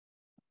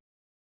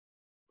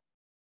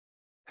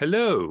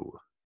Hello,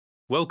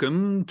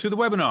 welcome to the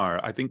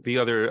webinar. I think the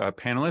other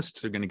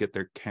panelists are going to get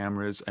their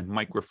cameras and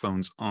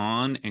microphones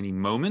on any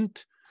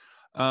moment,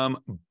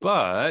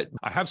 but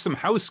I have some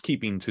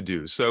housekeeping to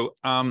do. So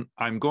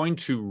I'm going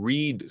to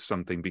read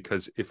something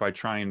because if I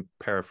try and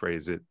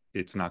paraphrase it,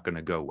 it's not going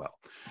to go well.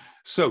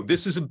 So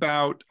this is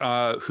about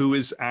who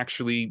is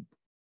actually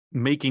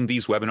making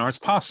these webinars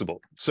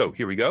possible. So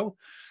here we go.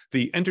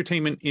 The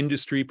Entertainment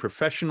Industry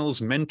Professionals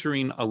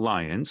Mentoring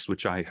Alliance,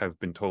 which I have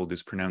been told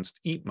is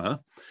pronounced EIPMA,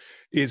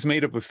 is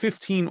made up of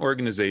 15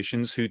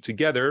 organizations who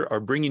together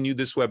are bringing you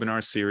this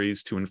webinar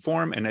series to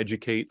inform and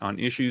educate on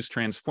issues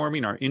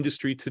transforming our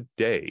industry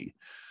today.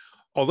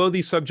 Although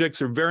these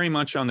subjects are very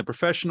much on the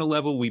professional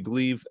level, we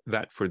believe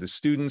that for the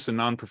students and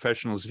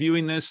non-professionals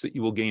viewing this, that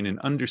you will gain an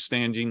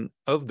understanding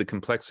of the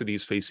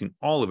complexities facing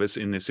all of us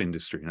in this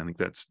industry. And I think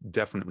that's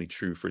definitely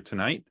true for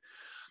tonight.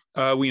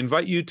 We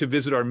invite you to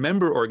visit our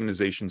member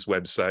organizations'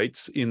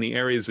 websites in the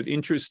areas that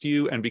interest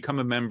you and become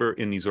a member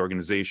in these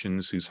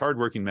organizations whose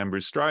hardworking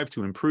members strive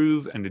to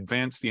improve and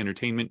advance the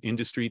entertainment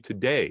industry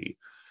today.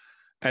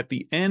 At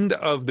the end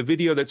of the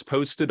video that's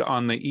posted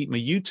on the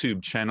EIPMA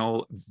YouTube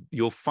channel,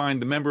 you'll find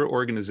the member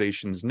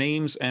organizations'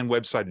 names and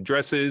website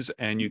addresses,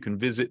 and you can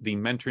visit the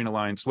Mentoring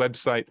Alliance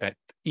website at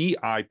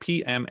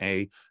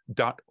EIPMA.org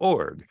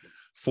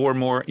for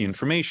more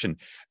information.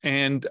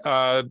 And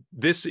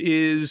this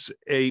is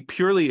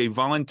purely a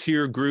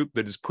volunteer group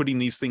that is putting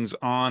these things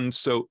on.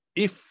 So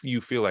if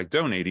you feel like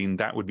donating,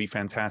 that would be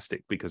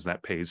fantastic because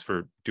that pays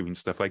for doing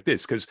stuff like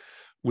this. Because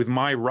with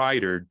my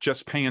rider,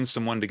 just paying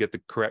someone to get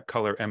the correct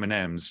color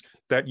M&Ms,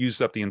 that used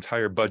up the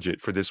entire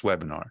budget for this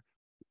webinar,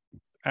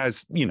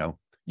 as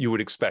you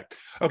would expect.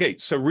 Okay,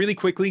 so really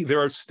quickly, there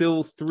are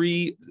still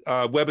 3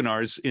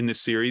 webinars in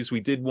this series. We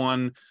did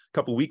one a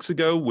couple weeks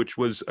ago, which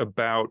was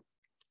about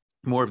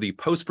more of the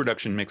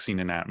post-production mixing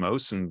in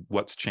Atmos and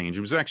what's changed.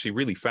 It was actually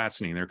really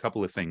fascinating. There are a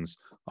couple of things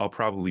I'll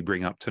probably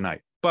bring up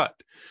tonight. But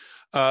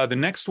the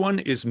next one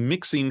is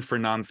Mixing for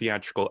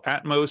Non-Theatrical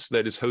Atmos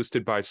that is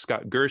hosted by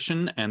Scott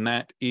Gershon, and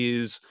that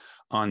is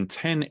on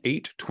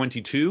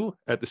 10/8/22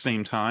 at the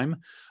same time.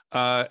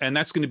 And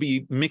that's going to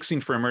be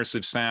mixing for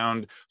immersive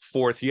sound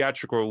for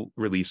theatrical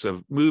release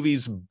of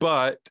movies,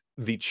 but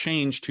the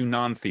change to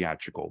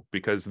non-theatrical,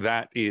 because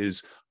that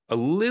is a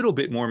little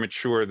bit more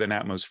mature than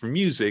Atmos for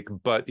music,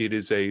 but it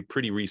is a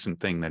pretty recent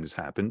thing that has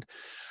happened.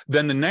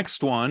 Then the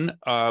next one,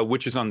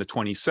 which is on the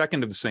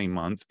 22nd of the same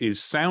month,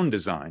 is Sound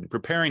Design,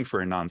 Preparing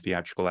for a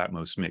Non-Theatrical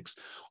Atmos Mix,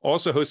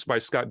 also hosted by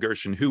Scott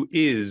Gershon, who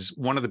is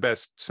one of the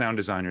best sound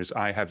designers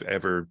I have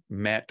ever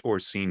met or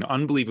seen,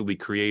 unbelievably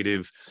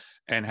creative,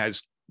 and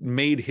has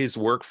made his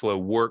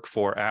workflow work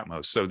for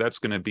Atmos. So that's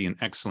going to be an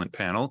excellent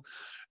panel.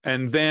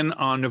 And then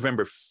on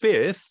November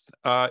 5th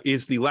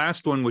is the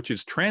last one, which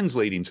is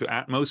Translating to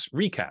Atmos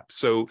Recap.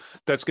 So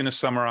that's going to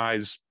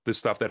summarize the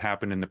stuff that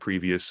happened in the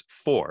previous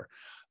 4.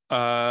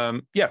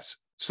 Yes,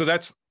 so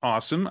that's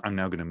awesome. I'm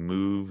now going to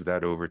move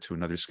that over to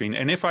another screen.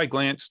 And if I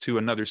glance to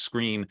another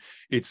screen,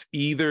 it's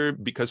either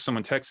because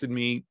someone texted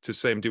me to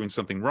say I'm doing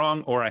something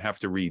wrong or I have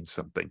to read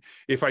something.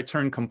 If I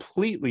turn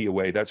completely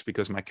away, that's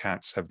because my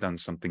cats have done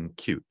something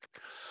cute.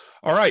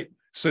 All right.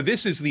 So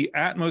this is the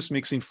Atmos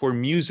Mixing for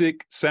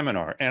Music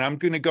seminar, and I'm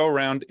going to go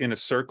around in a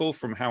circle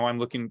from how I'm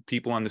looking at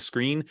people on the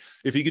screen.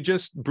 If you could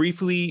just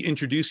briefly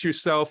introduce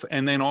yourself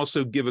and then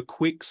also give a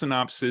quick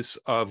synopsis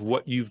of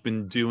what you've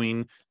been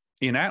doing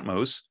in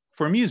Atmos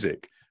for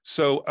music.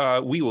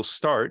 So we will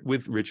start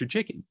with Richard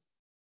Chicky,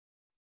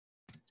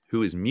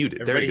 who is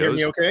muted. Everybody there he goes.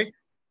 Hear me okay?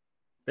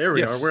 There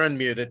we Yes. are. We're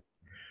unmuted.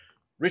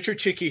 Richard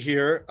Chicky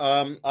here.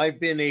 I've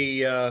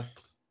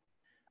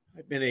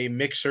been a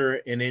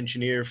mixer and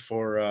engineer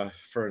for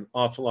an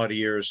awful lot of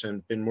years,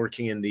 and been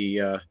working in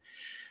the.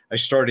 I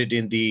started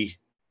in the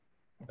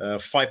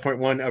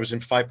 5.1. I was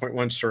in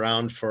 5.1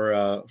 surround for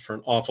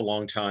an awful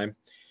long time,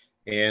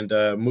 and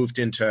moved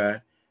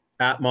into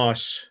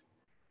Atmos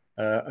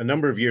a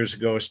number of years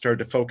ago.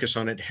 Started to focus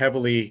on it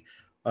heavily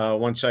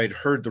once I'd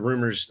heard the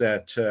rumors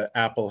that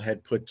Apple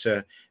had put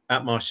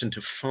Atmos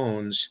into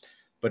phones,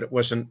 but it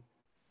wasn't.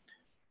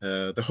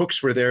 The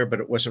hooks were there, but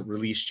it wasn't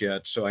released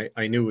yet. So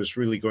I knew it was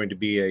really going to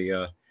be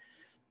a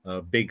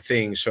big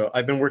thing. So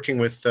I've been working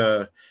with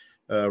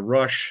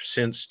Rush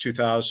since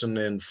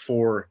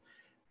 2004,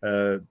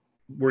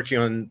 working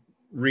on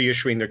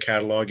reissuing their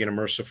catalog in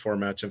immersive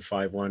formats in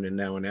 5.1 and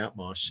now in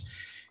Atmos.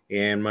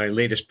 And my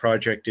latest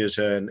project is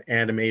an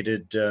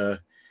animated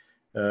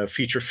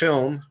feature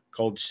film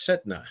called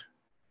Sedna.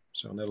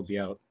 So that'll be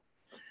out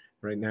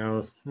right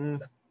now,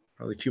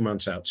 probably a few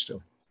months out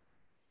still.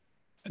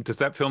 Does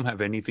that film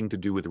have anything to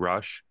do with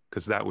Rush?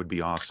 Because that would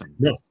be awesome.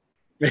 No,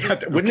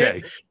 wouldn't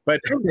it? But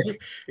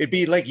it'd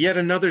be like yet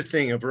another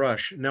thing of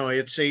Rush. No,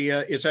 it's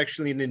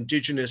actually an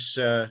indigenous,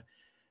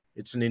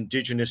 it's an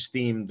indigenous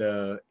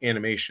themed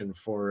animation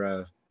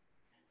for.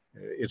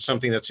 It's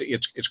something that's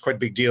it's quite a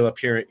big deal up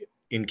here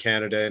in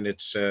Canada, and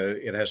it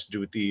has to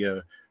do with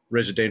the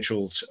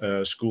residential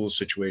school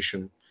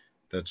situation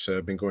that's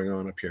been going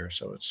on up here.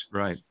 So it's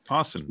right.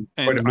 Awesome.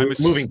 Quite And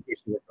a moving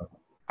piece.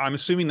 I'm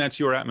assuming that's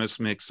your Atmos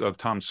mix of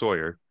Tom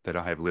Sawyer that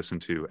I have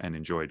listened to and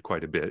enjoyed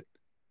quite a bit.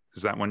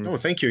 Is that one? Oh,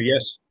 thank you.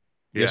 Yes.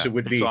 Yes, Yeah, it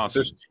would it's be. awesome.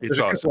 There's It's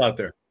a awesome. couple out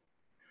there.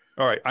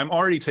 All right, I'm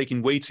already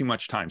taking way too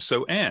much time.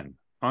 So Anne,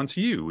 on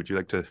to you. Would you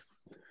like to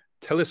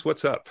tell us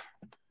what's up?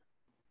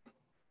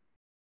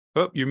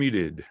 Oh, you're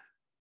muted.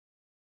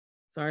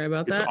 Sorry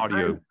about It's that.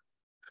 audio.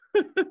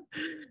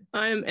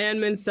 I'm Ann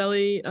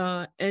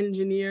Mancelli,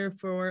 engineer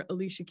for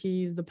Alicia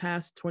Keys the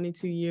past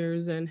 22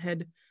 years and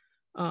head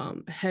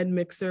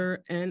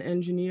mixer and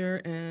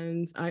engineer.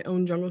 And I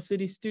own Jungle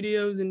City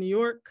Studios in New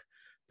York,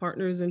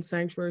 Partners in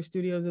Sanctuary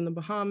Studios in the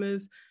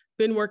Bahamas.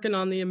 Been working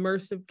on the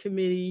immersive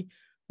committee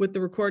with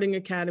the Recording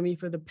Academy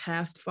for the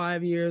past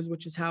 5 years,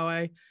 which is how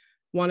I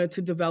wanted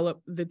to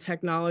develop the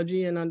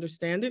technology and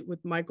understand it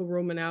with Michael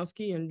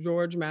Romanowski and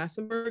George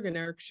Massenberg and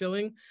Eric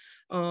Schilling.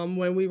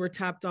 When we were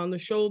tapped on the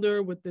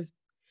shoulder with this,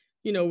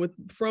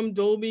 from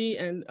Dolby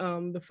and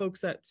the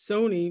folks at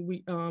Sony,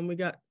 we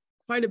got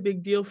quite a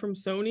big deal from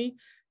Sony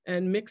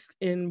and mixed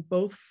in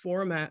both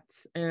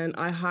formats. And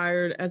I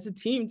hired as a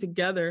team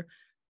together,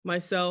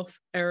 myself,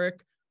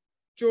 Eric,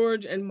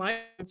 George, and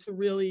Mike to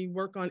really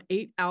work on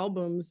 8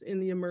 albums in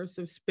the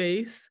immersive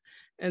space.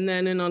 And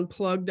then an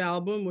unplugged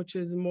album, which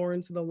is more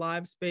into the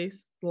live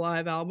space, the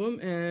live album,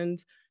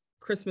 and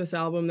Christmas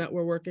album that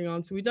we're working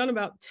on. So we've done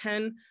about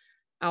 10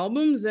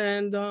 albums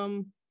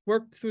and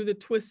worked through the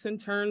twists and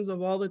turns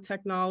of all the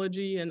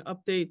technology and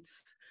updates.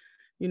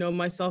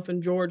 Myself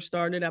and George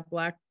started at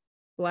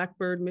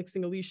Blackbird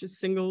mixing Alicia's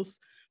singles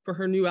for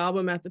her new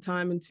album at the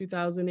time in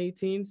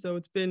 2018. So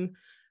it's been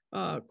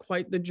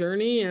quite the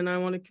journey, and I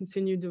want to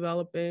continue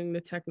developing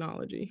the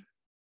technology.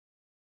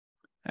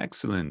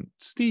 Excellent.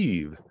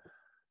 Steve.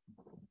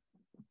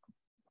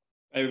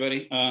 Hi,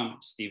 everybody.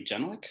 Steve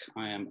Jenilik.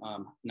 I am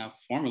now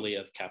formerly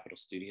of Capitol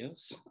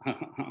Studios.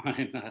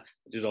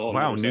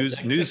 Wow,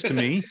 news to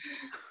me.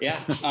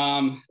 Yeah.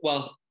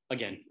 Well,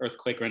 again,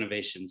 earthquake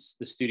renovations.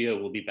 The studio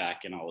will be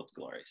back in all its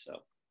glory.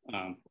 So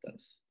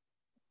that's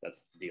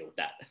the deal with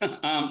that.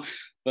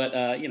 But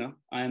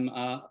I'm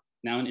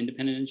now an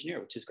independent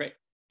engineer, which is great.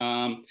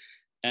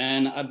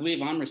 And I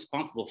believe I'm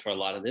responsible for a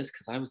lot of this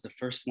because I was the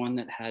first one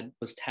that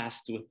was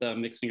tasked with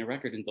mixing a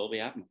record in Dolby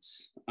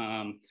Atmos.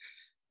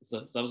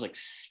 That was like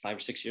 5 or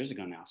 6 years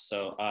ago now.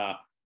 So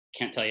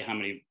can't tell you how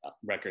many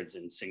records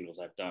and singles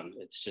I've done.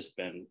 It's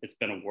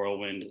been a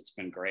whirlwind. It's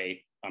been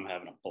great. I'm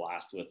having a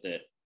blast with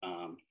it.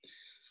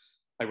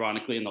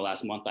 Ironically, in the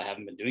last month, I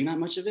haven't been doing that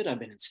much of it. I've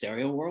been in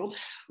stereo world,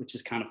 which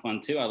is kind of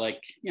fun too. I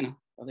like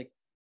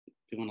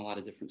doing a lot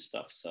of different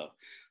stuff. So,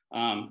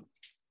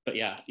 but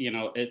yeah,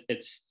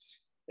 it's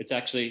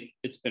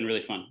been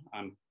really fun.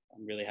 I'm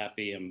really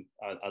happy.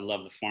 I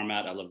love the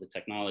format. I love the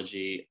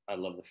technology. I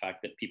love the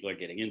fact that people are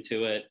getting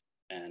into it,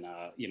 and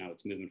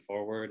it's moving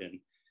forward. And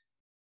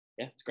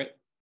yeah, it's great.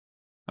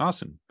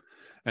 Awesome.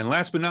 And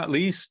last but not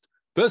least,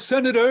 the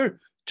Senator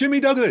Jimmy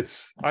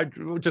Douglas. I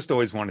just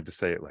always wanted to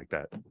say it like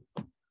that.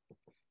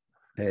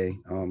 Hey,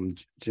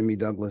 Jimmy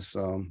Douglas,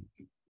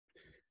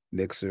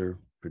 mixer,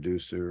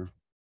 producer,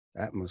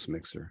 Atmos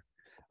mixer.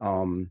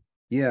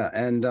 Yeah,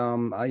 and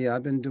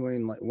I've been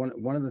doing like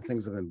one of the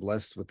things I've been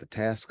blessed with the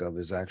task of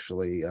is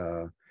actually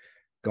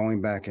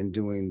going back and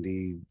doing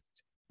the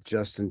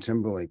Justin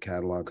Timberlake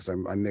catalog because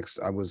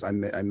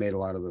I made a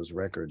lot of those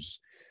records.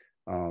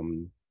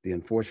 The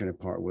unfortunate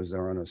part was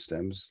there are no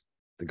stems.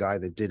 The guy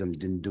that did them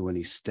didn't do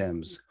any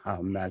stems.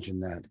 Imagine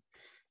that.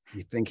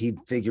 You think he'd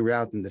figure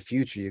out in the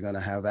future you're going to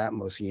have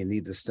Atmos and you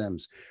need the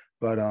stems,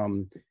 but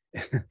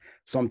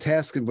so I'm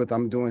tasked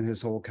with doing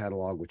his whole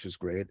catalog, which is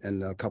great,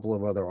 and a couple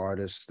of other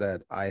artists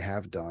that I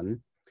have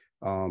done.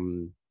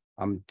 I'm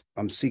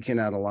seeking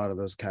out a lot of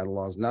those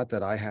catalogs. Not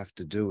that I have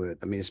to do it.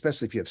 I mean,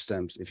 especially if you have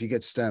stems. If you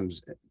get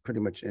stems,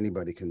 pretty much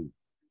anybody can.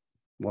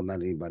 Well,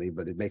 not anybody,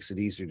 but it makes it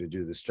easier to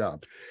do this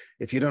job.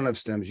 If you don't have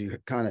stems, you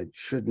kind of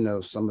should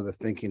know some of the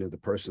thinking of the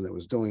person that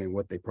was doing and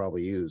what they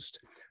probably used.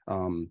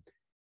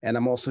 And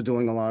I'm also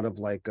doing a lot of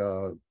like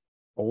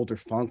older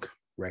funk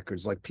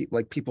records, like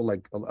people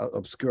like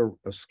obscure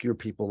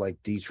people like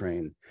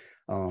D-Train,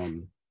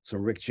 some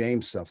Rick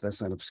James stuff.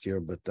 That's not obscure,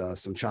 but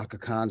some Chaka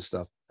Khan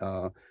stuff.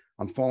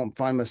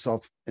 Find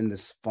myself in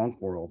this funk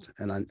world,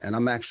 and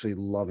I'm actually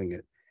loving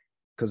it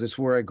because it's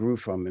where I grew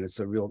from, and it's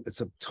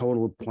a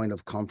total point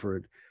of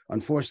comfort.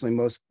 Unfortunately,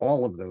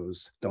 all of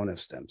those don't have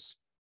stems.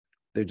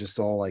 They're just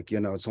all like,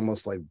 it's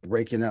almost like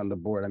breaking out on the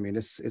board. I mean,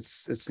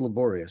 it's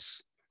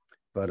laborious,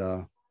 but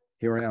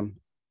here I am.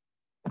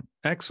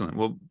 Excellent.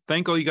 Well,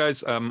 thank all you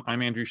guys. I'm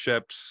Andrew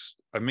Sheps.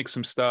 I mixed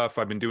some stuff.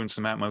 I've been doing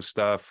some Atmos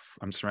stuff.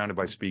 I'm surrounded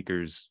by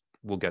speakers.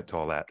 We'll get to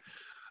all that.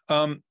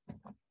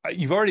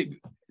 You've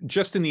already,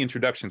 just in the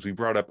introductions, we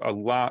brought up a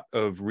lot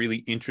of really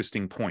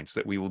interesting points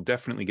that we will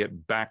definitely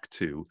get back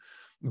to.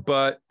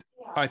 But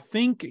I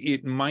think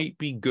it might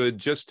be good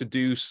just to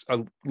do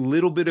a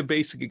little bit of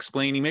basic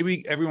explaining.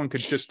 Maybe everyone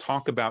could just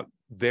talk about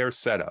their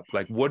setup.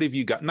 Like, what have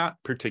you got? Not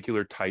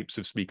particular types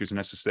of speakers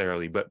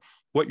necessarily, but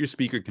what your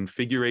speaker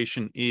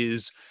configuration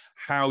is,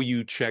 how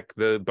you check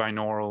the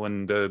binaural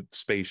and the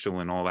spatial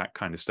and all that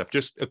kind of stuff.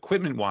 Just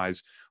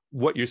equipment-wise,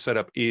 what your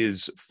setup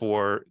is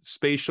for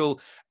spatial,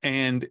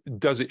 and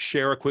does it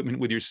share equipment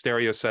with your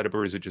stereo setup,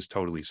 or is it just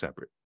totally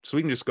separate? So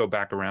we can just go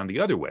back around the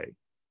other way.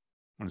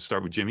 I want to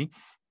start with Jimmy.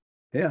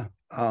 Yeah,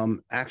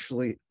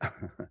 actually,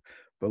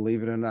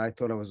 believe it or not, I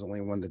thought I was the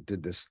only one that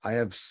did this. I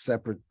have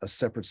a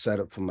separate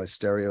setup for my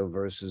stereo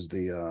versus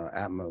the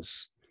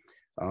Atmos.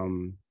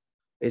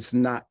 It's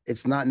not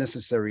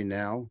necessary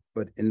now,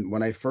 but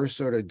when I first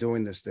started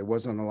doing this, there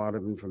wasn't a lot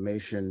of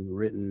information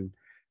written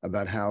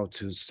about how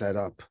to set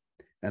up.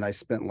 And I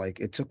spent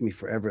it took me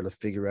forever to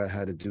figure out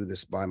how to do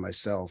this by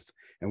myself.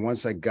 And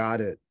once I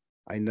got it,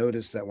 I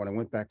noticed that when I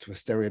went back to a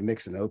stereo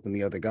mix and opened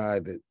the other guy,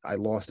 that I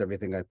lost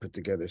everything I put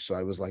together. So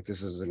I was like,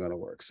 this isn't going to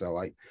work.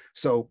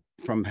 So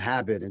from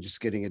habit and just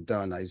getting it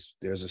done,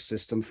 there's a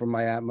system for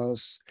my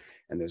Atmos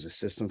and there's a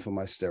system for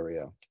my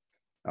stereo.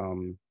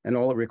 And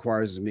all it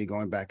requires is me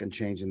going back and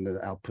changing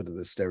the output of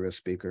the stereo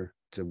speaker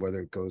to whether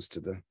it goes to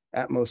the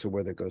Atmos or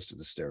whether it goes to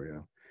the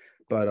stereo.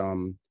 But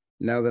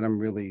now that I'm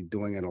really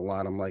doing it a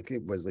lot, I'm like,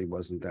 it really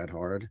wasn't that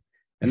hard.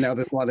 And now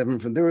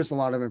there is a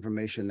lot of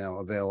information now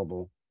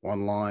available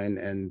online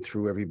and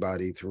through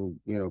everybody, through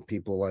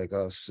people like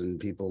us and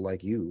people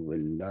like you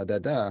and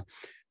that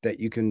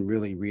you can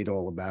really read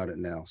all about it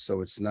now.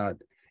 So it's not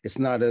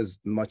as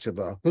much of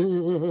a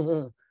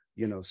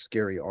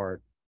scary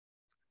art.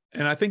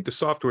 And I think the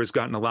software has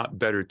gotten a lot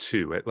better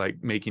too at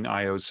making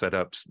IO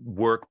setups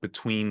work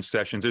between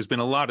sessions. There's been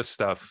a lot of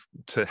stuff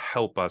to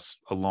help us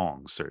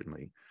along,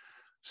 certainly.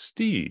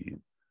 Steve.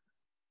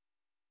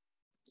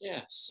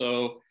 Yeah,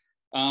 so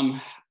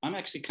I'm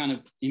actually kind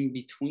of in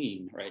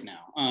between right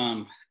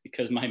now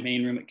because my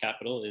main room at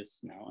Capitol is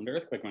now under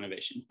earthquake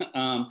renovation.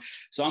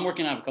 So I'm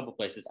working out of a couple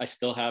places. I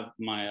still have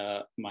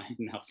my my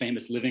now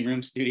famous living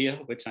room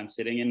studio, which I'm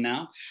sitting in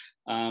now,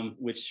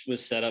 which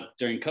was set up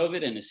during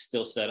COVID and is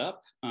still set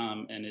up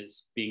and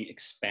is being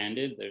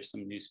expanded. There's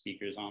some new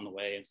speakers on the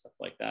way and stuff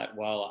like that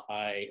while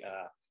I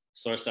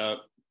source out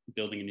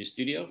building a new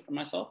studio for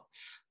myself.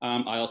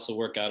 I also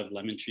work out of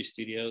Lemon Tree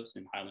Studios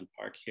in Highland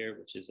Park here,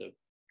 which is a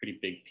pretty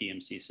big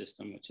PMC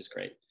system, which is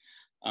great.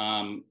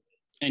 And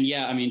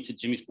yeah, I mean, to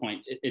Jimmy's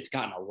point, it's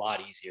gotten a lot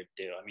easier to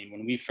do. I mean,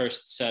 when we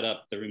first set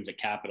up the rooms at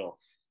Capitol,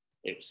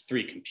 it was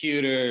 3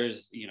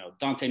 computers,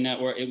 Dante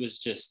network. It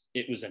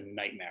was a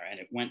nightmare and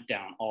it went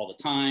down all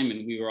the time.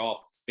 And we were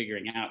all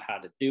figuring out how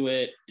to do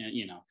it. And,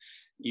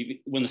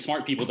 when the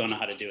smart people don't know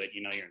how to do it,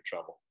 you're in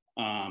trouble.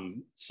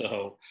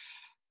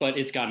 But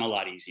it's gotten a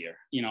lot easier.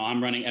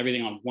 I'm running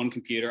everything on one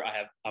computer. I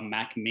have a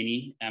Mac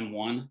Mini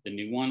M1, the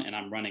new one, and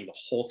I'm running the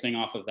whole thing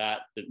off of that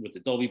with the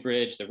Dolby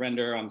Bridge, the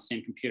render on the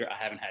same computer.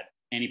 I haven't had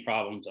any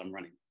problems. I'm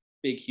running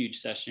big, huge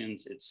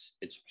sessions. It's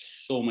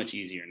so much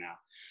easier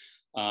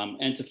now.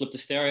 And to flip the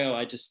stereo,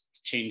 I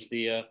just changed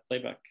the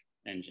playback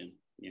engine,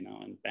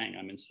 and bang,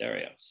 I'm in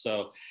stereo.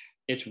 So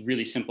it's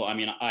really simple. I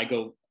mean, I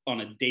go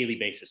on a daily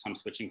basis, I'm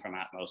switching from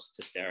Atmos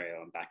to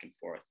stereo and back and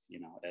forth,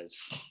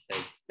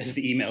 as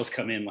the emails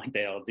come in, like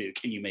they all do.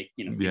 Can you make,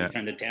 can you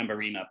turn the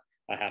tambourine up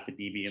a half a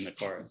dB in the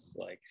chorus?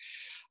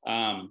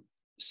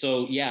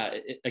 So yeah,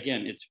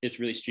 again, it's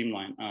really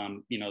streamlined.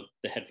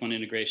 The headphone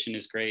integration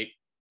is great.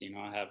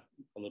 I have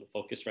a little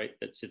Focusrite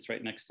that sits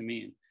right next to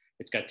me, and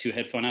it's got 2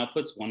 headphone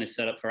outputs. One is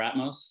set up for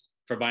Atmos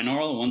for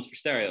binaural, one's for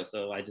stereo.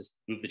 So I just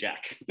move the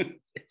jack.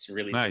 It's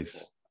really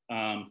nice.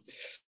 Simple.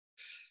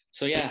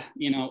 So yeah,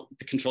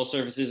 the control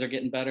surfaces are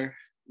getting better.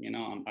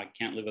 I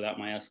can't live without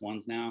my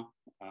S1s now.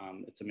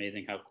 It's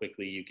amazing how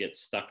quickly you get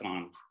stuck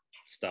on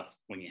stuff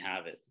when you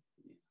have it.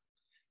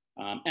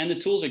 And the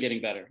tools are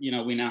getting better.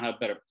 We now have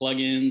better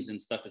plugins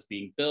and stuff is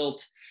being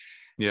built.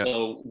 Yeah.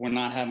 So we're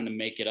not having to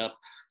make it up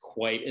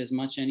quite as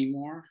much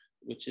anymore,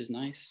 which is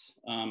nice.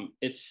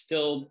 It's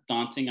still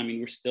daunting. I mean,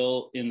 we're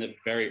still in the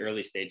very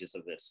early stages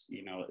of this.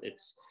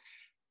 It's,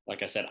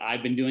 like I said,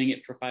 I've been doing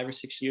it for 5 or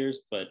 6 years,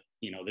 but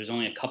there's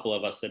only a couple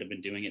of us that have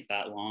been doing it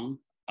that long.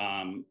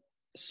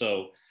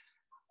 So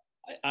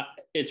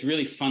it's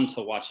really fun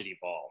to watch it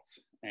evolve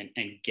and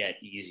get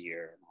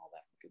easier and all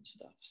that good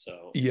stuff.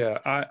 So yeah,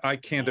 I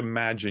can't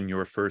imagine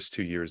your first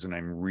 2 years, and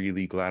I'm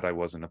really glad I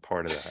wasn't a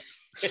part of that.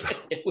 So.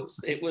 it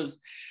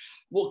was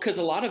well, because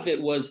a lot of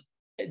it was,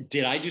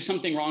 did I do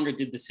something wrong or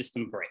did the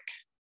system break?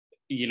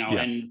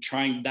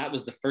 And that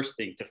was the first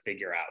thing to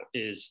figure out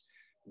is,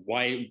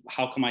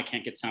 how come I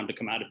can't get sound to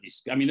come out of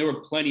these? I mean, there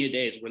were plenty of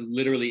days where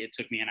literally it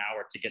took me an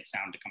hour to get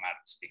sound to come out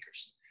of the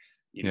speakers,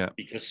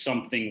 because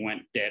something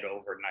went dead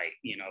overnight.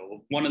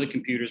 One of the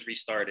computers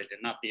restarted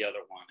and not the other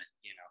one.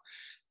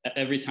 And,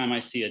 every time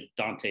I see a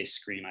Dante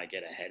screen, I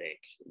get a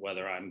headache,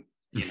 whether I'm,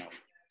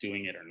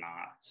 doing it or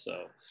not.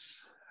 So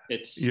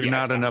you're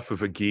not enough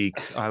of a geek.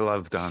 I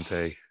love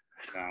Dante.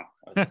 No,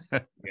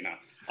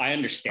 I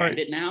understand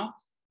it now,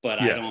 but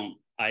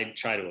I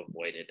try to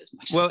avoid it as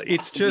much. Well,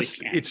 it's just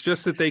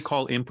that they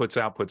call inputs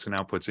outputs and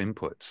outputs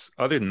inputs.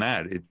 Other than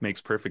that, it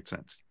makes perfect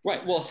sense.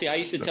 Right. Well, see, I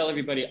used to tell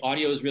everybody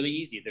audio is really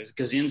easy. There's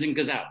gazins and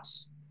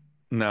gazouts.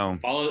 No.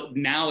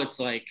 Now it's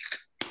like,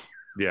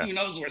 who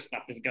knows where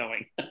stuff is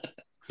going.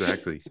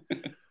 Exactly.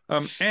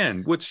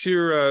 And what's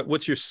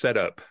your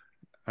setup?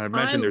 I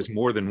imagine there's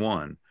more than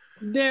one.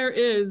 There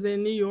is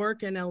in New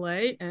York and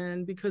LA,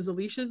 and because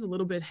Alicia's a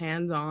little bit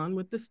hands-on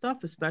with this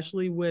stuff,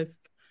 especially with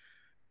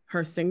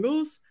her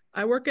singles,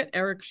 I work at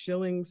Eric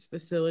Schilling's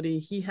facility.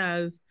 He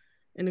has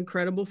an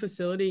incredible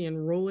facility in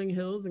Rolling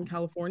Hills in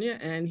California,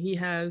 and he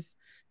has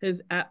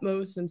his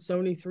Atmos and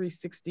Sony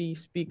 360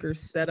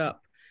 speakers set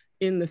up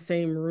in the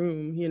same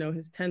room. You know,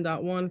 his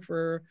 10.1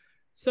 for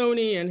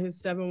Sony and his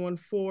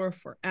 714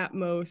 for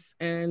Atmos.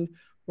 And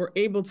we're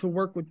able to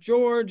work with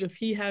George if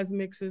he has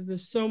mixes.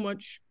 There's so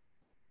much,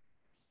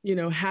 you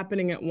know,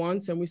 happening at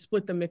once, and we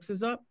split the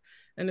mixes up.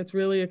 And it's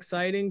really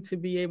exciting to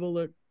be able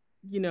to,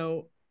 you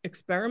know,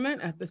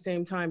 experiment at the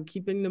same time,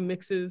 keeping the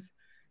mixes,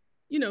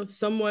 you know,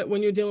 somewhat.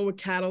 When you're dealing with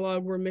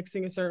catalog, we're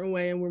mixing a certain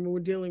way, and when we're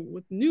dealing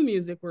with new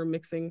music, we're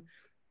mixing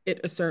it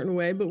a certain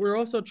way, but we're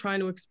also trying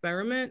to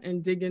experiment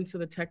and dig into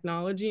the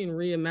technology and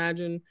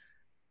reimagine,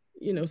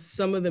 you know,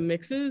 some of the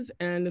mixes.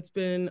 And it's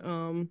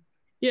been,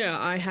 yeah,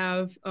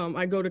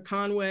 I go to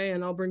Conway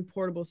and I'll bring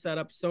portable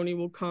setup. Sony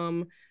will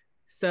come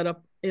set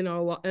up in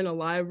a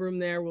live room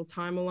there. We'll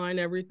time align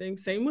everything.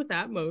 Same with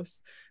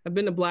Atmos. I've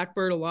been to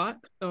Blackbird a lot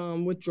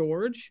with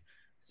George.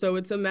 So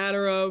it's a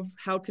matter of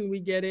how can we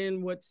get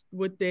in,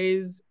 what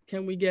days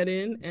can we get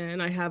in?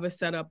 And I have a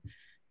setup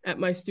at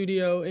my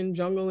studio in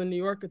Jungle in New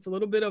York. It's a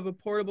little bit of a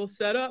portable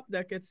setup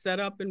that gets set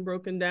up and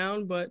broken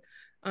down, but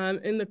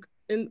in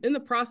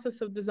the process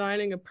of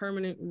designing a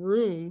permanent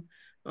room.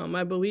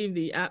 I believe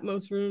the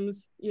Atmos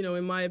rooms, you know,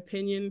 in my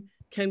opinion,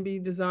 can be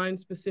designed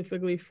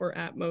specifically for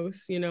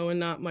Atmos, you know, and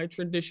not my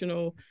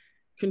traditional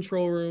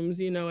control rooms,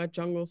 you know, at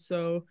Jungle.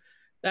 So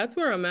that's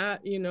where I'm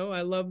at. You know,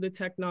 I love the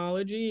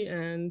technology,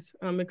 and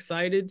I'm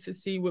excited to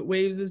see what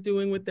Waves is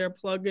doing with their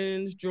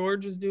plugins,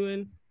 George is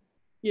doing,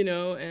 you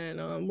know,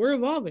 and we're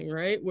evolving,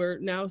 right? We're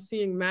now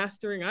seeing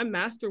mastering. I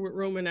master with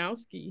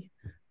Romanowski,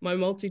 my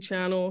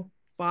multi-channel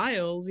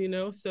files, you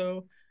know,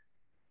 so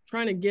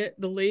trying to get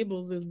the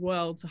labels as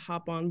well to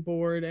hop on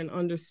board and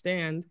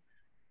understand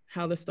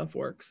how this stuff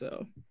works.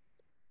 So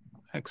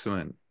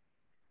excellent.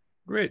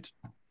 Rich,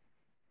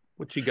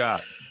 what you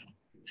got?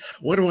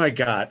 What do I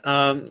got?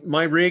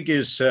 My rig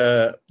is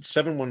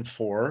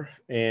 714,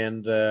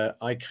 and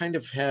I kind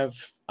of have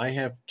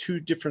two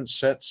different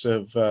sets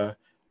of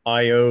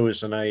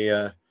IOs, and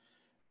I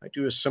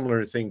do a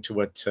similar thing to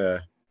what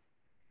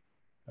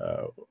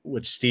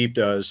Steve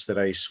does, that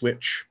I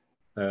switch.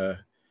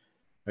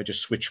 I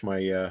just switch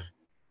my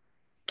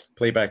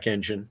playback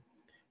engine,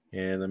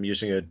 and I'm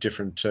using a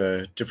different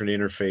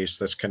interface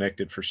that's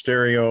connected for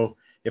stereo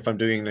if I'm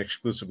doing an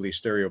exclusively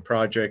stereo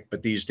project.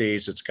 But these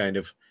days it's kind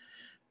of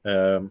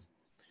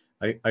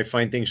I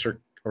find things are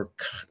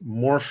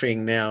morphing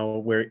now,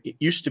 where it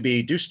used to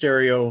be do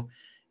stereo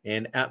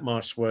and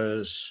Atmos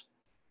was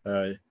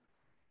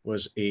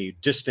a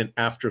distant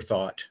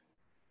afterthought.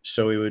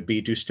 So it would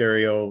be do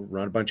stereo,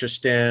 run a bunch of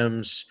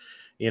stems,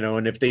 you know,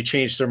 and if they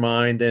change their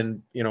mind,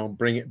 then, you know,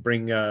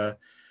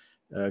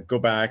 go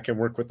back and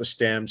work with the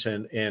stems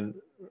and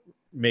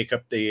make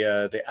up the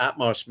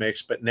Atmos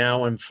mix. But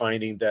now I'm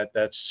finding that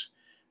that's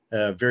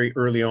very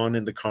early on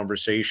in the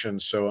conversation.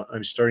 So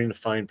I'm starting to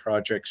find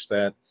projects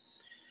that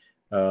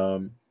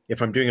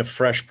if I'm doing a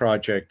fresh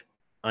project,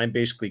 I'm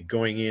basically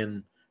going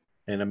in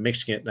and I'm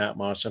mixing it in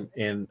Atmos,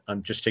 and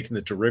I'm just taking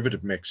the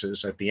derivative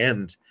mixes at the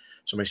end.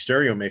 So my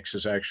stereo mix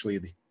is actually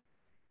the,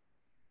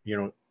 you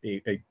know,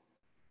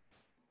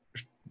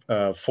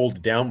 a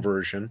folded down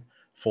version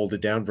of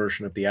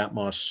the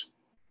Atmos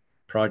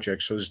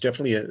project. So there's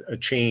definitely a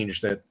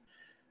change that,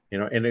 you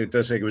know, and it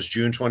does say it was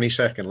June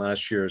 22nd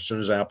last year. As soon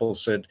as Apple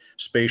said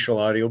spatial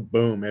audio,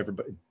 boom,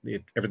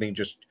 everything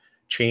just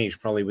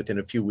changed probably within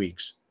a few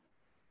weeks.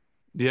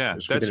 Yeah,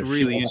 that's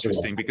really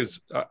interesting,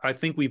 because I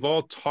think we've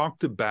all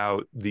talked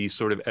about the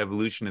sort of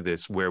evolution of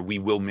this, where we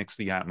will mix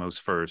the Atmos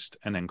first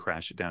and then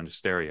crash it down to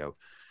stereo.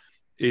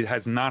 It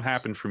has not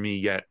happened for me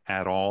yet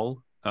at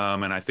all.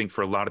 And I think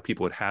for a lot of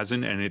people it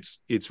hasn't. And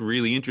it's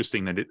really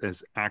interesting that it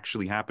has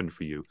actually happened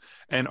for you.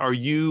 And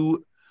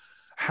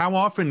how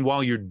often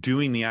while you're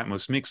doing the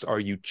Atmos mix are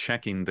you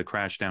checking the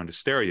crash down to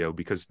stereo,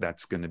 because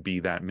that's going to be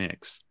that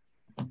mix?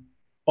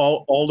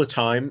 All the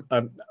time.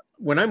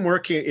 When I'm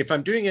working, if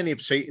I'm doing any,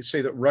 say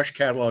that Rush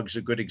catalog is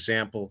a good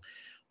example,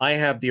 I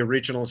have the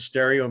original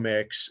stereo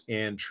mix,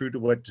 and true to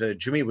what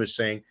Jimmy was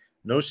saying,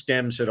 no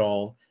stems at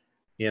all.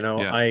 You know,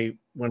 yeah.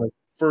 When I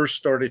first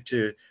started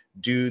to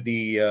do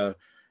the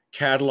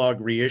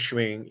catalog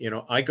reissuing, you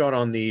know, I got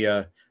on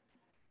the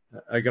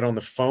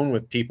phone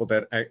with people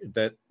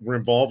that were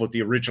involved with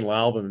the original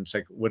album, and it's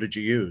like, what did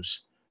you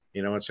use?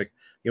 You know, it's like,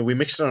 you know, we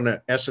mixed it on an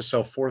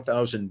SSL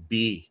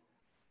 4000B,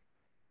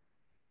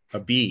 a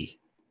B.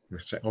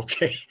 It's like,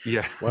 okay,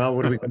 yeah. Well,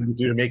 what are we going to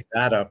do to make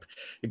that up?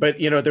 But,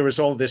 you know, there was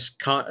all this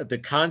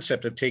the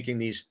concept of taking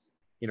these,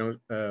 you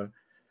know,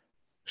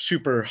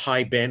 super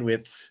high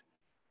bandwidth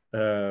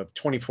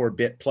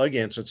 24-bit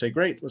plugins and say,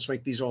 great, let's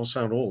make these all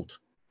sound old.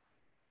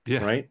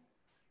 Yeah. Right.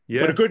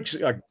 Yeah. But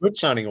a good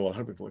sounding old.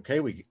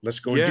 Okay, let's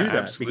go and do that.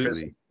 Absolutely.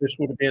 Because this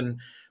would have been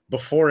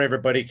before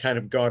everybody kind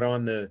of got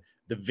on the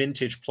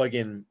vintage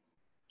plugin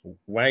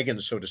wagon,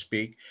 so to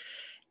speak.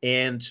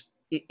 And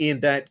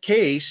in that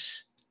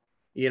case,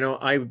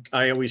 I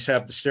always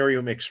have the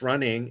stereo mix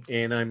running,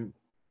 and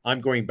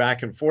I'm going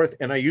back and forth,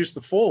 and I use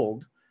the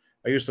fold.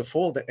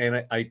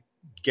 And I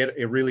get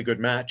a really good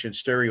match in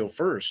stereo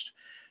first.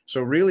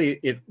 So really,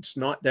 it's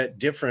not that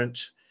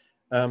different.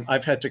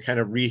 I've had to kind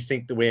of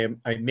rethink the way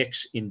I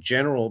mix in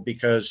general,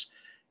 because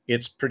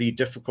it's pretty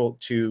difficult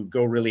to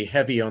go really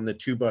heavy on the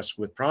 2-bus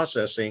with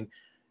processing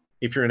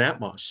if you're in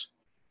Atmos,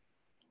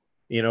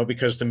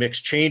 because the mix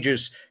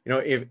changes.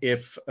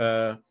 If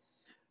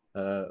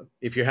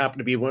you happen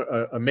to be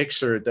a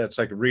mixer that's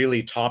like a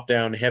really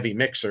top-down heavy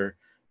mixer,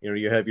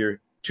 you have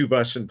your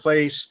 2-bus in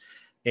place,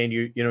 and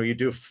you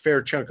do a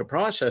fair chunk of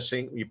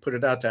processing. You put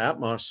it out to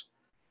Atmos,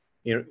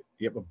 you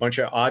have a bunch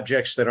of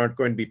objects that aren't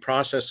going to be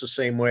processed the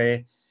same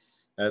way.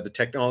 The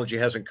technology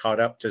hasn't caught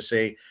up to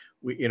say,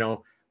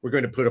 we're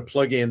going to put a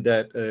plugin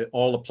that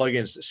all the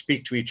plugins that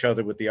speak to each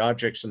other with the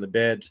objects in the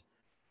bed,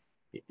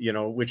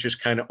 which is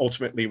kind of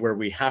ultimately where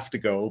we have to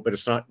go, but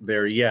it's not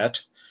there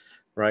yet.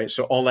 Right.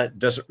 So all that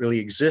doesn't really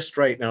exist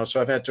right now.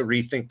 So I've had to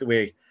rethink the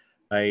way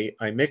I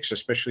mix,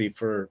 especially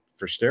for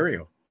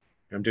stereo.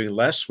 I'm doing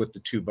less with the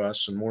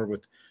 2-bus and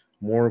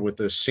more with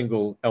the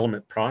single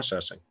element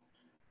processing.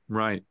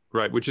 Right.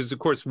 Which is, of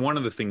course, one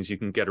of the things you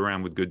can get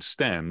around with good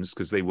stems,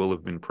 because they will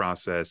have been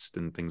processed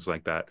and things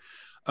like that.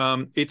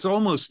 It's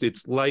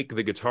like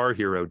the Guitar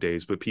Hero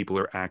days, but people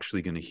are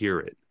actually going to hear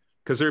it,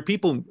 because there are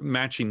people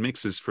matching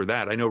mixes for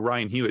that. I know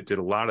Ryan Hewitt did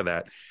a lot of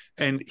that,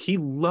 and he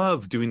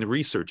loved doing the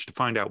research to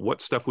find out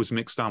what stuff was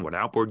mixed on, what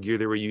outboard gear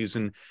they were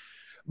using.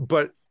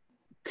 But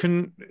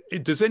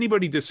does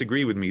anybody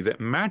disagree with me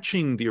that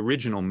matching the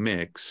original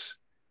mix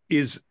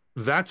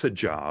that's a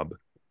job?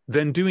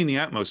 Then doing the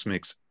Atmos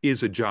mix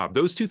is a job.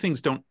 Those two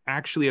things don't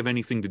actually have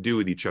anything to do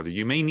with each other.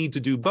 You may need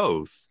to do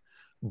both,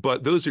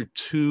 but those are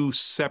two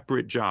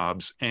separate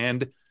jobs.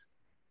 And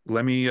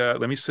let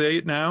me say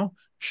it now,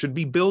 should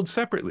be billed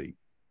separately.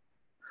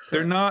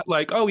 They're not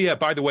like, oh yeah,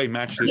 by the way,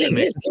 match this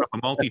mix from a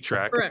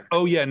multi-track. Correct.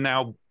 Oh yeah,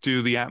 now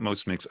do the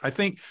Atmos mix. I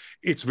think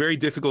it's very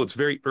difficult. It's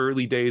very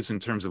early days in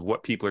terms of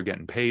what people are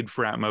getting paid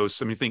for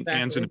Atmos. I mean, I think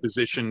Anne's in a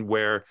position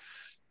where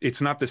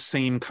it's not the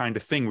same kind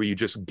of thing where you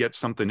just get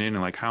something in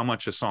and like, how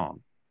much a song?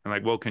 And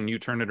like, well, can you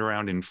turn it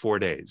around in 4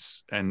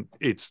 days? And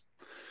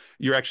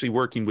you're actually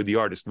working with the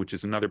artist, which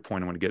is another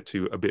point I want to get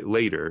to a bit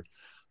later.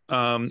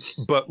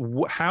 But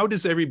how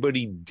does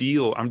everybody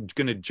deal? I'm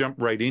going to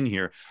jump right in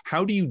here.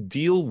 How do you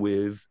deal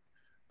with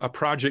a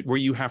project where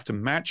you have to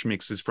match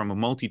mixes from a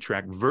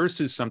multi-track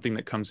versus something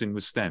that comes in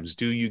with stems?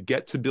 Do you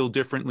get to bill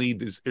differently?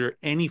 Is there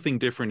anything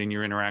different in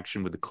your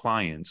interaction with the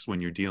clients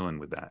when you're dealing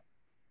with that?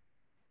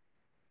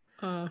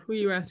 Who are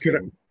you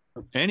asking?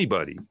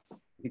 Anybody.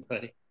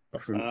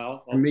 For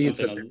me, it's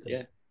a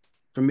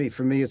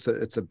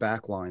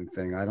backline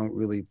thing. I don't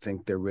really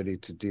think they're ready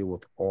to deal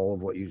with all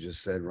of what you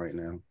just said right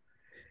now.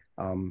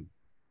 I'm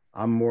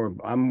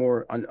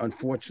more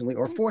unfortunately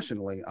or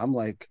fortunately, I'm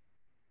like,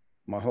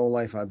 my whole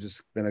life I've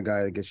just been a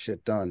guy that gets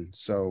shit done.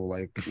 So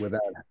like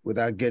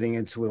without getting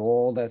into it,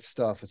 all that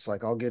stuff, it's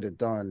like I'll get it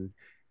done,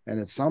 and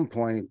at some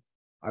point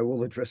I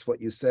will address what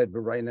you said.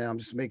 But right now I'm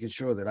just making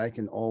sure that I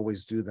can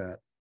always do that,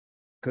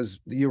 because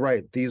you're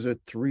right. These are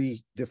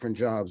 3 different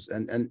jobs,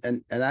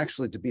 and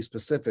actually, to be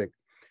specific,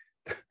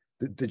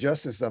 the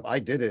justice stuff, I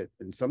did it,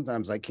 and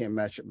sometimes I can't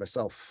match it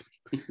myself.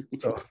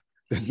 So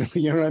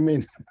you know what I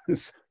mean?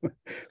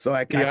 So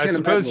I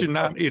suppose you're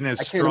not in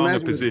as strong a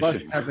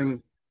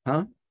position.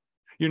 Huh?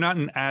 You're not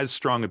in as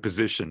strong a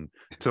position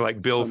to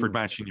like bill for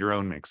matching your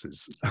own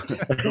mixes.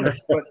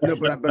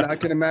 but I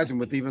can imagine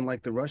with even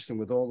like the Rush thing,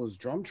 with all those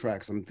drum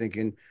tracks, I'm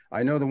thinking,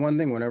 I know the one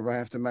thing, whenever I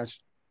have to match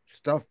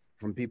stuff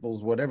from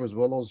people's whatever's,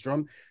 well, those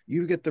drum,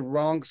 you get the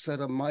wrong set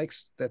of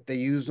mics that they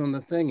use on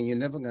the thing, and you're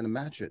never going to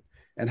match it.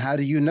 And how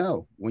do you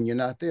know when you're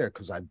not there?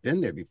 Because I've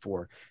been there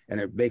before, and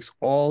it makes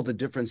all the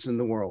difference in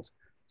the world.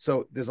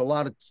 So there's a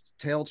lot of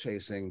tail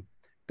chasing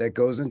that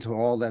goes into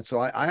all that. So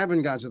I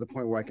haven't gotten to the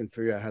point where I can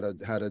figure out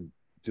how to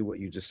do what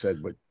you just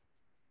said, but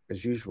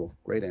as usual,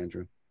 great,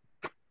 Andrew.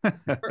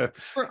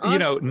 For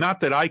us, not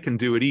that I can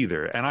do it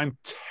either, and I'm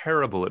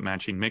terrible at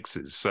matching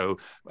mixes. So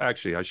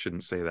actually, I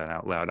shouldn't say that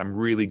out loud. I'm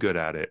really good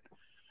at it.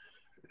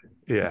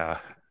 Yeah.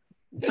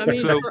 I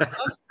mean,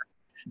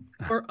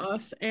 for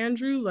us,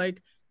 Andrew,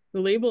 like the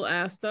label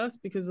asked us,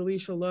 because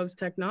Alicia loves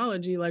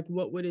technology, like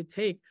what would it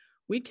take?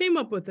 We came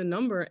up with a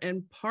number,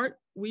 and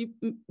we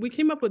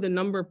came up with a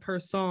number per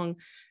song,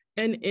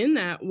 and in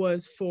that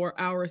was for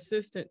our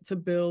assistant to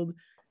build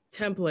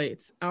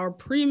templates, our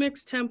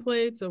pre-mix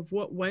templates of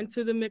what went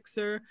to the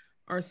mixer,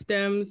 our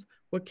stems,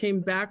 what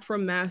came back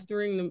from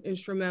mastering, the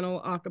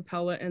instrumental, a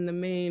cappella, and the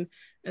main.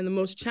 And the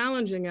most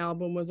challenging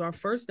album was our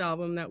first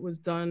album that was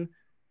done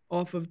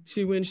off of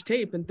 2-inch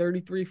tape in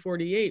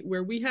 3348,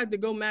 where we had to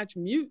go match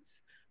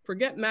mutes,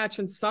 forget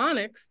matching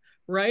sonics,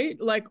 right?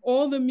 Like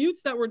all the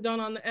mutes that were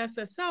done on the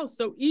SSL.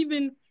 So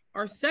even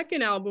our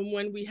second album,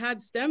 when we had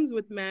stems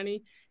with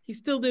Manny, he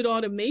still did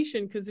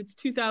automation because it's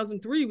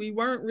 2003. We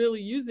weren't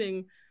really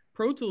using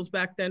Pro Tools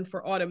back then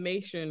for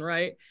automation,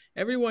 right?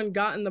 Everyone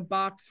got in the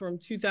box from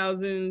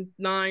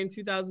 2009,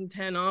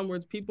 2010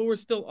 onwards. People were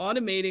still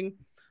automating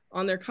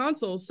on their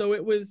consoles. So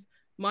it was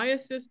my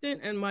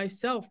assistant and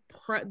myself,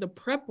 the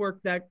prep work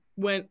that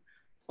went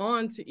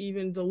on to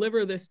even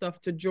deliver this stuff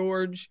to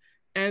George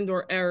and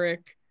or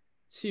Eric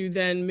to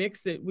then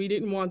mix it. We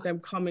didn't want them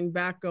coming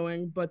back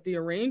going, but the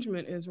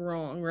arrangement is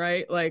wrong,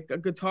 right? Like a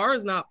guitar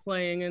is not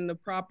playing in the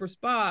proper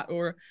spot,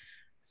 or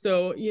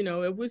so, you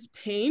know, it was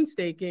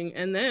painstaking.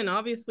 And then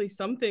obviously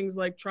some things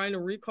like trying to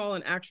recall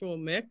an actual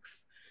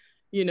mix,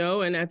 you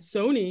know, and at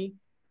Sony,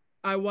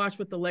 I watch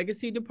what the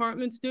legacy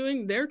department's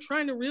doing. They're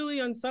trying to really,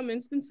 on some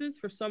instances,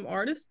 for some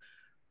artists,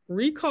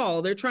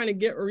 recall. They're trying to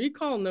get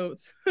recall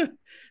notes.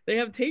 They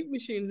have tape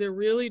machines. They're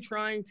really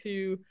trying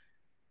to,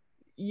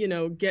 you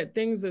know, get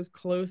things as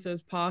close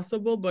as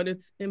possible, but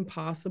it's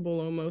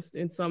impossible almost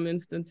in some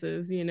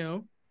instances, you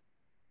know.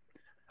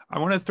 I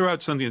want to throw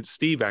out something that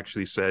Steve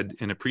actually said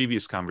in a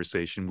previous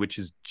conversation, which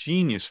is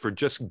genius for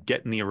just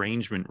getting the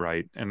arrangement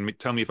right. And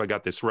tell me if I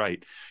got this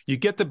right. You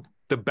get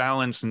the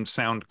balance and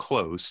sound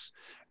close,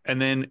 and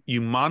then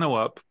you mono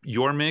up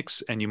your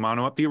mix and you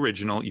mono up the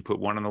original. You put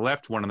one on the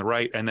left, one on the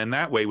right. And then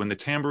that way, when the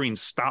tambourine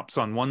stops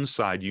on one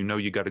side, you know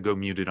you got to go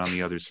mute it on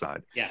the other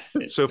side. Yeah.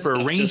 So for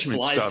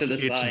arrangement stuff,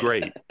 it's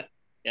great.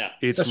 Yeah.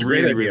 It's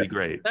really, really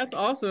great. That's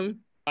awesome.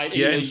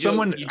 Yeah, and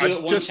someone, you do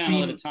it one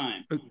channel at a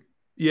time.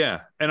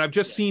 Yeah, and I've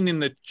just seen in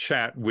the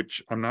chat,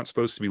 which I'm not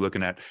supposed to be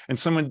looking at, and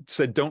someone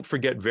said, don't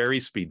forget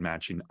vari-speed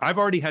matching. I've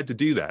already had to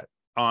do that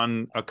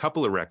on a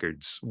couple of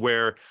records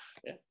where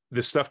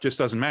the stuff just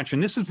doesn't match.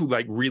 And this is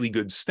like really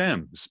good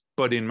stems,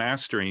 but in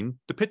mastering,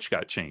 the pitch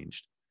got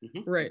changed.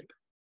 Right.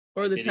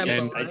 Or the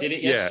tempo. I did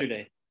it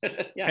yesterday.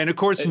 Yeah. And of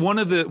course, one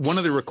of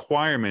the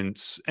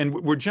requirements, and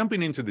we're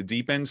jumping into the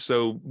deep end,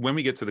 so when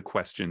we get to the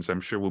questions,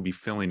 I'm sure we'll be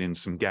filling in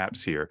some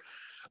gaps here.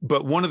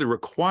 But one of the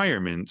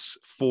requirements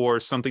for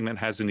something that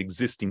has an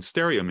existing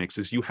stereo mix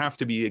is you have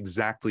to be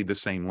exactly the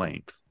same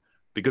length,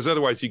 because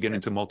otherwise you get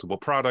into multiple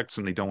products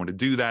and they don't want to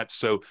do that.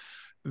 So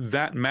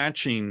that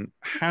matching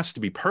has to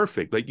be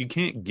perfect. Like you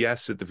can't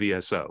guess at the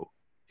VSO.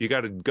 You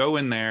got to go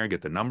in there,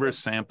 get the number of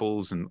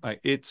samples, and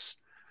it's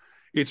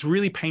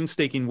really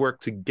painstaking work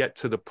to get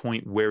to the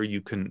point where you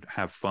can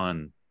have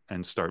fun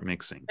and start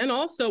mixing. And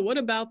also, what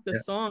about the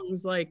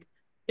songs like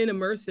in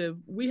immersive?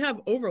 We have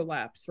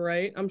overlaps,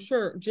 right? I'm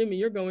sure, Jimmy,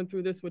 you're going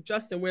through this with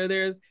Justin, where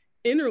there's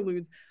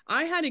interludes.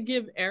 I had to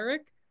give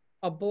Eric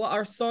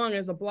our song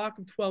as a block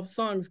of 12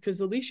 songs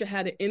because Alicia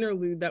had an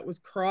interlude that was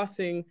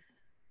crossing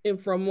in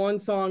from one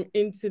song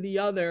into the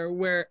other,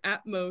 where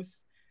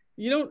Atmos,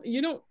 you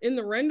don't in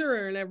the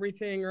renderer and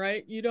everything,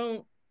 right? You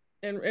don't,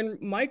 and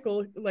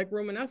Michael, like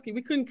Romanowski,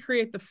 we couldn't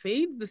create the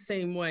fades the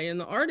same way. And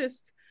the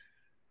artists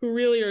who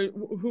really are,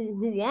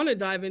 who want to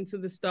dive into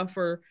the stuff,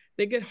 or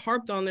they get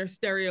harped on their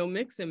stereo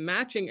mix and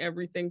matching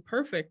everything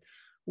perfect.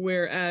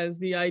 Whereas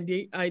the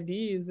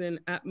IDs in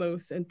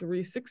Atmos and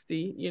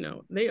 360, you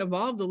know, they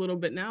evolved a little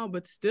bit now,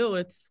 but still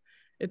it's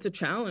a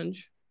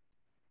challenge.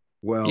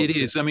 Well, it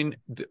is. I mean,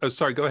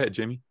 sorry, go ahead,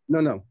 Jamie.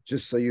 No,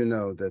 just so you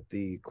know that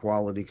the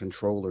quality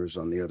controllers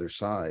on the other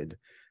side,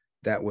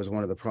 that was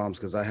one of the problems,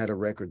 because I had a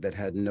record that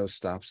had no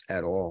stops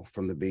at all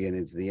from the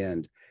beginning to the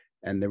end.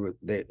 And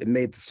it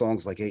made the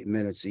songs like 8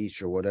 minutes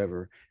each or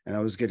whatever. And I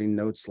was getting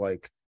notes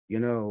like, you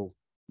know,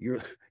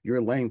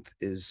 your length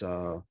is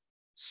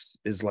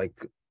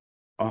like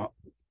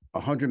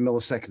 100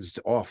 milliseconds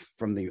off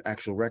from the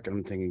actual record.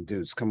 I'm thinking,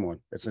 dudes, come on,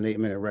 it's an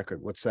 8-minute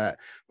record. What's that?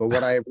 But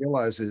what I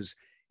realize is,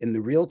 in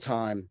the real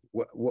time,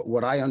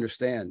 what I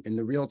understand in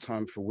the real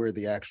time for where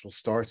the actual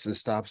starts and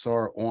stops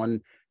are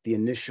on the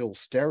initial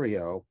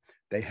stereo,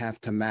 they have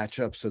to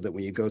match up so that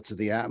when you go to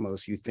the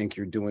Atmos, you think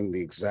you're doing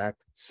the exact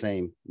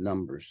same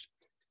numbers.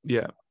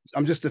 Yeah.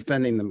 I'm just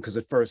defending them because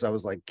at first I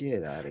was like,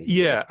 get out of here.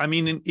 Yeah, I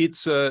mean,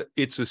 it's a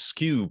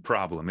skew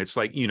problem. It's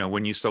like, you know,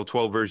 when you sell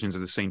 12 versions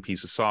of the same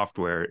piece of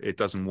software, it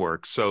doesn't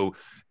work. So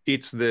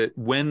it's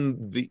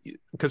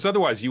because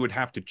otherwise you would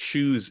have to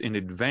choose in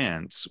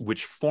advance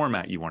which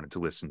format you wanted to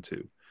listen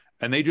to.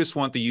 And they just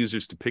want the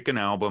users to pick an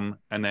album.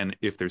 And then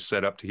if they're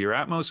set up to hear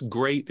Atmos,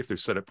 great. If they're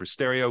set up for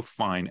stereo,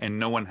 fine. And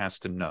no one has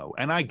to know.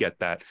 And I get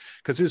that,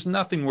 because there's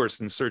nothing worse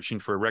than searching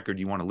for a record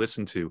you want to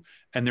listen to,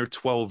 and there are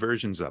 12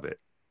 versions of it,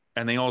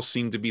 and they all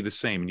seem to be the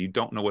same, and you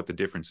don't know what the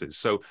difference is.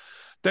 So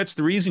that's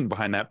the reason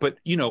behind that. But,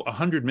 you know,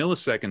 100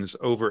 milliseconds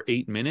over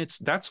 8 minutes,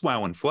 that's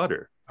wow and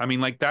flutter. I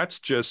mean, like, that's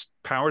just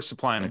power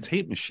supply on a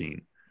tape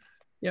machine.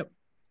 Yep.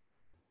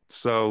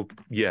 So,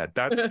 yeah,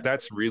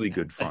 that's really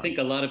good fun. I think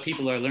a lot of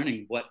people are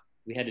learning what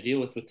we had to deal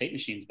with tape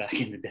machines back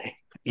in the day.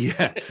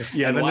 Yeah.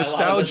 And the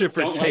nostalgia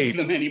for don't tape.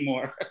 like them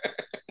anymore.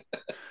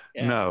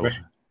 Yeah. No.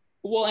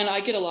 Well, and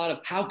I get a lot of,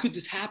 how could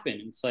this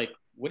happen? It's like,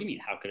 what do you mean,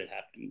 how could it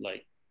happen?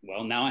 Like,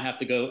 well, now I have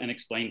to go and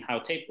explain how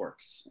tape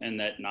works, and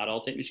that not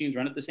all tape machines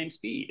run at the same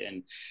speed.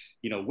 And,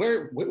 you know,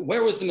 where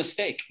was the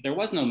mistake? There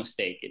was no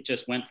mistake. It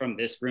just went from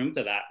this room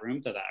to that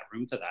room to that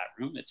room to that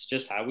room. It's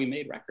just how we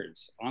made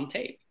records on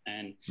tape.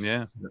 And,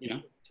 yeah, you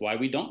know, it's why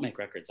we don't make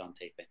records on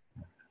tape.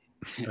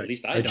 At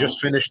least I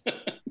don't.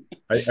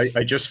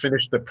 I just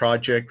finished the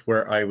project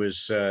where I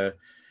was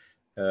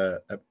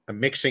I'm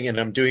mixing and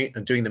I'm doing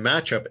the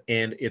matchup,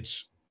 and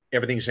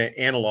everything's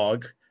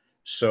analog,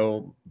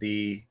 so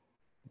the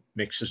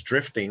mix is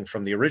drifting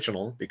from the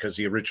original because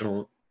the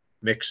original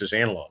mix is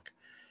analog.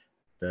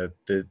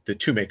 The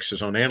two mix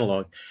is on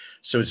analog,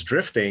 so it's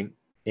drifting.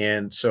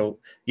 And so,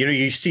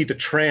 you see the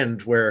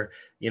trend where,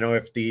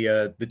 if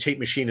the tape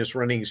machine is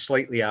running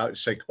slightly out,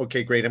 it's like,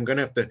 okay, great, I'm going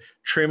to have to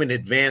trim and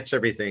advance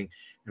everything.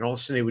 And all of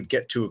a sudden it would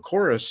get to a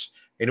chorus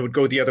and it would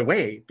go the other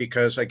way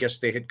because I guess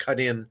they had cut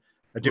in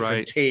a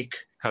different take,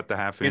 cut the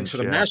half inch into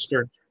the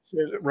master,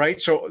 right?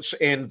 So,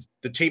 and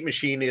the tape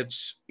machine,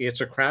 it's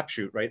a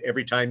crapshoot, right?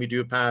 Every time you do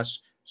a pass,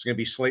 it's going to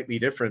be slightly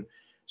different.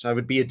 So I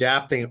would be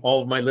adapting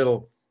all of my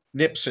little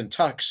nips and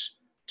tucks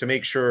to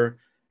make sure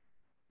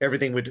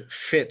everything would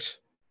fit.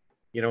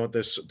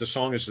 The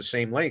song is the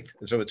same length,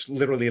 and so it's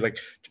literally like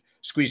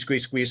squeeze,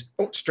 squeeze, squeeze.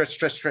 Oh, stretch,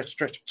 stretch, stretch,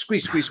 stretch,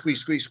 squeeze, squeeze, squeeze,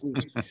 squeeze,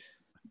 squeeze.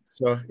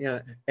 So yeah,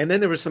 and then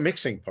there was the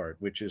mixing part,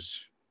 which is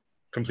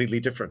completely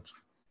different.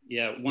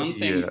 Yeah, one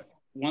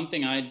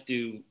thing I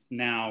do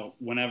now,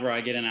 whenever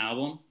I get an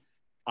album,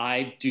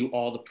 I do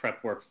all the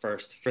prep work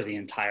first for the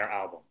entire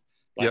album.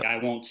 Like I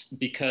won't,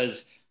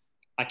 because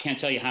I can't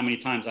tell you how many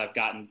times I've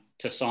gotten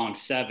to song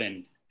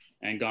 7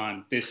 and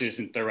gone, this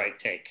isn't the right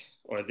take,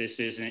 or this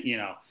isn't,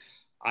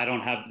 I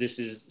don't have,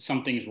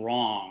 something's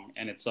wrong.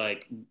 And it's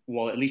like,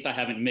 well, at least I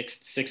haven't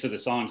mixed 6 of the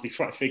songs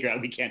before I figure out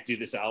we can't do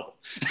this album.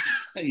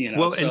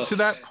 Well, and to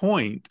that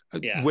point,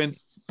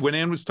 when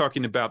Ann was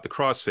talking about the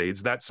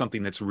crossfades, that's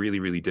something that's really,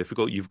 really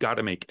difficult. You've got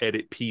to make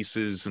edit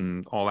pieces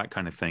and all that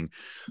kind of thing.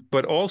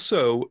 But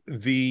also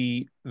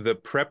the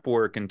prep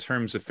work in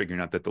terms of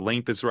figuring out that the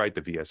length is right,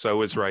 the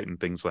VSO is right, and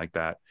things like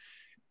that.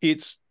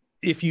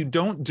 If you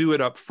don't do it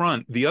up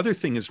front, the other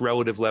thing is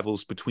relative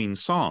levels between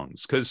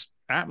songs, because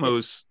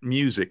Atmos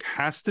music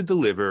has to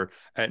deliver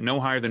at no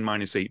higher than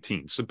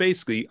 -18. So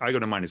basically, I go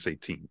to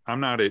 -18.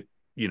 I'm not at,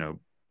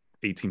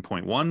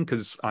 18.1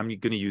 because I'm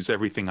going to use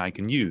everything I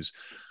can use.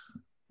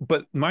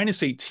 But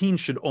 -18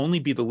 should only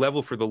be the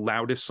level for the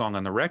loudest song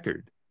on the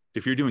record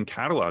if you're doing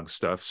catalog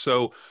stuff.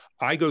 So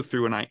I go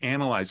through and I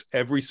analyze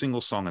every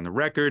single song on the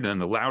record, and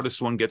the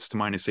loudest one gets to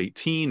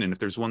 -18. And if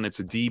there's one that's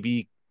a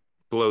dB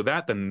below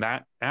that, then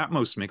that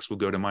Atmos mix will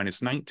go to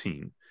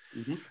 -19.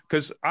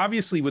 Because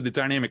obviously with the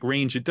dynamic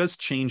range, it does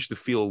change the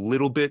feel a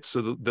little bit.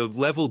 So the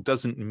level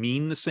doesn't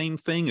mean the same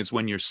thing as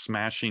when you're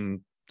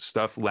smashing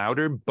stuff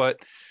louder,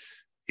 but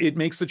it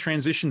makes the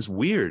transitions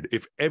weird.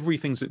 If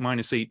everything's at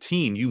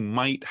 -18, you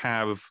might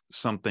have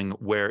something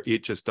where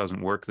it just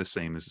doesn't work the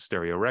same as a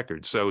stereo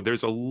record. So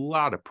there's a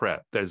lot of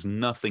prep that has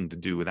nothing to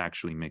do with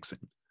actually mixing.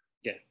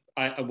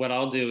 Yeah, what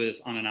I'll do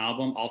is on an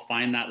album, I'll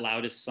find that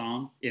loudest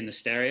song in the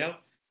stereo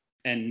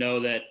and know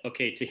that,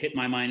 okay, to hit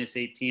my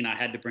 -18, I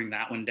had to bring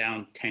that one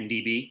down 10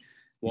 dB.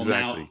 Well,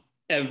 exactly. Now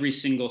every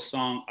single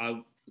song,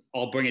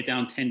 I'll bring it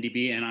down 10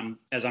 dB, and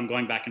as I'm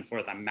going back and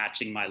forth, I'm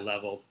matching my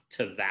level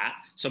to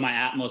that. So my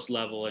Atmos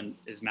level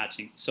is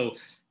matching. So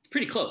it's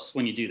pretty close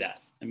when you do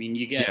that. I mean,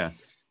 you get,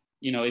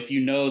 if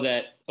you know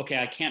that, okay,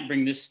 I can't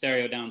bring this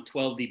stereo down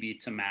 12 dB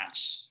to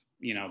match,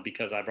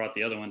 because I brought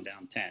the other one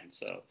down 10.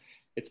 So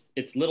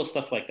it's little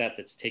stuff like that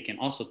that's taken.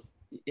 Also,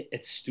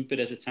 it's stupid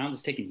as it sounds,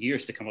 it's taken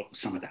years to come up with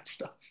some of that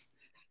stuff.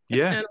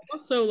 Yeah. And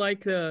also,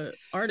 like, the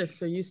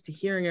artists are used to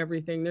hearing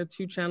everything. They're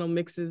 2-channel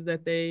mixes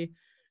that they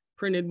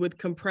printed with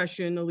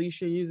compression.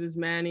 Alicia uses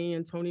Manny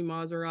and Tony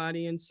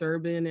Maserati and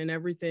Serban, and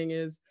everything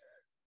is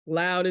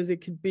loud as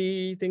it could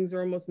be. Things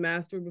are almost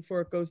mastered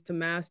before it goes to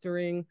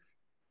mastering.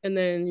 And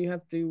then you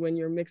have to, when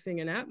you're mixing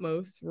in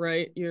Atmos,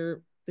 right,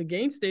 the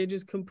gain stage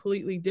is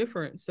completely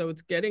different. So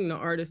it's getting the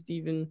artist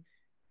even,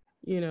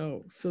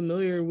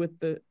 familiar with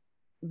the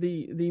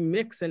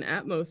mix and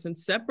Atmos and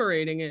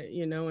separating it,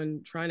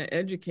 and trying to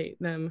educate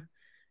them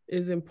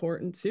is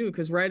important too,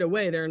 because right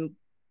away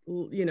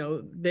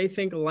they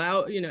think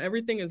loud,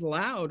 everything is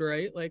loud,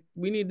 right? Like,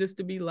 we need this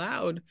to be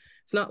loud.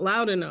 It's not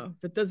loud enough.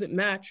 It doesn't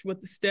match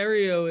what the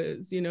stereo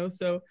is,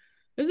 so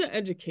there's an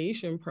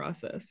education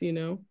process.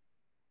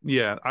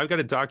 Yeah, I've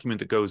got a document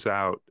that goes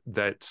out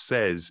that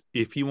says,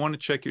 if you want to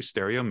check your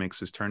stereo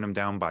mixes, turn them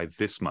down by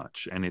this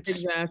much. And it's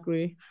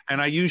exactly.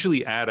 And I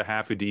usually add a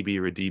half a dB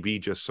or a dB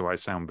just so I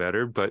sound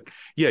better. But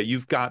yeah,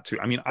 you've got to.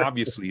 I mean,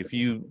 obviously, if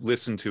you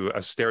listen to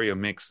a stereo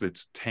mix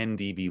that's 10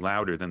 dB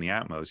louder than the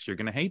Atmos, you're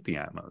going to hate the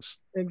Atmos.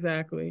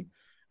 Exactly. It's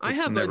I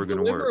have never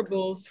going to work.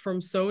 deliverables from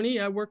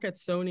Sony. I work at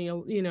Sony.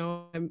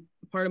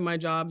 Part of my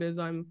job is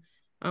I'm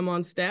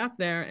on staff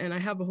there, and I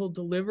have a whole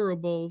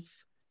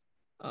deliverables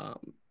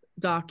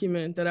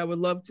document that I would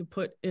love to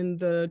put in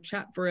the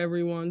chat for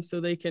everyone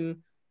so they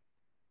can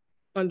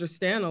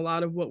understand a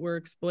lot of what we're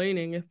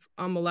explaining. If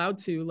I'm allowed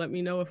to, let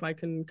me know if I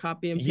can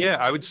copy and paste. Yeah,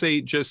 I would say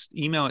just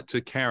email it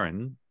to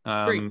Karen.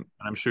 I'm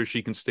sure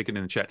she can stick it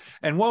in the chat.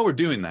 And while we're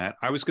doing that,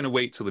 I was going to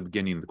wait till the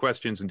beginning of the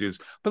questions and do this,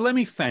 but let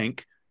me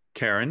thank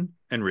Karen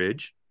and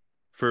Ridge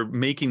for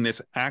making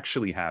this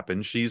actually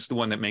happen. She's the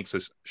one that makes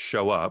us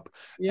show up.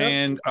 Yep.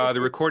 And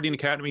the Recording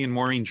Academy and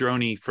Maureen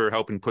Droney for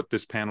helping put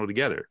this panel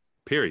together.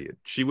 period.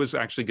 She was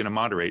actually going to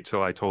moderate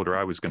till I told her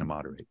I was going to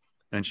moderate.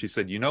 And she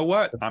said, you know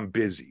what? I'm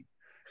busy.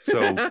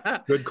 So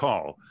good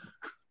call.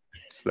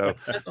 So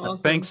awesome.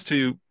 Thanks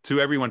to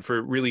everyone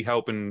for really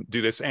helping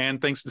do this.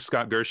 And thanks to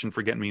Scott Gershon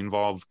for getting me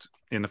involved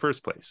in the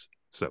first place.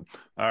 So,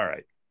 all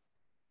right,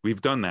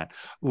 we've done that.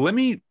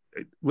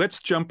 Let's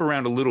jump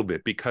around a little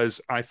bit,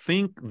 because I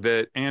think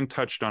that Anne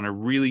touched on a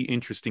really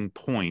interesting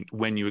point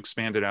when you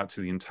expanded out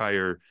to the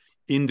entire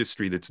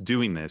industry that's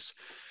doing this.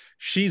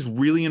 She's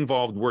really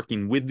involved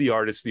working with the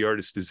artist. The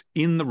artist is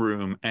in the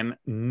room and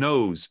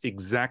knows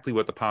exactly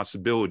what the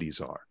possibilities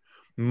are.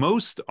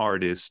 Most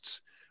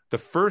artists, the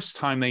first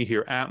time they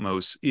hear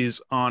Atmos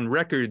is on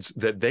records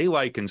that they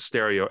like in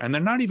stereo, and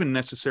they're not even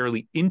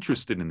necessarily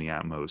interested in the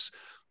Atmos.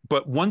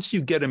 But once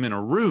you get them in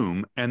a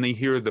room and they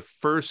hear the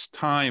first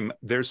time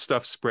their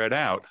stuff spread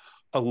out,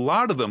 a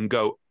lot of them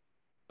go,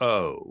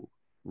 oh,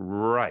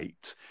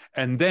 right.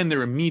 And then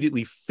they're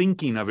immediately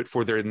thinking of it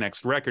for their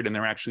next record, and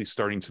they're actually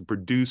starting to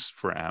produce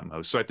for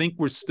Atmos. So I think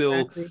we're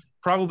still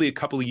probably a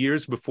couple of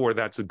years before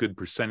that's a good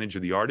percentage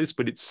of the artists,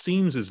 but it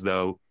seems as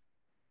though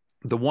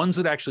the ones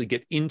that actually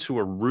get into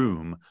a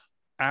room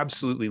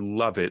absolutely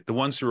love it. The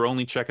ones who are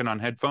only checking on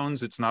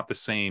headphones, it's not the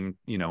same,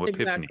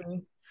 epiphany.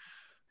 Exactly.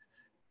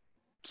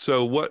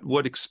 So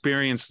what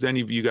experience do any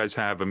of you guys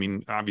have? I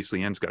mean,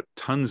 obviously Anne's got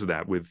tons of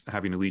that with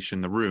having Alicia in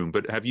the room,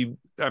 but how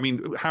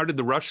did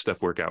the Rush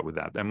stuff work out with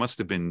that? That must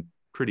have been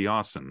pretty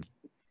awesome.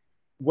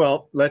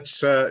 Well,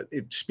 let's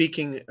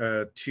speaking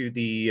to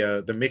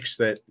the mix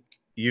that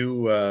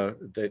you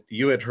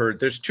had heard.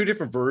 There's two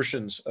different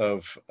versions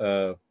of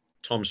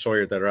Tom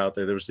Sawyer that are out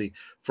there. There was the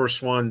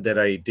first one that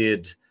I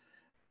did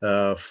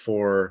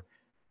for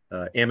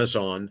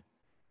Amazon,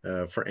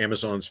 for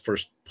Amazon's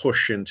first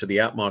push into the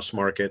Atmos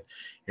market,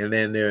 and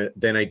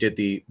then I did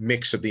the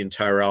mix of the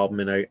entire album,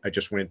 and I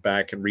just went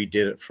back and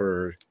redid it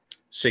for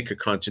sake of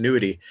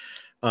continuity.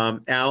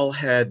 Al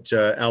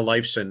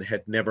Lifeson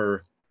had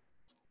never,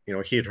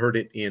 he had heard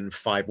it in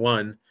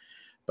 5.1,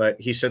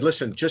 but he said,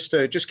 listen, just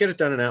get it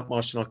done in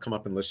Atmos and I'll come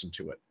up and listen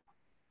to it.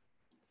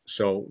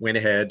 So went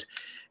ahead,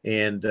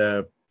 and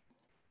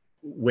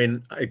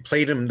when I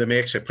played him the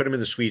mix, I put him in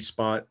the sweet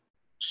spot,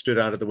 stood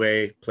out of the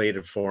way, played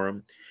it for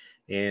him.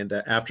 And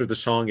after the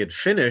song had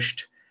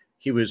finished,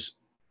 he was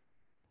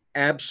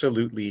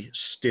absolutely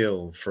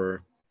still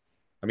for,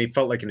 it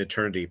felt like an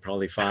eternity,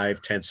 probably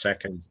 5-10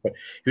 seconds. But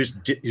he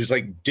was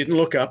like, didn't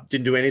look up,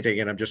 didn't do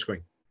anything. And I'm just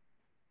going,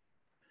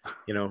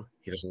 he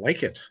doesn't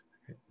like it,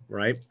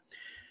 right?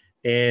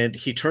 And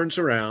he turns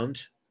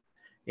around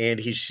and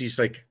he's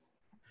like,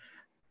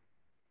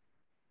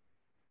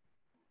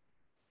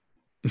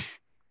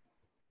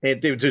 and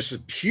there was this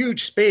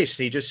huge space.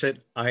 And he just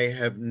said,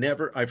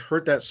 I've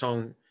heard that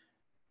song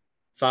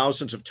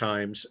thousands of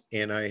times,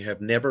 and I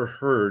have never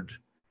heard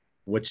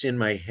what's in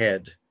my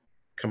head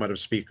come out of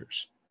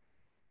speakers.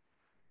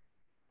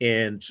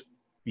 And,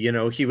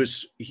 there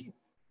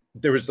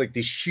was like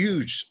these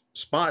huge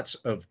spots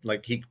of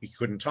like, he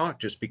couldn't talk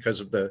just because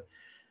of the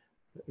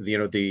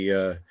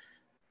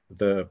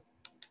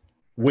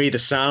way the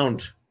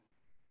sound,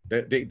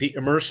 the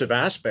immersive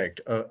aspect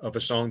of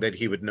a song that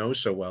he would know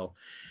so well.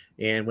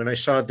 And when I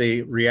saw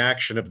the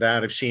reaction of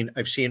that, I've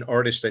seen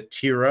artists that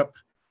tear up.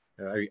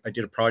 I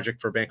did a project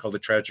for a band called The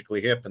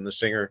Tragically Hip, and the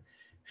singer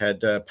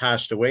had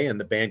passed away, and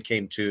the band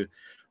came to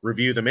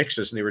review the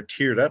mixes, and they were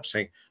teared up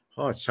saying,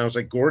 oh, it sounds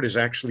like Gord is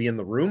actually in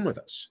the room with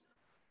us.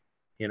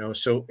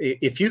 So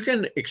if you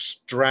can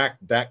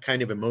extract that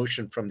kind of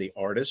emotion from the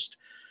artist,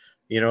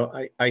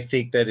 I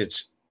think that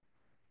it's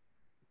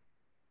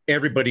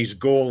everybody's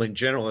goal in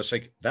general. It's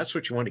like, that's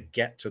what you want to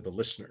get to the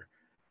listener,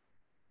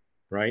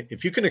 right?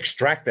 If you can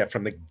extract that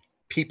from the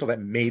people that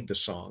made the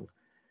song,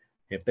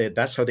 if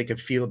that's how they can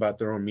feel about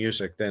their own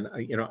music, then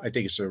I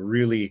think it's a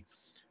really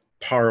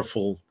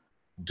powerful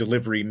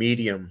delivery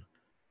medium,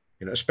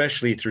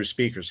 especially through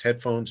speakers.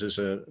 Headphones is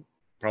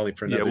probably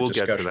for another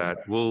discussion. Get to that.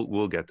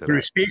 We'll get to through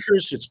that.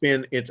 Speakers,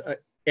 it's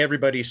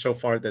everybody so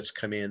far that's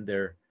come in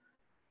there.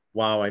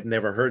 Wow, I've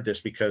never heard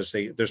this, because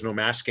there's no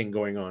masking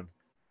going on.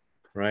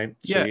 Right.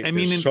 Yeah,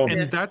 So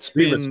and that's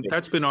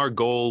been our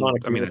goal.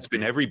 It's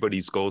been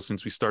everybody's goal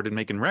since we started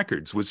making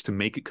records, was to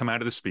make it come out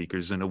of the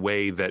speakers in a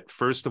way that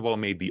first of all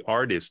made the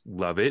artist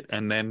love it,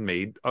 and then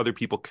made other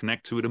people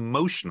connect to it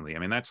emotionally.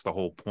 That's the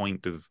whole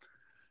point of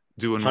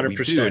doing what 100%.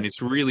 We do. And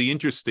it's really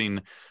interesting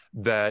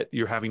that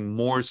you're having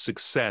more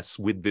success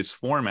with this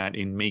format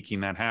in making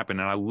that happen.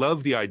 And I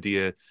love the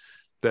idea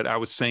that I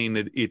was saying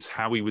that it's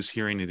how he was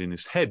hearing it in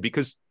his head,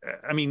 because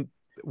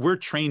we're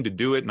trained to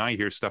do it, and I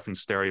hear stuff in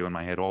stereo in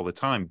my head all the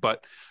time,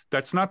 but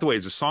that's not the way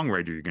as a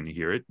songwriter you're going to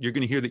hear it. You're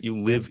going to hear that you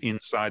live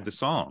inside the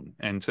song,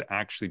 and to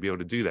actually be able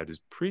to do that is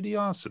pretty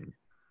awesome.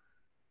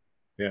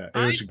 Yeah,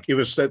 it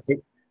was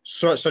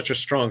such a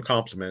strong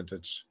compliment.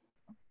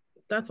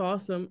 That's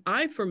awesome.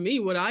 For me,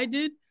 what I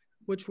did,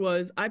 which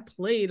was I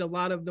played a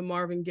lot of the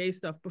Marvin Gaye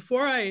stuff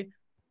before I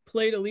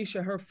played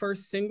Alicia her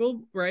first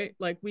single, right?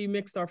 Like, we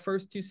mixed our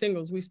first 2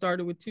 singles. We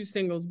started with 2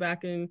 singles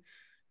back in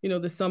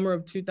the summer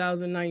of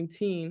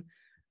 2019.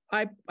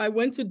 I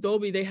went to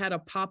Dolby. They had a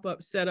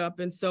pop-up set up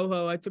in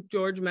Soho. I took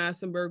George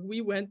Massenberg.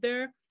 We went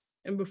there.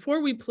 And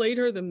before we played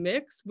her the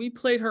mix, we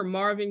played her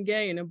Marvin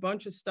Gaye and a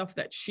bunch of stuff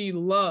that she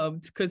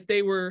loved, because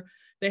they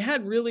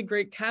had really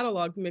great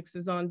catalog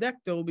mixes on deck,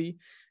 Dolby.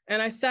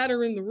 And I sat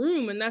her in the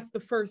room, and that's the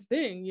first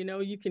thing, you know,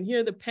 you can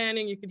hear the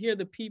panning, you can hear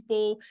the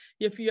people.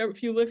 If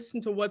you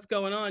listen to what's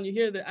going on, you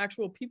hear the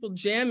actual people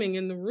jamming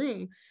in the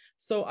room.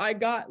 So I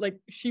got, like,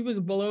 she was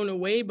blown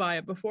away by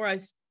it. Before I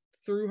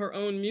threw her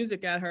own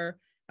music at her,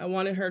 I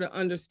wanted her to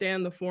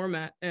understand the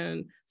format,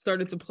 and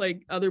started to play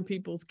other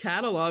people's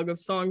catalog of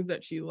songs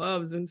that she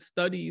loves and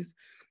studies.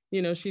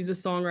 You know, she's a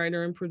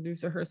songwriter and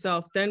producer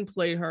herself, then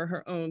played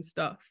her own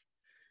stuff.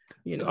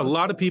 You know, a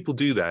lot of people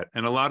do that.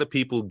 And a lot of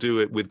people do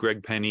it with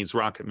Greg Penny's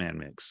Rocket Man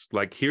mix.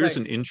 Like, here's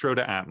an intro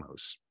to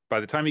Atmos. By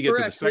the time you get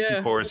to the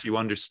second chorus, you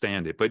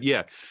understand it. But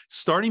yeah,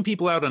 starting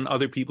people out on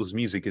other people's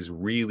music is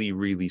really,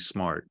 really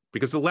smart,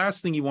 because the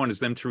last thing you want is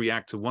them to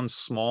react to one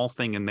small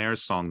thing in their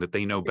song that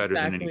they know better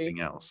than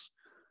anything else.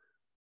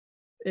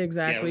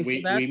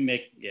 Exactly. Yeah,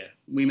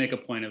 we make a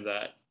point of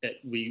that.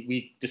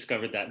 We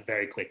discovered that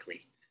very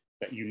quickly,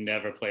 that you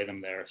never play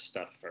them their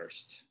stuff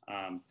first,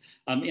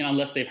 you know,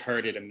 unless they've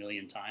heard it a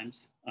million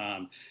times.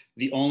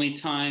 The only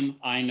time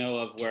I know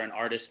of where an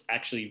artist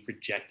actually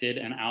rejected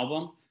an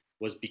album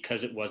was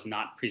because it was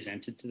not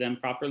presented to them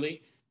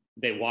properly.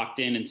 They walked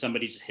in and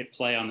somebody just hit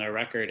play on their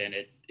record, and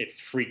it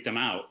freaked them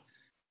out.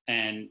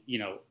 And, you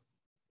know,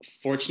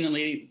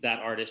 fortunately, that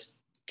artist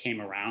came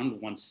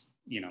around once,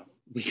 you know,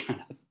 we kind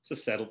of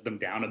settled them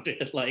down a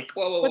bit, like,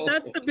 whoa. But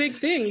that's the big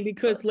thing,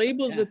 because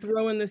labels are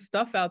throwing this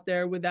stuff out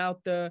there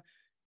without the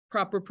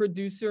proper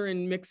producer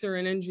and mixer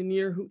and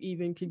engineer who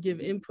even could give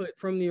input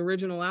from the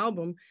original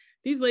album.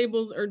 These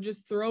labels are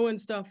just throwing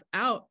stuff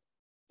out.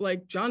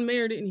 Like, John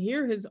Mayer didn't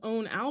hear his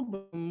own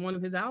album, one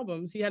of his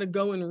albums. He had to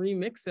go and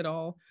remix it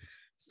all.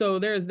 So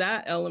there's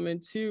that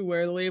element too,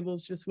 where the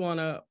labels just want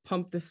to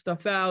pump this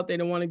stuff out. They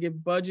don't want to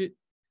give budget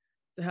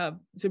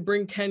to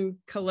bring Ken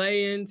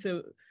Calais in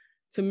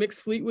to mix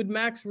Fleetwood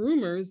Mac's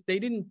Rumors. They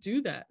didn't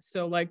do that.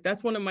 So, like,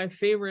 that's one of my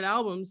favorite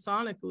albums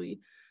sonically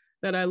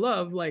that I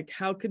love. Like,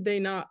 how could they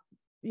not,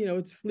 you know,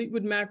 it's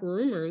Fleetwood Mac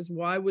Rumors.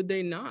 Why would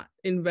they not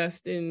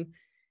invest in,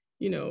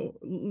 you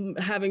know,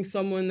 having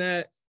someone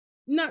that,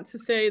 not to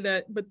say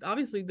that, but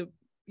obviously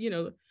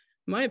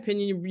my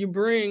opinion, you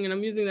bring, and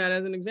I'm using that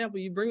as an example,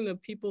 you bring the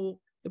people,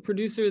 the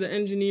producer, the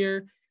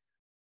engineer,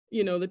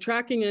 you know, the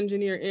tracking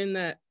engineer in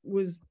that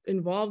was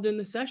involved in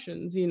the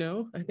sessions, you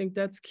know. I think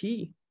that's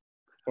key.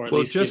 Or at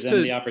least give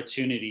them the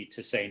opportunity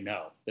to say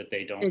no, that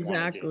they don't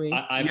want to do it.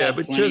 I've had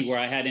plenty where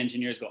I had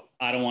engineers go,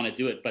 I don't want to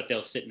do it, but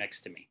they'll sit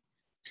next to me.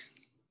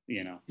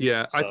 You know?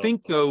 Yeah, so. I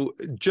think, though,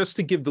 just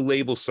to give the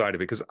label side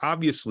of it, because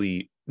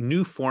obviously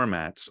new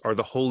formats are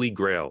the holy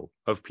grail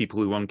of people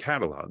who own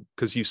catalog,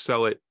 because you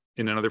sell it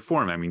in another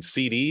format. I mean,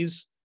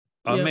 CDs,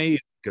 amazing.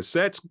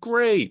 Cassettes,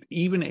 great.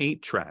 Even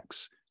 8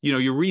 tracks. You know,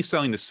 you're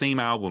reselling the same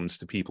albums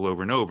to people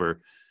over and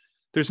over.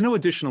 There's no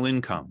additional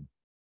income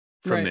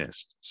from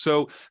this.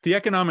 So the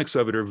economics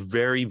of it are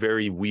very,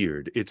 very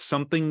weird. It's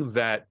something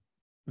that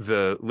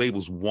the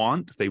labels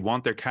want. They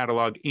want their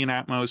catalog in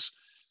Atmos,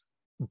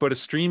 but a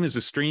stream is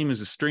a stream is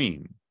a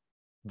stream.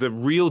 The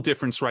real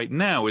difference right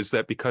now is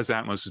that because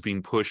Atmos is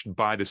being pushed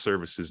by the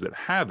services that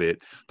have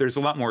it, there's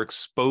a lot more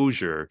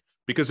exposure,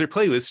 because their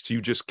playlists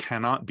you just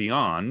cannot be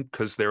on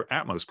because they're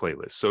Atmos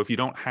playlists. So if you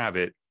don't have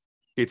it,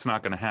 it's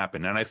not going to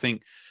happen. And I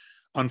think,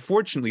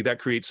 unfortunately, that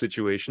creates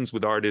situations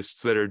with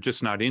artists that are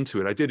just not into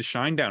it. I did a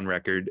Shinedown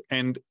record,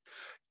 and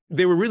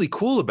they were really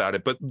cool about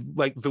it, but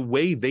like the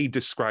way they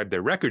describe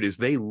their record is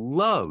they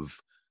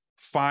love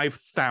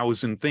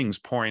 5,000 things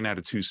pouring out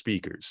of 2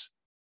 speakers.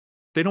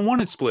 They don't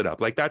want it split up.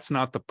 Like, that's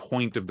not the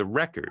point of the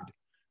record.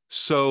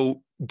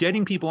 So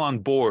getting people on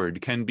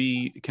board can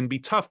be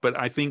tough, but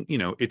I think, you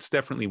know, it's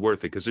definitely worth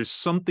it, because there's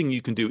something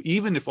you can do,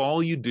 even if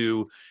all you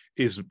do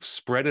is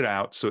spread it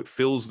out so it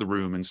fills the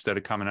room instead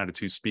of coming out of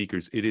 2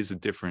 speakers. It is a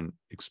different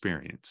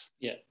experience.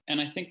 Yeah, and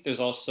I think there's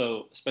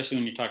also, especially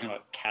when you're talking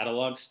about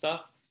catalog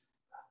stuff,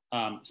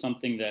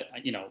 something that,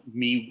 you know,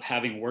 me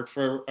having worked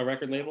for a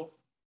record label,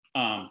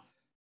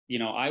 you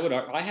know,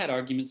 I had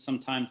arguments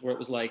sometimes where it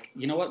was like,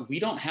 you know what, we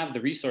don't have the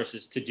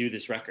resources to do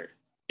this record.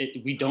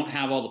 We don't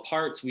have all the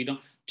parts. We don't,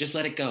 just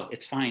let it go.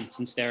 It's fine. It's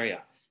in stereo.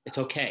 It's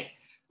okay.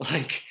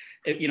 Like,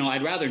 you know,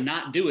 I'd rather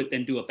not do it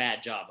than do a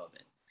bad job of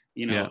it,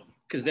 you know,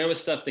 because there was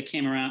stuff that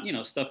came around, you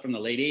know, stuff from the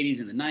late 80s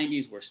and the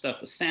 90s where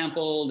stuff was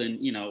sampled,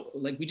 and, you know,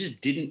 like, we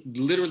just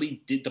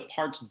the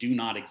parts do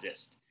not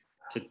exist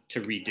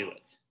to redo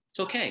it. It's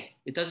okay.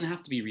 It doesn't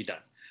have to be redone.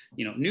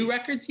 You know, new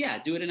records,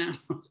 do it in,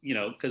 you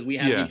know, because we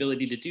have the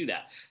ability to do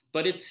that.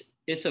 But it's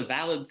a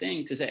valid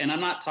thing to say. And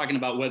I'm not talking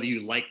about whether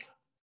you like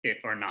it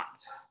or not.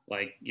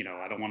 Like, you know,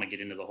 I don't want to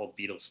get into the whole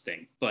Beatles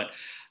thing, but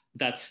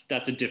that's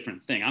a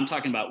different thing. I'm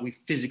talking about, we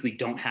physically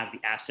don't have the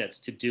assets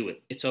to do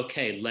it. It's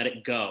okay. Let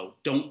it go.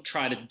 Don't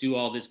try to do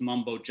all this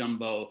mumbo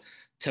jumbo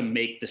to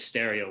make the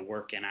stereo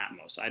work in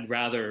Atmos. I'd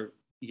rather,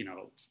 you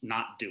know,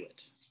 not do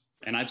it.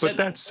 And I've said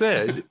that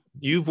said,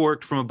 you've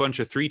worked from a bunch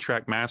of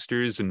 3-track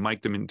masters and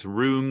mic'd them into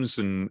rooms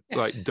and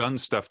like done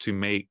stuff to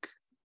make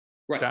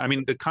that. I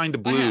mean, the Kind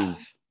of Blue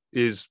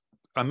is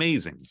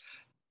amazing.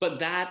 But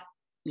that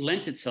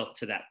lent itself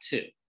to that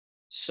too.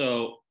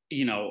 So,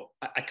 you know,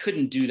 I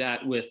couldn't do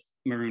that with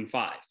Maroon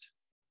 5,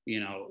 you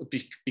know,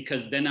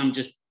 because then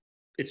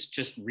it's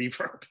just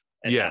reverb.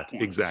 Yeah,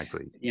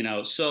 exactly. You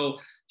know, so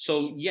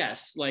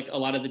yes, like a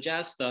lot of the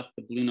jazz stuff,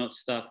 the Blue Note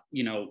stuff,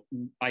 you know,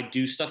 I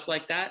do stuff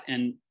like that,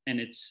 and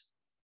it's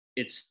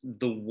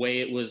the way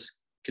it was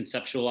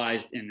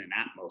conceptualized in an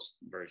Atmos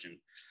version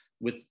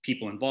with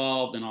people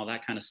involved and all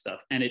that kind of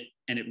stuff, and it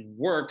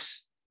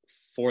works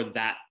for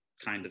that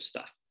kind of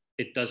stuff.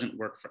 It doesn't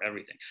work for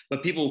everything.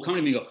 But people will come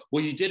to me and go,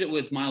 well, you did it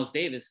with Miles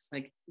Davis. It's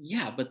like,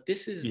 yeah, but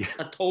this is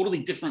a totally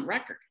different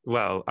record.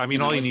 Well, I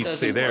mean, all you need to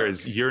say there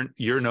is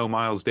you're no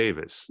Miles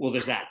Davis. Well,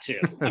 there's that too.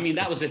 I mean,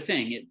 that was the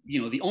thing.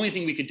 You know, the only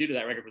thing we could do to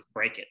that record was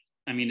break it.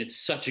 I mean,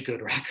 it's such a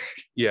good record.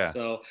 Yeah.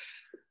 So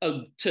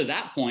to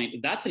that point,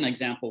 that's an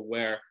example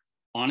where,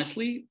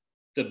 honestly,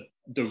 the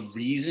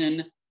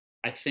reason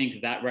I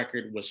think that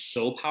record was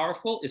so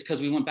powerful is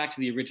because we went back to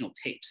the original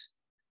tapes.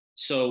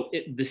 So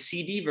the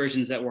CD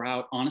versions that were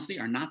out, honestly,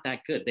 are not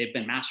that good. They've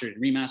been mastered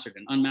and remastered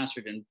and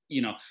unmastered. And,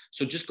 you know,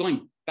 so just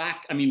going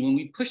back, I mean, when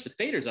we pushed the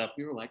faders up,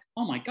 we were like,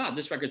 oh my God,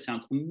 this record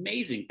sounds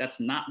amazing. That's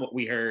not what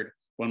we heard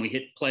when we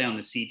hit play on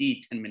the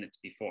CD 10 minutes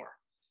before.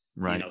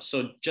 Right. You know,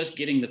 so just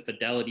getting the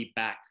fidelity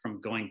back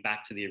from going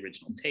back to the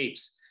original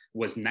tapes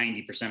was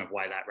 90% of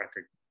why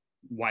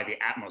the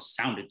Atmos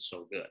sounded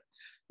so good.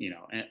 You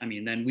know, and I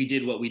mean, then we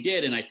did what we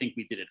did, and I think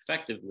we did it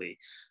effectively.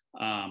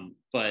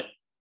 But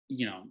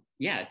you know,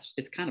 yeah,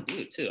 it's Kind of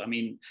Blue too. I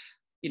mean,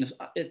 you know,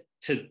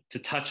 to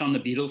touch on the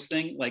Beatles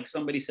thing, like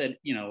somebody said,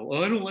 you know,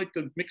 well, I don't like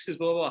the mixes,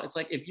 blah, blah, blah. It's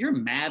like, if you're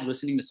mad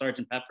listening to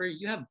Sgt. Pepper,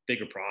 you have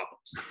bigger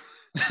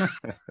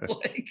problems.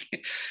 Like,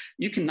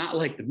 you can not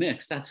like the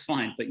mix, that's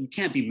fine, but you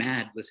can't be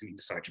mad listening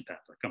to Sgt.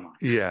 Pepper. Come on.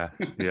 Yeah.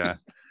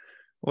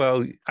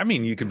 Well, I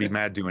mean, you can be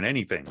mad doing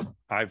anything.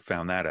 I've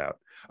found that out.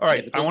 All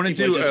right, I want to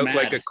do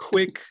like a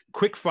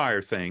quick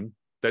fire thing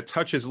that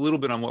touches a little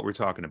bit on what we're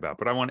talking about,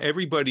 but I want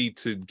everybody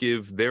to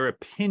give their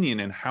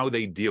opinion and how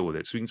they deal with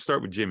it. So we can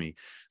start with Jimmy.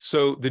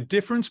 So the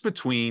difference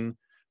between,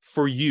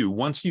 for you,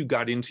 once you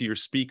got into your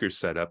speaker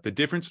setup, the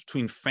difference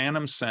between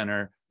Phantom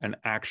Center and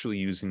actually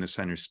using the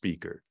center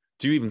speaker.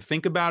 Do you even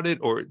think about it,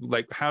 or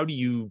like, how do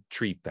you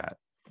treat that?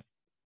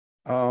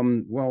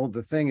 Well,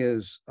 the thing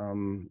is,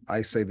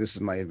 I say this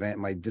is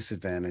my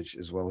disadvantage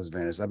as well as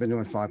advantage. I've been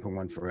doing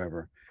 5.1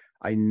 forever.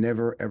 I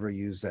never, ever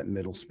used that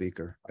middle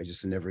speaker. I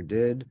just never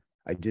did.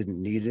 I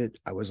didn't need it.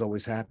 I was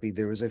always happy.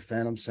 There was a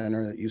Phantom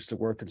Center that used to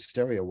work in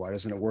stereo. Why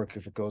doesn't it work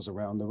if it goes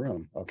around the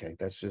room? Okay,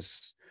 that's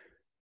just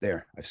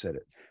there. I've said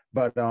it.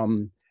 But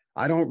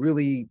I don't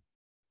really,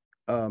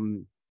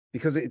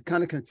 because it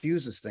kind of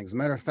confuses things. As a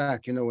matter of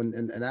fact, you know,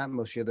 in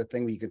Atmos, you have the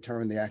thing where you can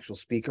turn the actual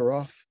speaker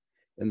off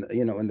in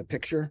the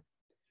picture.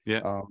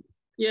 Yeah.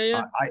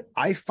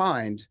 I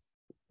find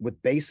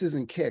with basses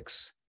and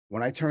kicks,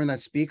 when I turn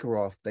that speaker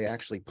off, they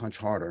actually punch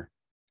harder.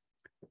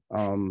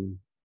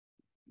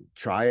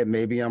 Try it.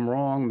 Maybe I'm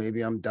wrong.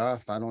 Maybe I'm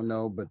deaf. I don't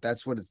know, but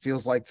that's what it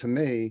feels like to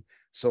me.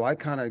 So I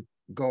kind of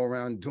go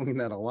around doing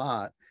that a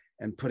lot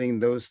and putting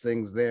those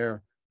things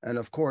there. And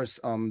of course,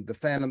 the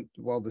Phantom,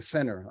 well, the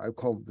center, I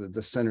call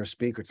the center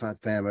speaker. It's not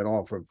Phantom at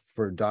all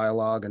for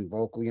dialogue and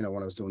vocal. You know,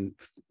 when I was doing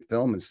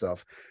film and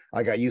stuff,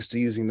 I got used to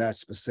using that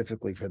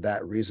specifically for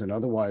that reason.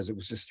 Otherwise, it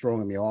was just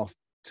throwing me off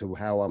to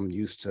how I'm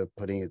used to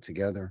putting it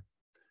together.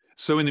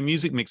 So in the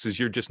music mixes,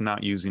 you're just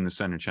not using the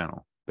center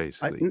channel,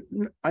 basically.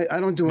 I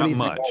don't do anything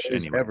much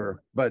anyway.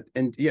 ever, but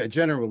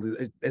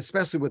generally,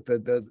 especially with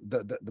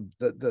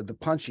the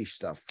punchy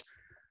stuff,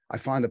 I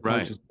find the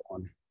punches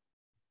on.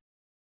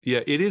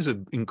 Yeah, it is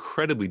an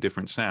incredibly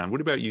different sound.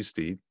 What about you,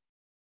 Steve?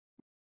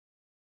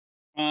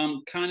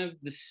 Kind of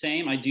the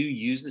same. I do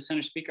use the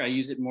center speaker. I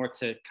use it more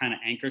to kind of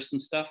anchor some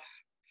stuff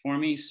for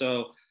me.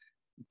 So,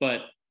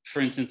 but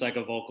for instance, like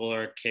a vocal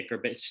or a kick or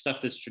bass stuff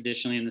that's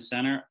traditionally in the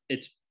center,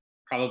 it's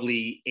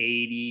probably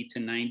 80 to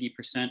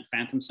 90%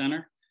 Phantom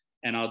Center.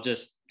 And I'll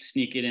just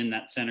sneak it in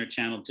that center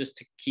channel just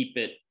to keep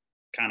it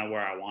kind of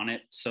where I want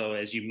it. So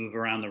as you move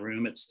around the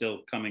room, it's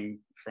still coming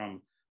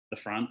from the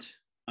front.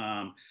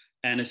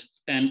 And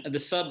the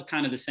sub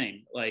kind of the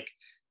same. Like,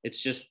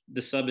 it's just,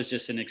 the sub is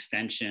just an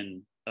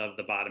extension of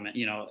the bottom.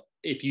 You know,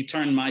 if you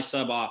turn my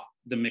sub off,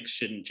 the mix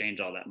shouldn't change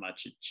all that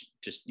much. It's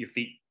just your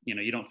feet, you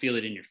know, you don't feel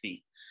it in your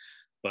feet.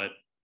 But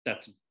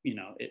that's, you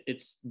know,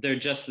 they're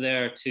just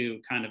there to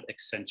kind of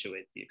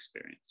accentuate the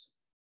experience.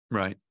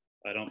 Right.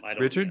 I don't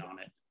Richard? lean on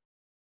it.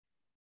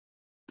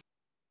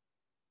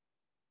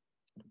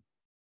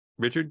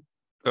 Richard?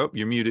 Oh,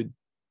 you're muted.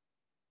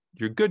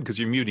 You're good because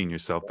you're muting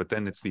yourself, but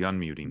then it's the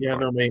unmuting Yeah,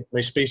 part. no,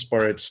 my space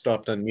bar had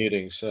stopped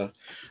unmuting. So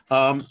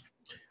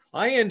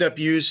I end up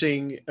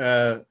using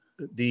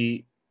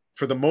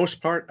for the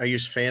most part, I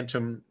use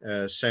Phantom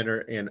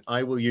Center, and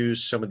I will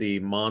use some of the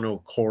mono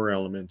core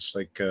elements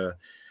like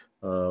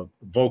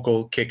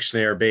vocal, kick,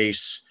 snare,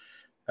 bass.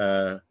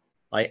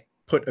 I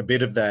put a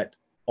bit of that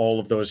all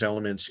of those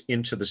elements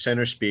into the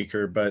center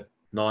speaker, but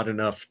not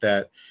enough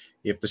that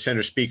if the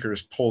center speaker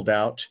is pulled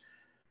out,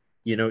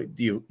 you know,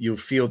 you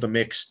feel the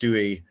mix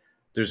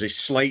there's a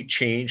slight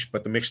change,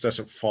 but the mix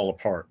doesn't fall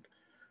apart,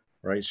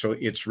 right? So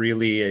it's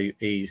really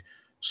a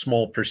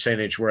small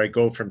percentage where I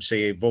go from,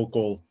 say, a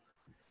vocal,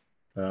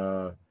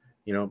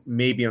 you know,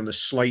 maybe on the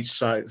slight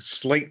side,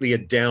 slightly a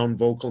down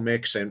vocal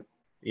mix, and,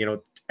 you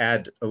know,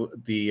 add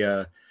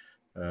the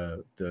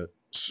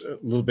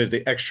little bit of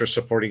the extra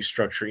supporting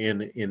structure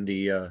in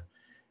the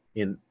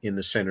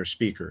center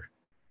speaker,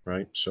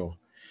 right? So,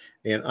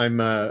 and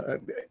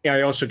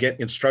I also get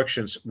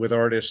instructions with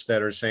artists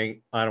that are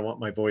saying, I don't want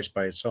my voice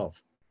by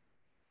itself.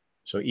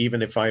 So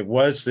even if I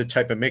was the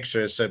type of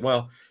mixer that said,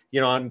 well,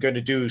 you know, I'm going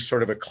to do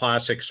sort of a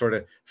classic sort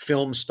of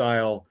film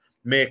style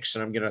mix,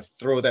 and I'm going to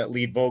throw that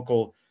lead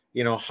vocal,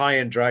 you know, high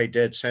and dry,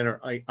 dead center.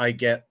 I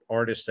get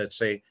artists that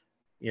say,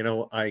 you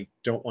know, I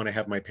don't want to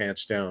have my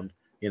pants down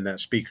in that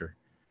speaker.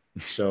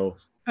 So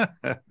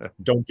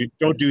don't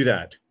do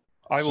that.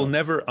 I will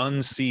never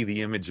unsee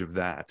the image of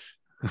that.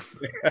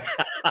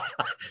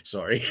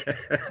 Sorry.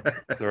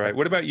 All right.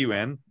 What about you,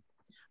 Anne?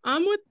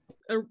 I'm with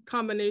a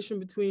combination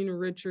between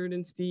Richard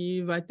and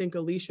Steve. I think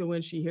Alicia,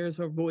 when she hears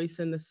her voice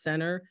in the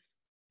center,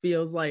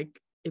 feels like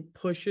it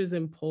pushes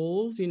and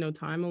pulls, you know,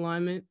 time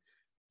alignment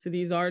to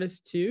these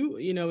artists too,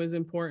 you know, is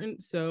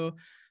important. So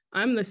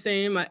I'm the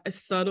same. I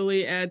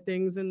subtly add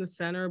things in the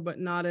center, but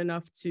not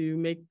enough to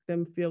make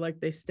them feel like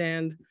they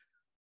stand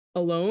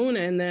alone.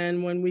 And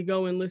then when we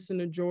go and listen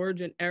to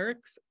George and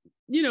Eric's,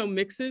 you know,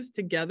 mixes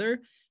together,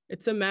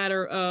 it's a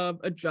matter of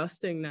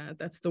adjusting that.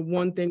 That's the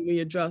one thing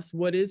we adjust,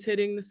 what is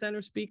hitting the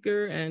center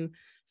speaker. And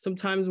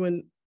sometimes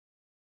when,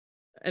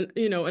 and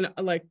you know,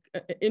 like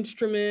an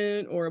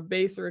instrument or a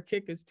bass or a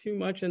kick is too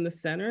much in the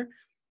center,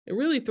 it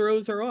really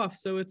throws her off.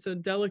 So it's a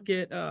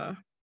delicate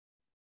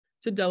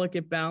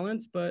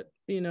balance, but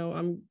you know,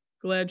 I'm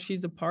glad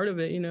she's a part of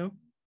it, you know?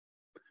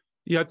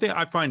 Yeah, I think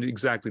I find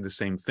exactly the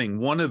same thing.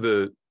 One of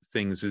the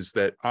things is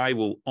that I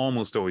will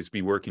almost always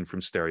be working from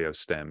stereo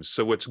stems.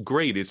 So what's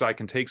great is I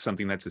can take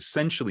something that's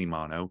essentially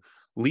mono,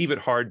 leave it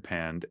hard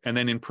panned, and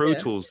then in Pro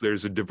Tools,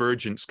 there's a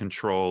divergence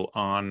control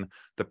on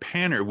the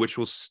panner, which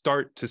will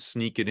start to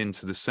sneak it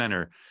into the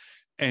center.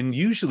 And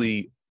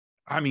usually,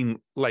 I mean,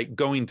 like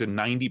going to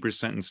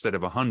 90% instead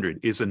of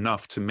 100 is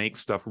enough to make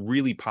stuff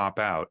really pop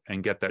out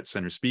and get that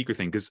center speaker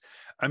thing. Because,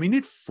 I mean,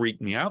 it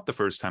freaked me out the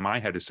first time I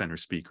had a center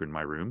speaker in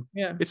my room.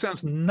 Yeah. It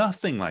sounds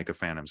nothing like a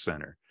Phantom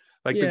Center.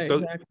 Like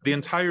exactly. the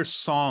entire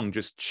song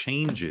just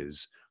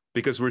changes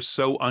because we're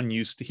so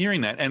unused to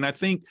hearing that. And I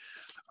think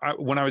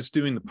when I was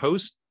doing the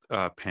post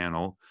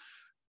panel,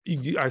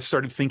 I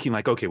started thinking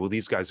like, okay, well,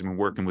 these guys have been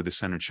working with the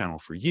center channel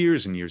for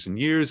years and years and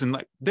years, and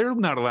like they're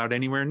not allowed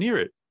anywhere near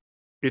it.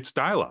 It's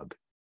dialogue,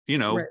 you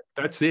know, Right.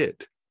 That's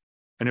it.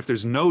 And if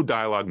there's no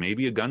dialogue,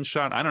 maybe a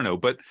gunshot, I don't know.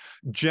 But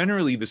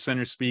generally the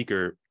center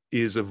speaker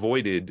is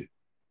avoided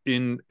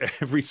in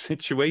every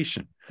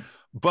situation.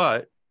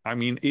 But I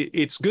mean,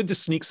 it's good to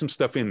sneak some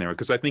stuff in there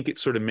because I think it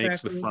sort of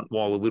makes the front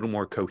wall a little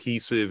more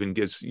cohesive and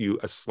gives you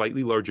a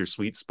slightly larger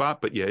sweet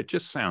spot. But yeah, it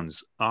just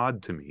sounds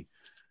odd to me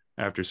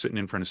after sitting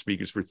in front of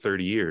speakers for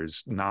 30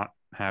 years, not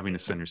having a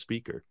center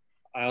speaker.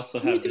 I also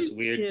have this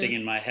weird thing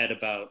in my head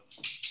about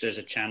there's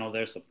a channel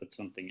there, so put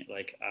something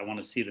like I want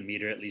to see the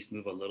meter at least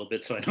move a little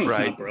bit so I know it's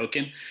not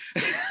broken.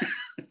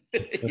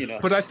 You know,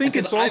 but I think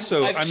it's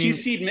also I've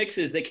QC'd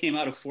mixes that came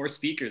out of 4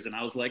 speakers, and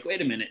I was like,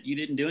 wait a minute, you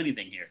didn't do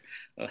anything here.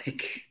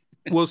 Like,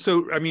 well,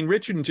 so I mean,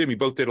 Richard and Jimmy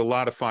both did a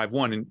lot of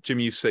 5.1, and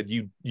Jimmy, you said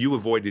you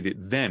avoided it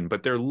then,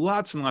 but there are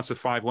lots and lots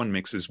of 5.1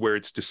 mixes where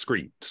it's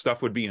discrete.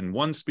 Stuff would be in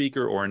one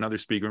speaker or another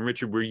speaker. And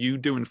Richard, were you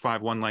doing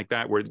 5.1 like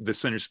that, where the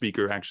center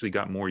speaker actually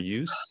got more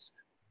use?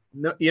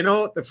 No, you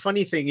know, the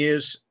funny thing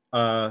is,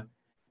 I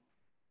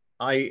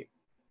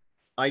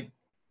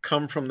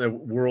come from the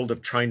world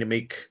of trying to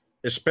make,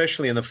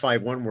 especially in the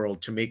 5.1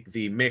 world, to make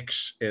the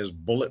mix as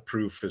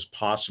bulletproof as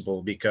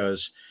possible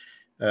because,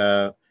 you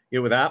know,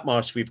 with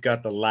Atmos, we've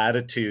got the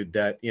latitude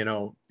that, you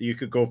know, you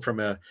could go from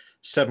a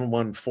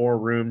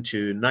 714 room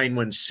to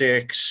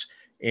 916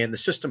 and the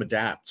system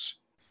adapts,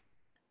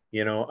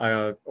 you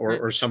know,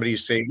 or somebody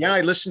say, yeah,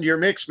 I listened to your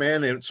mix,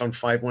 man, and it's on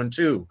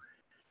 512,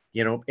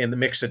 you know, and the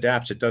mix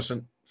adapts, it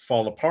doesn't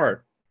fall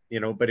apart, you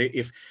know, but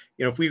if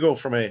we go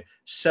from a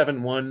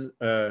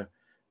 7.1,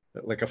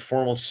 like a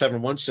formal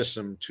 7.1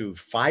 system to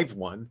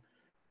 5.1,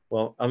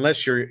 well,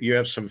 unless you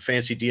have some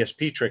fancy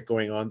DSP trick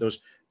going on, those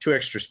 2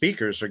 extra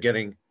speakers are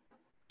getting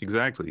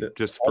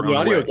just thrown the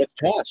audio away. Gets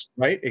tossed,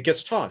 right? It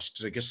gets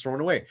tossed, it gets thrown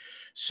away.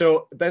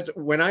 So that's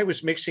when I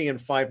was mixing in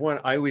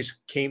 5.1, I always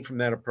came from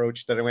that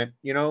approach that I went,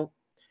 you know,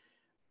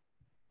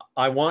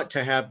 I want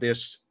to have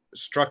this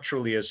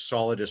structurally as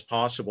solid as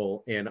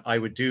possible, and I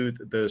would do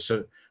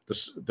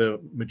the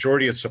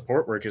majority of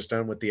support work is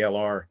done with the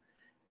LR,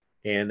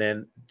 and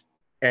then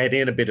add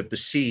in a bit of the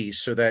C,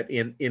 so that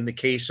in the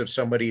case of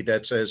somebody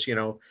that says, you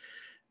know,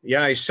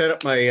 yeah, I set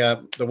up my,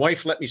 the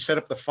wife let me set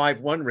up the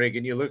 5.1 rig,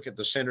 and you look at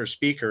the center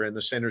speaker, and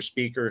the center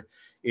speaker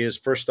is,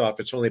 first off,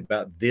 it's only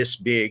about this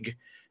big,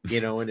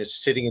 you know, and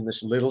it's sitting in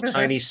this little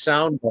tiny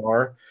sound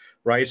bar,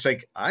 right? It's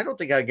like, I don't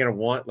think I'm going to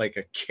want like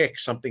a kick,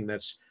 something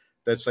that's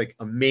like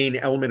a main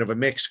element of a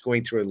mix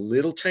going through a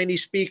little tiny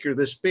speaker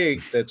this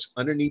big that's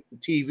underneath the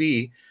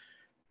TV.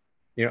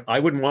 You know, I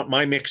wouldn't want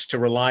my mix to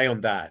rely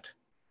on that.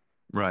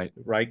 Right.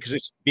 Right.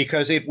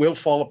 Because it will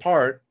fall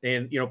apart.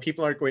 And, you know,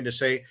 people aren't going to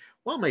say,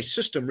 well, my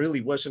system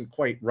really wasn't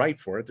quite right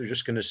for it. They're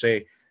just going to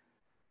say,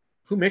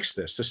 who mixed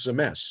this? This is a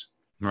mess.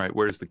 Right.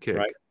 Where's the kick?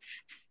 Right.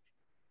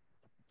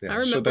 Yeah. I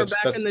remember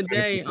back in the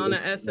day on a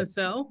a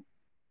SSL,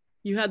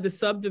 you had the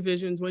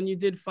subdivisions when you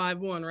did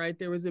 5.1, right?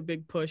 There was a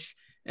big push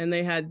and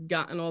they had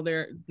gotten all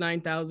their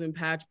 9,000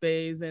 patch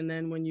bays. And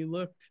then when you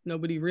looked,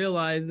 nobody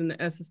realized in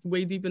the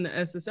way deep in the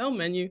SSL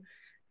menu,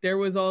 there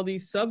was all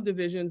these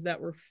subdivisions that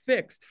were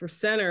fixed for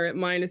center at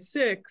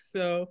 -6.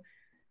 So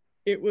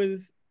it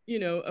was, you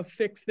know, a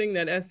fixed thing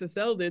that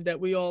SSL did that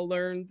we all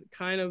learned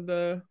kind of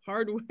the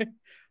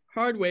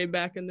hard way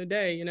back in the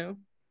day, you know?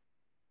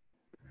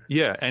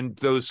 Yeah, and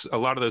a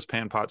lot of those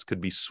pan pots could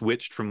be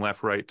switched from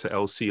left right to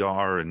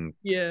LCR, and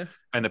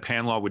the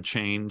pan law would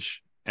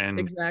change. And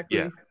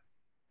exactly.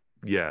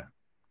 Yeah.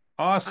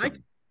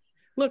 Awesome.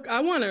 Look,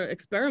 I want to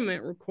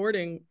experiment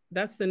recording.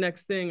 That's the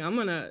next thing.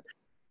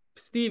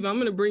 Steve, I'm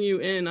gonna bring you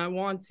in. I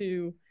want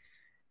to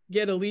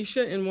get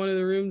Alicia in one of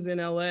the rooms in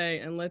LA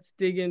and let's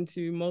dig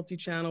into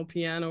multi-channel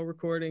piano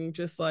recording,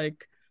 just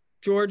like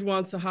George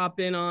wants to hop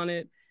in on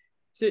it.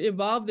 To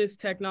evolve this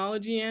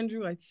technology,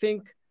 Andrew, I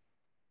think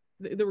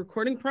the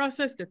recording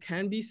process, there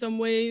can be some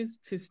ways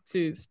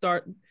to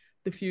start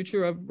the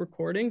future of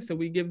recording. So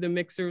we give the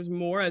mixers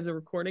more, as a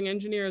recording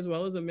engineer as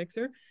well as a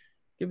mixer,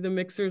 give the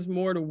mixers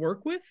more to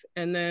work with.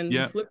 And then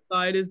the flip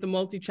side is the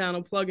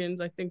multi-channel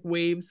plugins. I think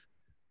Waves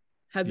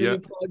has a new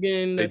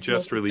plugin. They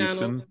just released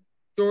them.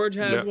 George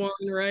has one,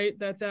 right?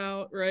 That's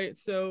out, right?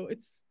 So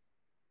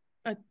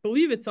I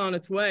believe it's on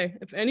its way.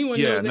 If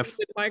anyone knows any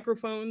good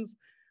microphones,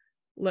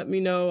 let me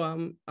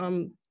know.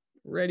 I'm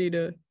ready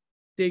to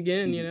dig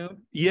in, you know?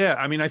 Yeah,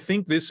 I mean, I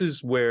think this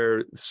is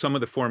where some of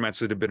the formats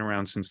that have been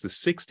around since the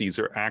 60s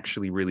are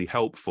actually really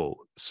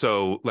helpful.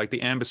 So like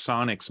the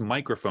ambisonics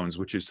microphones,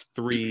 which is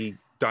 3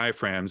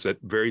 diaphragms at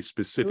very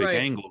specific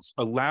angles,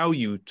 allow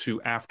you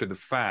to, after the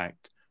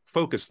fact,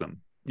 focus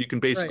them. You can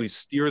basically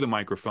steer the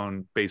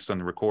microphone based on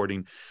the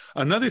recording.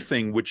 Another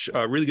thing, which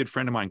a really good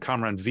friend of mine,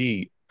 Kamran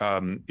V,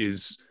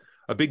 is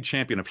a big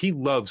champion of, he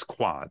loves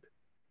quad.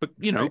 But,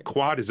 you know,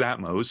 quad is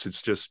Atmos.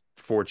 It's just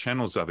 4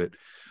 channels of it.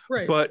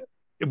 Right. But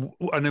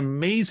an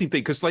amazing thing,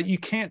 because like you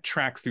can't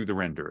track through the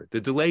render. The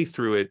delay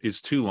through it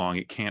is too long.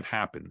 It can't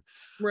happen.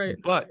 Right.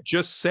 But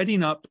just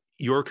setting up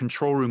your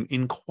control room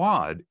in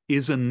quad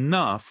is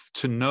enough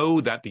to know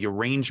that the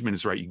arrangement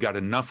is right. You got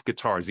enough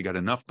guitars, you got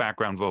enough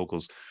background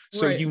vocals.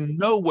 So you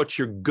know what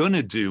you're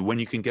gonna do when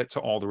you can get to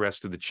all the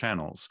rest of the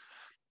channels.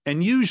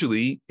 And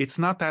usually it's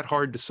not that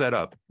hard to set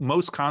up.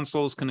 Most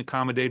consoles can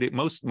accommodate it.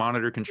 Most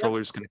monitor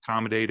controllers can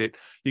accommodate it.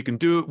 You can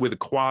do it with a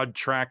quad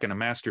track and a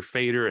master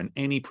fader and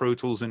any Pro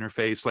Tools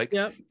interface. Like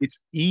it's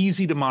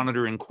easy to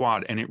monitor in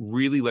quad, and it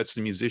really lets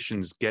the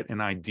musicians get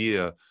an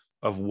idea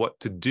of what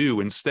to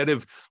do instead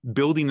of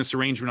building this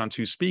arrangement on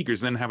 2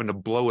 speakers, then having to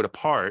blow it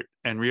apart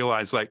and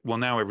realize like, well,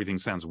 now everything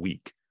sounds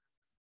weak.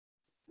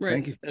 Right.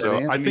 Thank you.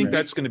 So I think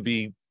that's going to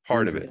be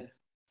part of it.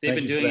 They've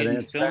been doing it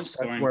in film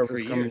scoring for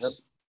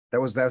years.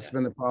 That's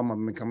been the problem.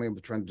 I've been coming up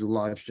with trying to do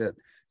live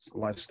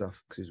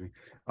stuff. Excuse me.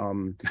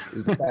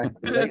 Is the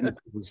fact the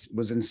latency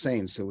was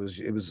insane, so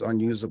it was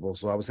unusable.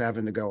 So I was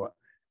having to go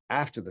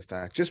after the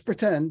fact. Just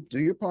pretend, do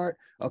your part,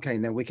 okay,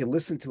 and then we can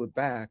listen to it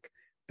back.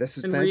 This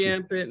is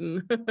reamp it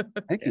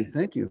and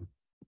thank you.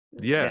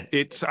 Yeah,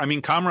 I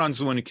mean, Kamran's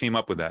the one who came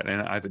up with that,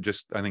 and I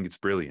think it's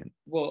brilliant.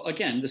 Well,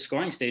 again, the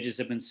scoring stages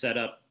have been set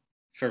up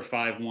for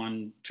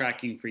 5.1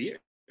 tracking for years.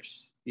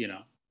 You know,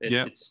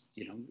 it's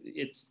you know,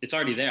 it's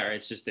already there.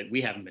 It's just that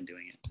we haven't been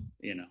doing it.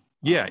 You know.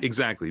 Yeah,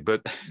 exactly.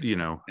 But you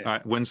know,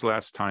 when's the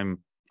last time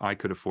I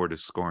could afford a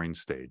scoring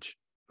stage?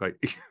 Like,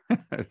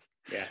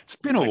 it's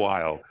been a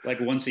while. Like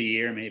once a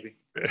year, maybe.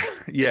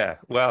 Yeah,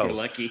 well, if you're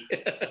lucky.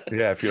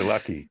 Yeah, if you're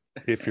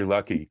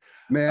lucky.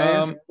 May I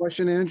ask a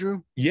question,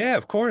 Andrew? Yeah,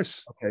 of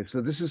course. Okay, so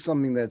this is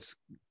something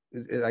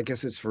I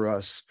guess it's for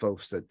us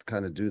folks that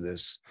kind of do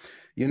this.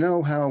 You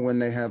know how when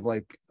they have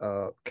like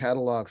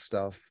catalog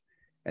stuff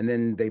and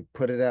then they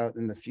put it out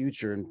in the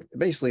future, and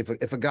basically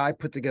if a guy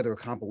put together a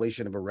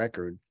compilation of a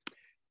record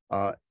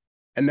and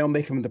they'll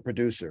make him the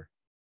producer,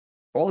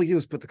 all he did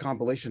was put the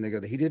compilation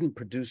together. He didn't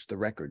produce the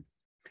record.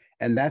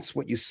 And that's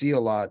what you see a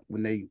lot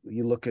when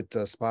you look at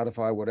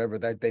Spotify, whatever,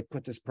 that they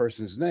put this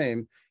person's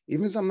name.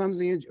 Even sometimes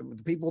the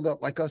people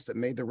that like us that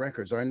made the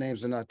records, our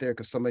names are not there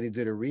because somebody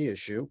did a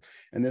reissue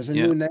and there's a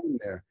new name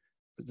there.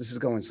 This is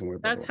going somewhere.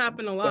 That's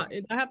happened a lot.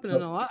 It's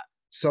happening a lot.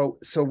 So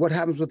what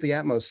happens with the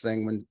Atmos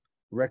thing when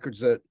records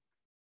that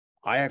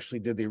I actually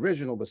did the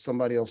original, but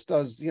somebody else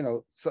does, you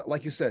know, so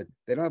like you said,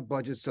 they don't have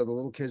budgets. So the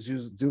little kids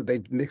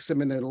they mix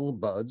them in their little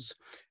buds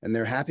and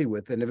they're happy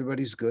with it and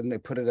everybody's good and they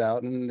put it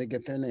out and they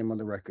get their name on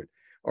the record.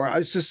 Or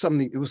it's just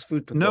something, it was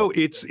food for No, thought.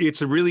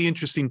 it's a really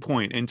interesting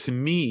point. And to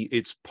me,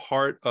 it's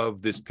part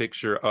of this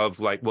picture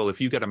of like, well,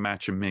 if you got to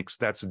match a mix,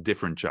 that's a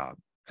different job.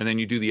 And then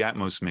you do the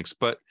Atmos mix.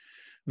 But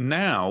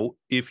now,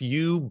 if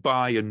you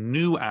buy a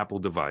new Apple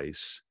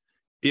device,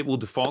 it will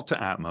default to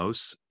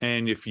Atmos.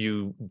 And if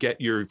you get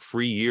your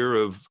free year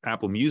of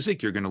Apple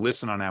Music, you're going to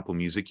listen on Apple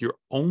Music. You're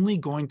only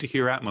going to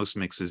hear Atmos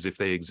mixes if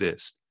they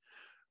exist,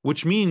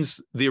 which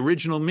means the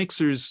original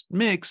mixer's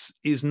mix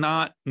is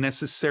not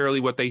necessarily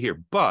what they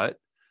hear. But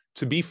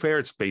to be fair,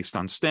 it's based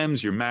on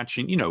stems. You're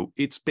matching, you know,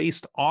 it's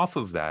based off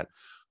of that.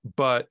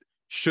 But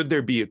should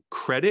there be a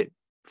credit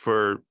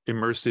for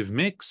immersive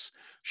mix?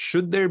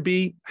 Should there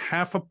be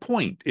half a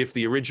point? If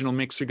the original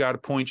mixer got a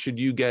point, should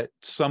you get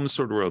some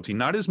sort of royalty?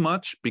 Not as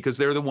much, because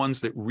they're the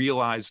ones that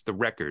realized the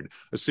record,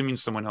 assuming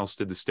someone else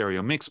did the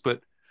stereo mix.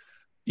 But,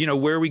 you know,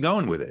 where are we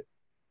going with it?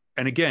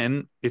 And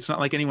again, it's not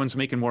like anyone's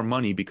making more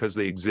money because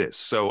they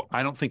exist. So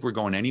I don't think we're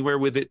going anywhere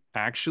with it,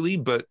 actually,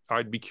 but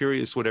I'd be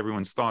curious what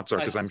everyone's thoughts are,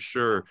 because I'm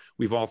sure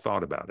we've all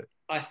thought about it.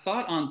 I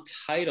thought on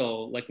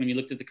title, like when you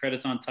looked at the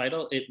credits on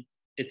title,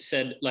 it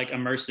said like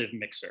immersive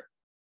mixer.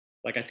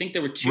 Like, I think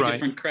there were two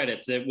different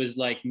credits. It was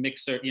like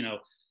mixer, you know,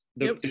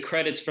 the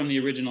credits from the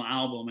original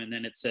album, and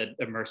then it said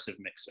immersive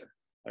mixer.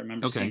 I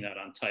remember seeing that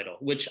on title,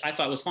 which I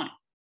thought was fine.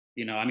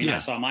 You know, I mean, I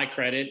saw my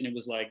credit and it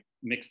was like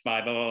mixed by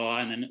blah, blah, blah,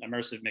 and then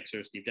immersive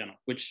mixer Steve Denham,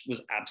 which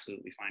was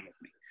absolutely fine with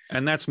me.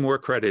 And that's more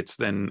credits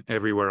than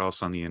everywhere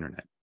else on the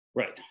internet.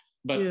 Right.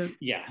 But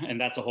yeah, and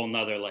that's a whole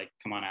nother, like,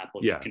 come on,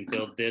 Apple, you can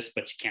build this,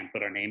 but you can't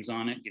put our names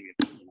on it. Give me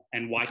a, you know,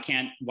 and why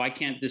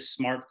can't this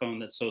smartphone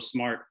that's so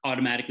smart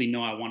automatically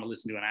know I want to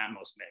listen to an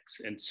Atmos mix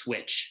and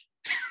switch?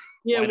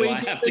 Yeah, why do I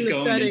have to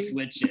go in and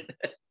switch it?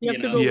 You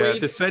have to go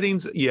the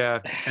settings,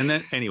 and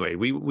then anyway,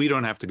 we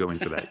don't have to go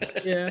into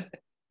that yet.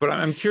 But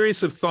I'm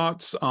curious of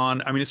thoughts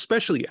on, I mean,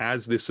 especially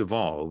as this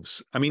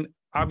evolves. I mean,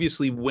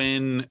 obviously,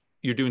 when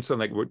you're doing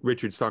something like what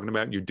Richard's talking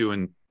about, you're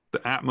doing the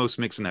Atmos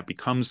mix and that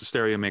becomes the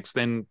stereo mix,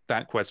 then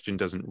that question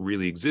doesn't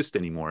really exist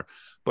anymore.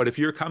 But if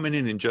you're coming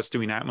in and just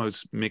doing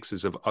Atmos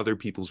mixes of other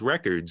people's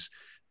records,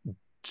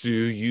 do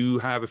you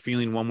have a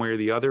feeling one way or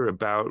the other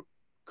about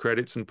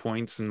credits and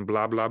points and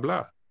blah, blah,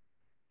 blah?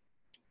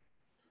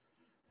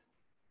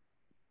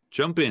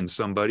 Jump in,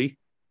 somebody.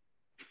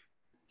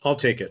 I'll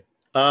take it.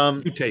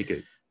 You take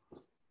it.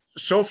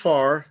 So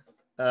far,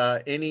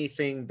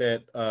 anything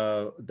that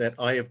that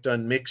I have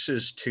done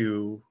mixes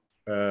to,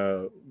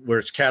 where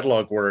it's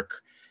catalog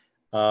work,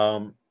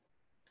 the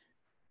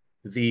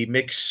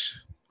mix,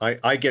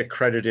 I get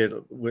credited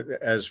with,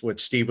 as what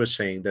Steve was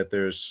saying, that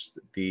there's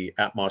the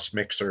Atmos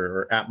mixer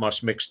or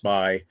Atmos mixed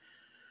by,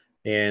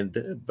 and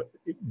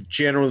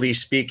generally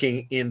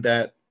speaking, in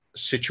that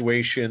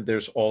situation,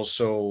 there's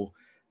also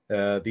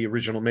the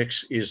original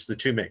mix is the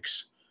 2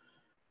 mix.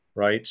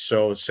 Right.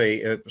 So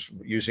say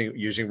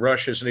using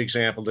Rush as an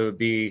example, there would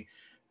be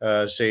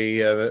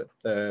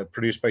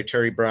produced by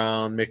Terry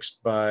Brown,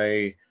 mixed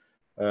by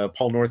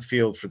Paul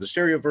Northfield for the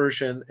stereo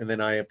version, and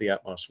then I have the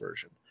Atmos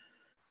version.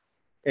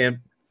 And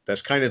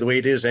that's kind of the way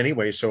it is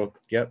anyway. So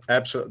yeah,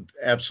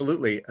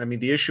 absolutely. I mean,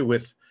 the issue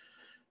with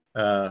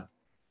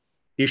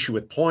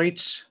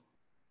points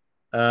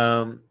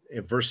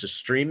versus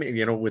streaming,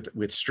 you know,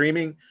 with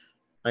streaming,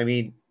 I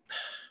mean,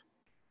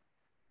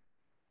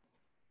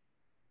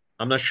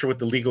 I'm not sure what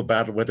the legal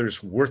battle, whether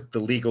it's worth the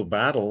legal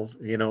battle,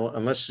 you know,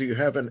 unless you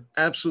have an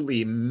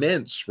absolutely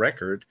immense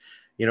record,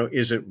 you know,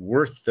 is it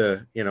worth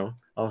the, you know,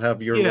 I'll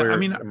have your lawyer,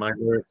 my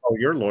lawyer call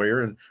your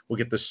lawyer, and we'll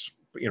get this,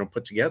 you know,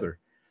 put together.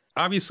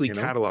 Obviously,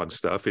 catalog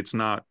stuff, it's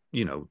not,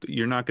 you know,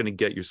 you're not going to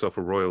get yourself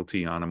a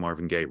royalty on a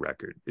Marvin Gaye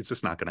record. It's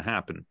just not going to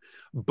happen.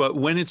 But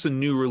when it's a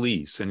new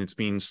release and it's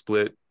being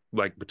split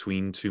like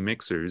between 2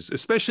 mixers,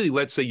 especially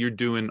let's say you're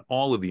doing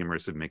all of the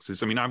immersive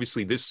mixes. I mean,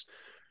 obviously this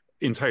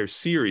entire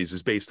series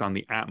is based on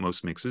the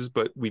Atmos mixes,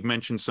 but we've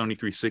mentioned Sony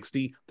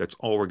 360. That's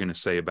all we're going to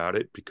say about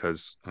it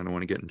because I don't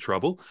want to get in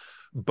trouble.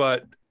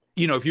 But,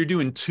 you know, if you're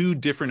doing 2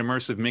 different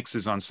immersive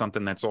mixes on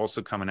something that's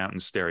also coming out in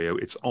stereo,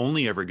 it's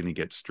only ever going to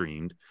get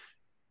streamed.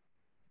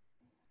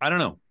 I don't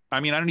know. I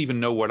mean, I don't even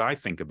know what I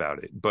think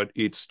about it, but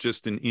it's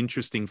just an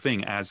interesting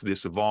thing as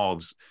this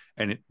evolves,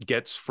 and it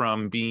gets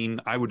from being,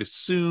 I would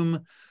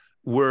assume,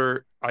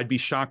 I'd be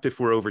shocked if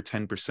we're over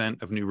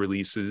 10% of new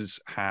releases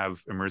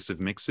have immersive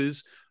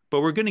mixes,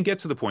 but we're going to get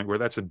to the point where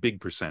that's a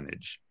big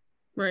percentage.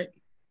 Right.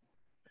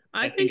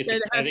 I think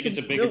it's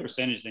a bigger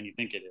percentage than you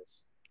think it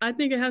is. I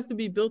think it has to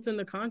be built in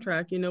the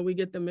contract. You know, we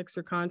get the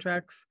mixer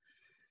contracts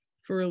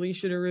for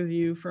Alicia to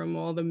review from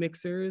all the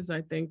mixers.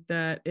 I think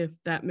that if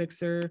that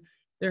mixer,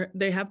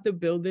 they have to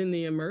build in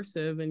the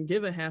immersive and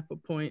give a half a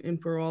point,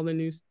 and for all the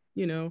new,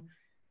 you know,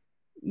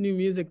 new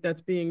music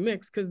that's being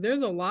mixed, because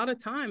there's a lot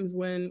of times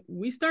when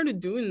we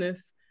started doing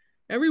this,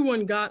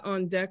 everyone got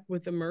on deck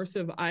with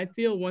immersive, I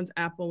feel, once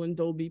Apple and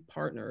Dolby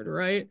partnered,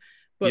 right?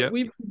 But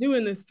we've been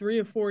doing this 3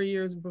 or 4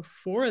 years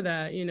before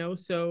that, you know,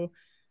 so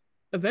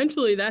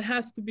eventually that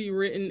has to be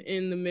written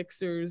in the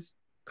mixer's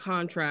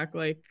contract,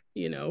 like,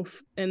 you know,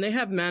 and they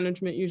have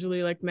management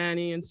usually like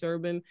Manny and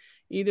Serban.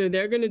 Either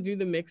they're going to do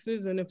the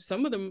mixes, and if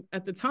some of them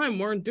at the time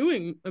weren't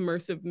doing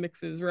immersive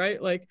mixes,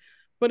 right? Like,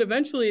 but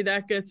eventually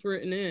that gets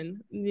written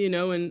in, you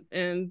know,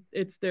 and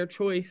it's their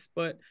choice.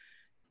 But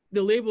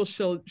the label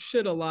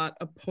should allot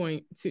a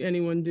point to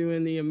anyone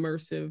doing the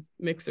immersive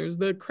mixers.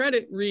 The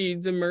credit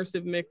reads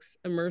immersive mix,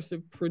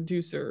 immersive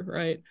producer,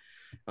 right?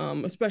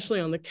 Especially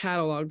on the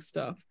catalog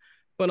stuff.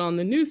 But on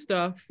the new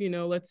stuff, you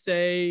know, let's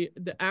say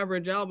the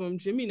average album,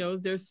 Jimmy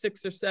knows there's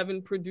 6 or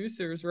 7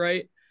 producers,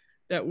 right,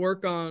 that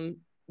work on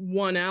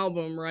one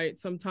album, right?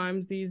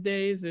 Sometimes these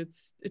days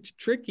it's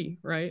tricky,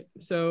 right?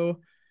 So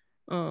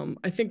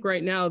I think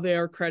right now they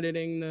are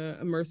crediting the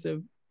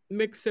immersive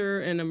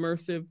mixer and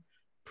immersive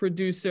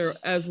producer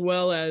as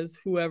well as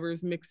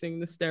whoever's mixing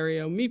the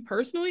stereo. Me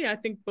personally, I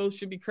think both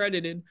should be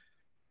credited.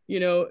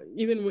 You know,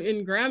 even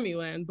in Grammy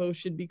land, both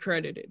should be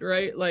credited,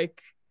 right? Like,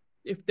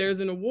 if there's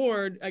an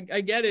award,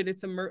 I get it,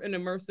 it's an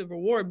immersive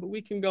award, but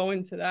we can go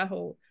into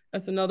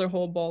that's another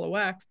whole ball of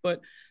wax. But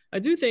I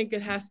do think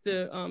it has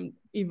to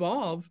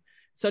evolve.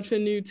 Such a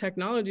new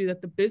technology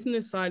that the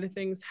business side of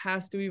things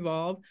has to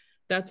evolve.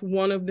 That's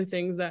one of the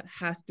things that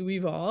has to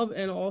evolve.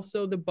 And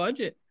also the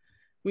budget.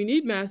 We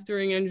need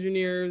mastering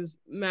engineers,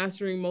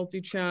 mastering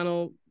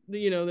multi-channel,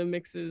 you know, the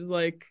mixes,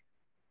 like,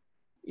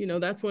 you know,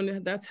 that's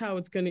how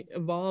it's going to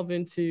evolve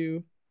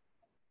into,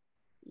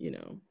 you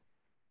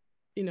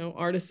know,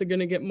 artists are going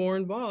to get more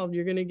involved.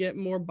 You're going to get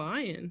more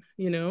buy-in,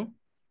 you know?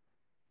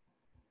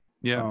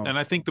 Yeah. And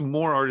I think the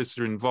more artists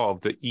are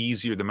involved, the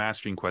easier the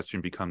mastering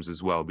question becomes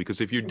as well. Because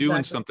if you're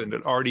doing something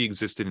that already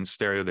existed in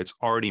stereo that's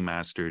already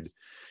mastered,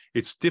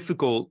 it's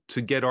difficult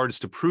to get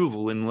artist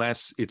approval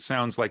unless it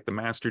sounds like the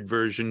mastered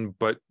version,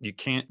 but you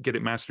can't get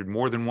it mastered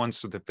more than once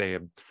so that they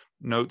have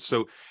notes.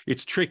 So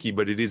it's tricky,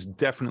 but it is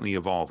definitely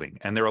evolving.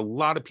 And there are a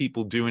lot of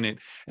people doing it.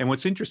 And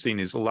what's interesting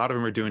is a lot of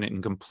them are doing it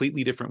in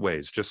completely different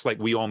ways, just like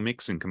we all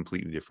mix in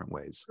completely different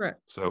ways.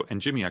 Correct. So, and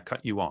Jimmy, I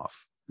cut you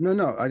off.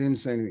 No, I didn't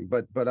say anything,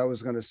 but I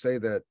was going to say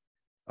that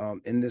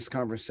in this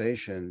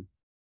conversation,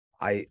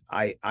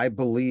 I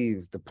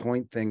believe the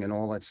point thing and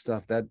all that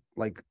stuff, that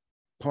like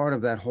part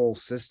of that whole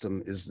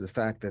system is the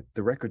fact that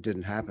the record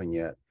didn't happen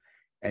yet.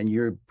 And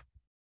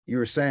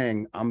you're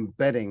saying, I'm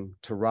betting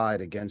to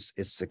ride against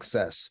its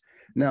success.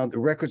 Now, the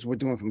records we're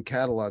doing from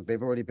catalog,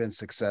 they've already been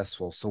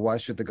successful. So why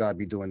should the guy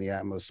be doing the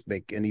Atmos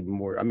make any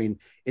more? I mean,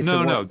 it's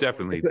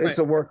definitely. It's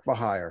a work for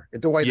hire.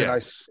 The way that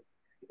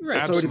right.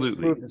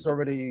 Absolutely. It's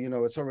already, you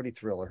know, it's already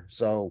Thriller.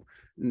 So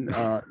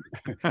are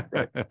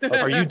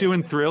you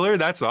doing Thriller?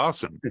 That's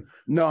awesome.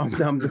 No,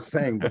 I'm just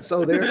saying. But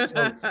so there's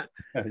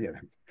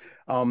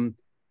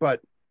but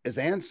as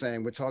Anne's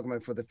saying, we're talking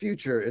about for the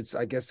future. It's,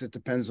 I guess it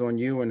depends on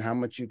you and how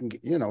much you can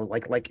get, you know,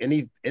 like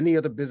any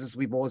other business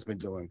we've always been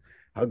doing.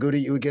 How good are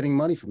you at getting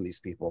money from these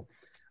people?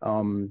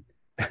 And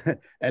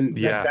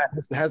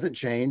that hasn't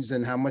changed,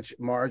 and how much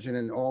margin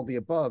and all the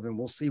above, and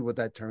we'll see what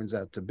that turns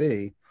out to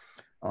be.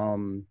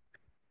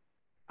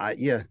 I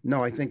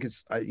think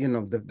it's, you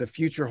know, the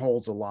future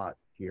holds a lot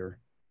here,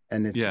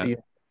 and it's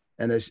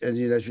and as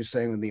you're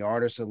saying, when the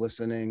artists are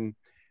listening,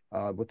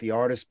 with the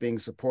artists being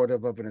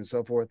supportive of it and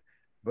so forth,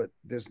 but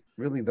there's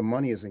really, the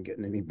money isn't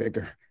getting any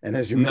bigger. And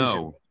as you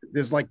mentioned,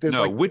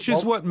 which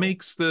is what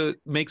makes the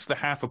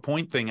half a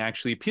point thing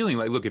actually appealing.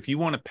 Like, look, if you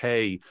want to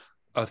pay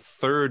a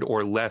third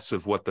or less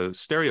of what the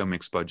stereo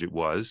mix budget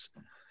was,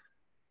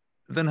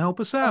 then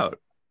help us out.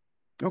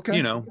 Okay,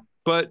 you know.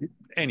 But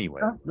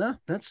anyway,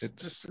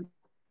 that's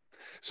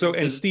so.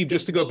 And Steve,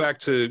 just to go back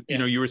to, you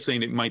know, you were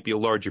saying it might be a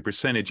larger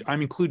percentage.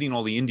 I'm including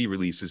all the indie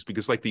releases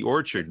because, like, the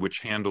Orchard, which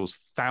handles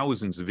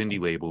thousands of indie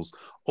labels,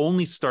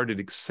 only started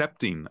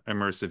accepting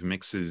immersive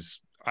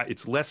mixes.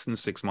 It's less than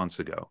 6 months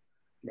ago.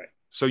 Right.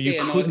 So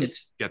you couldn't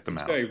get them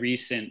out. It's very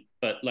recent,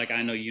 but like,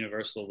 I know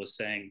Universal was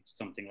saying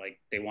something like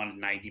they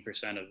wanted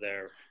 90% of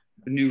their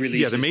new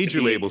releases. Yeah, the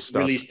major label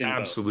stuff.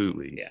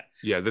 Absolutely. Both.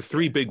 Yeah. The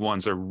 3 big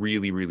ones are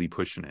really, really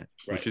pushing it,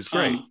 which is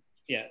great.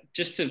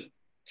 Just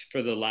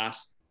for the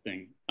last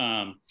thing,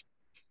 I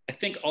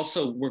think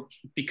also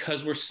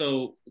because we're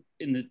so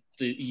in the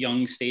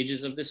young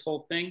stages of this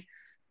whole thing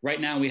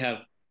right now, we have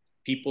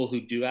people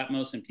who do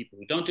Atmos and people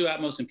who don't do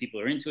Atmos, and people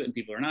who are into it and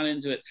people who are not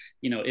into it.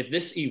 You know, if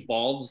this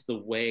evolves the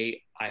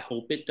way I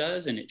hope it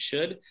does, and it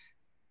should,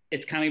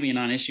 it's kind of gonna be a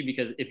non-issue,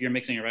 because if you're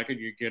mixing a record,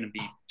 you're going to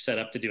be set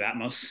up to do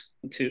Atmos.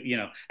 To, you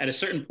know, at a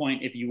certain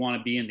point, if you want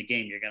to be in the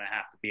game, you're going to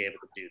have to be able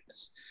to do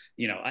this.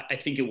 You know, I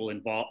think it will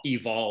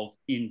evolve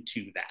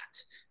into that.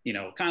 You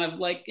know, kind of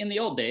like in the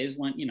old days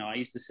when, you know, I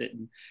used to sit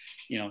and,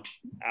 you know,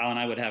 Al and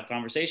I would have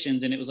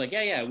conversations, and it was like,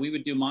 we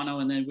would do mono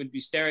and then would be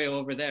stereo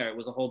over there. It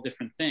was a whole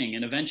different thing.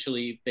 And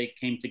eventually they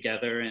came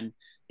together, and,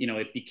 you know,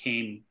 it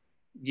became,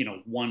 you know,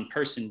 one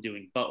person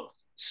doing both.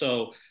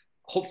 So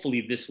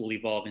hopefully this will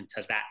evolve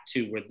into that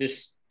too, where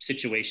this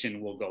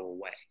situation will go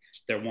away.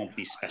 There won't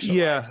be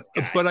specialized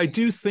guys. But I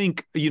do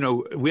think, you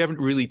know, we haven't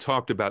really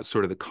talked about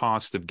sort of the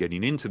cost of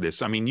getting into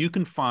this. I mean, you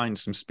can find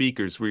some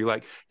speakers where you're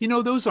like, you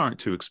know, those aren't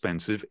too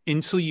expensive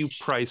until you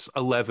price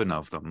 11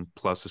 of them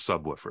plus a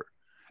subwoofer.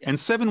 And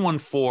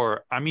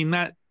 714, I mean,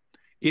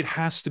 it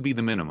has to be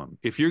the minimum.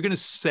 If you're going to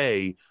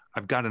say,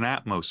 I've got an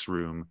Atmos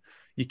room,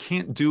 you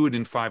can't do it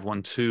in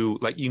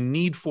 512. Like, you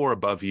need 4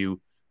 above you.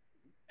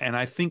 And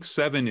I think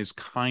 7 is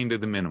kind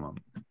of the minimum.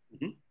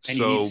 And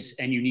So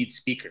you need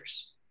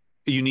speakers.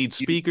 You need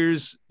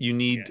speakers, you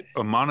need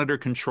a monitor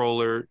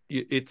controller.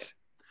 You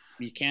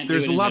can't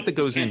there's a lot that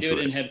goes into it. You can't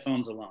do it in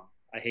headphones alone.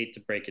 I hate to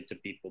break it to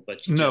people, but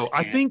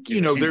I think,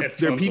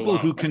 there are people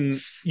who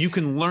you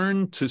can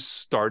learn to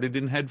start it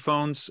in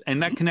headphones,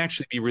 and that can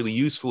actually be really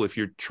useful if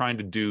you're trying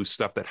to do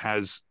stuff that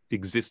has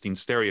existing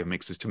stereo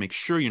mixes, to make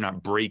sure you're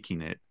not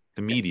breaking it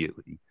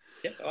immediately.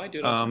 I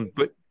do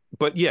it.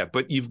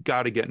 But you've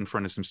got to get in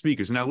front of some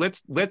speakers. Now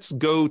let's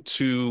go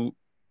to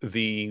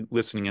the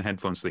listening in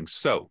headphones thing.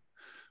 So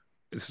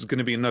this is going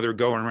to be another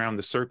going around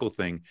the circle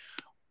thing.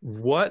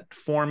 What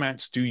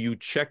formats do you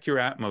check your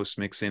Atmos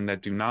mix in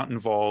that do not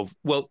involve,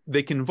 well,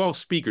 they can involve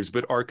speakers,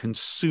 but are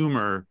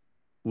consumer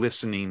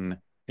listening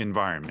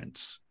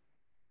environments?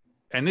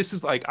 And this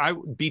is like, I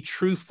would be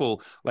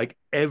truthful, like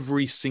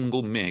every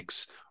single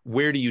mix,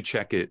 where do you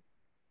check it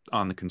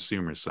on the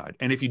consumer side?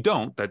 And if you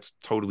don't, that's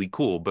totally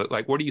cool. But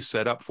like, what do you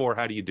set up for?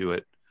 How do you do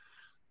it?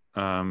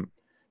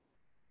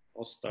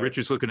 I'll start.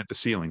 Richard's looking at the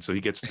ceiling, so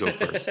he gets to go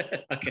first.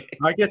 Okay.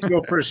 I get to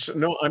go first.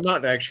 No, I'm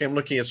not actually. I'm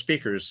looking at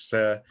speakers.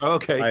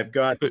 Okay. I've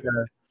got,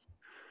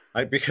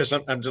 because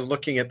I'm just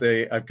looking at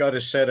I've got a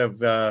set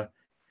of, I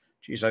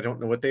don't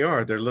know what they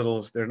are. They're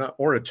not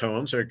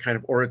oratones. They're kind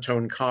of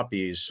oratone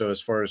copies. So as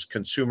far as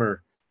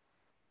consumer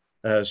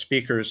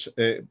speakers,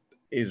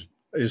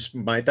 that's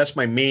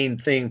my main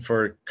thing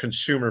for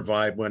consumer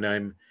vibe when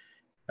I'm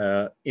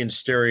in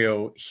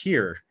stereo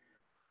here.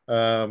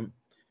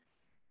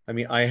 I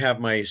mean, I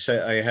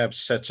have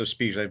sets of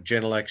speakers. I have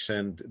Genelecs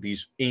and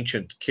these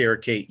ancient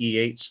KRK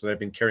E8s that I've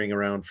been carrying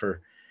around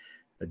for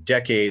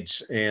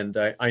decades, and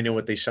I know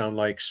what they sound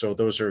like. So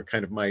those are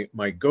kind of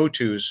my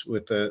go-tos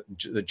with the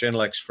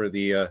Genelecs for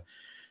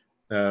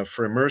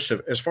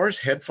immersive. As far as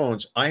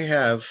headphones, I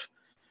have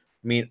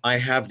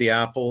the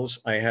Apples,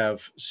 I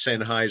have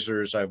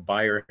Sennheisers, I have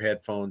Beyer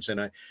headphones,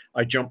 and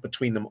I jump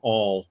between them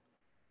all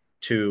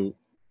to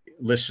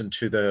listen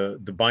to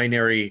the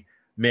binary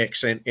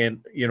mix. And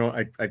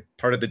I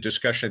part of the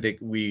discussion I think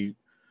we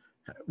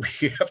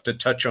have to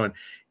touch on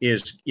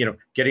is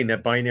getting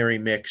that binary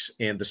mix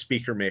and the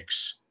speaker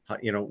mix.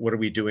 What are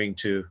we doing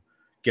to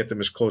get them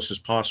as close as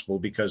possible,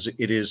 because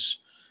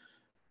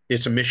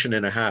it's a mission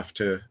and a half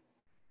to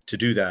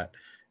do that,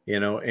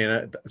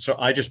 and so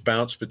I just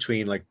bounce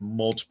between like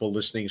multiple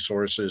listening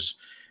sources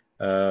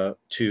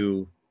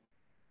to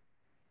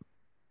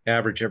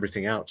average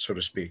everything out, so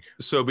to speak.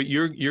 So, but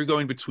you're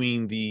going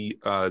between the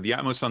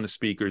Atmos on the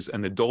speakers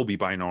and the Dolby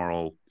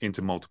binaural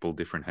into multiple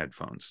different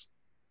headphones.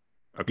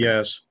 Okay.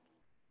 Yes.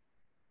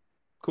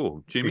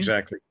 Cool, Jimmy.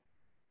 Exactly.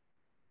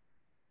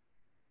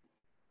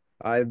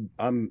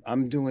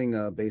 I'm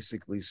doing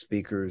basically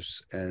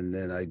speakers, and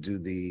then I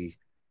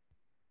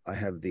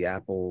have the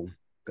Apple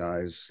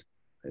guys.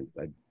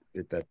 I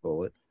bit that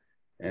bullet,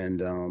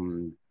 and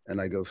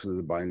I go through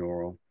the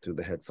binaural through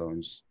the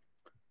headphones.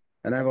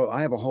 And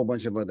I have a whole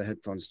bunch of other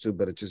headphones too,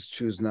 but I just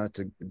choose not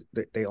to.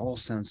 They all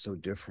sound so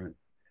different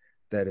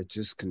that it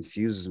just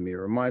confuses me. It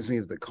reminds me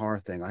of the car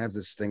thing. I have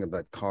this thing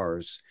about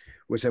cars,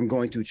 which I'm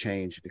going to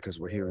change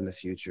because we're here in the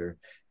future,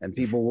 and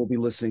people will be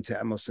listening to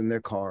Atmos in their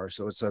car,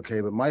 so it's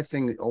okay. But my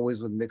thing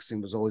always with mixing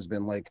was always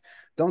been like,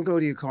 don't go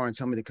to your car and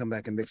tell me to come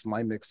back and mix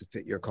my mix to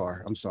fit your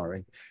car. I'm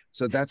sorry.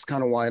 So that's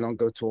kind of why I don't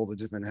go to all the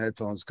different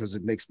headphones, because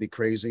it makes me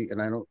crazy.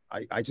 And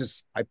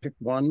I pick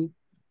one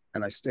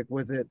and I stick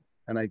with it.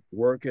 And I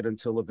work it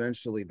until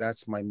eventually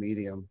that's my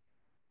medium.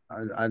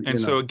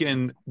 So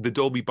again, the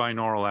Dolby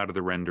binaural out of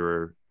the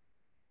renderer.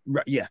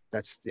 Right, yeah.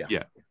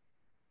 Yeah.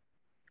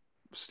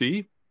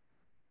 Steve?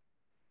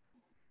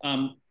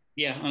 On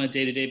a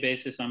day-to-day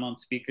basis, I'm on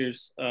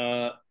speakers.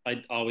 I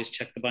always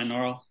check the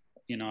binaural.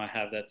 I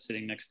have that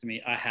sitting next to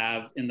me. I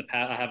have in the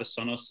past, I have a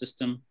Sonos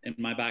system in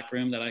my back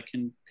room that I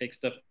can take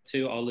stuff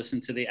to. I'll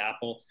listen to the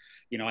Apple.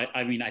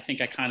 I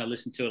think I kind of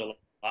listened to it a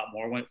lot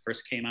more when it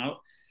first came out.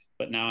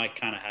 But now I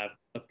kind of have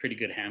a pretty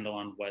good handle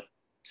on what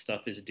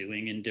stuff is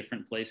doing in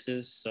different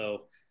places.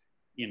 So,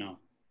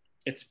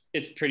 it's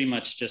pretty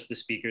much just the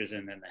speakers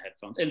and then the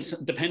headphones.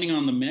 And depending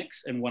on the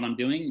mix and what I'm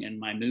doing and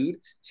my mood,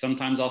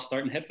 sometimes I'll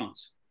start in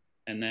headphones.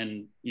 And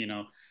then,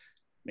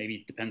 maybe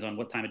it depends on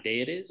what time of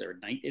day it is or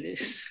night it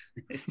is.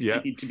 Yeah.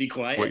 You need to be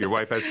quiet. What your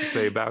wife has to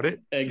say about it.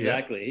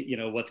 Exactly.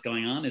 Yeah. What's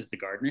going on? Is the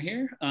gardener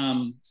here?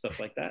 Stuff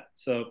like that.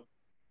 So,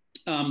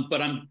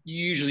 but I'm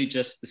usually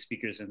just the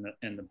speakers and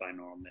the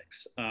binaural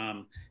mix.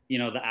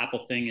 The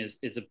Apple thing is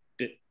a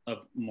bit of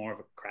more of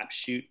a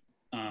crapshoot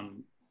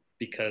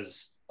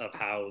because of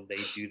how they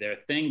do their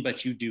thing,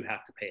 but you do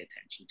have to pay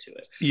attention to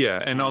it.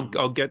 Yeah, and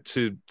I'll get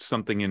to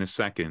something in a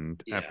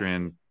second after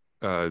Ann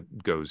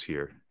goes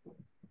here.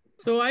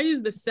 So I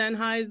use the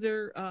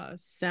Sennheiser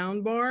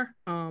soundbar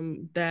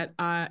that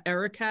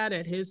Eric had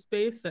at his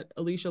space that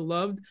Alicia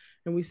loved,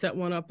 and we set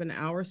one up in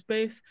our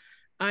space.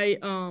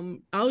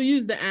 I'll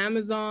use the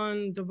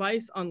Amazon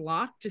device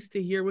unlocked just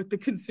to hear what the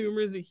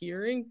consumers are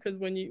hearing, because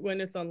when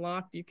it's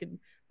unlocked,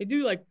 they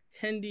do like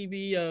 10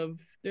 dB of,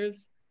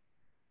 there's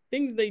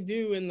things they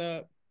do in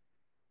the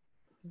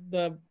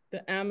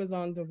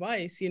Amazon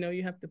device,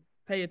 you have to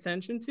pay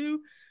attention to.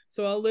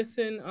 So I'll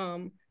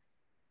listen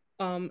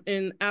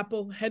in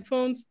Apple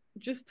headphones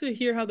just to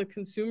hear how the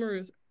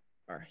consumers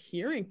are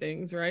hearing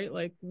things, right?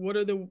 Like, what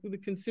are the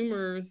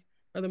consumers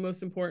are the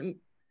most important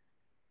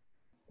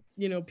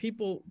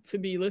people to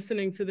be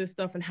listening to this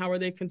stuff, and how are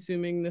they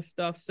consuming this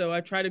stuff. So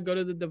I try to go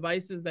to the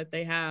devices that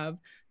they have,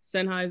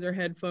 Sennheiser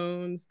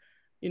headphones,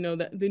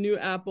 the new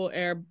Apple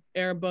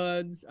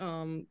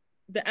AirBuds,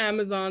 the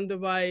Amazon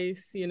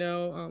device,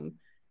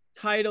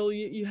 Tidal.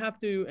 You have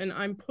to, and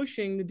I'm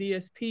pushing the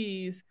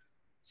DSPs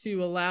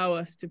to allow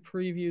us to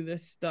preview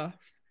this stuff.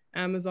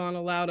 Amazon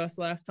allowed us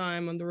last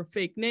time under a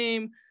fake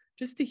name,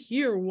 just to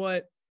hear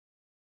what's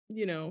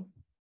going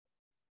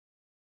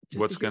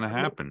to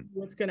happen.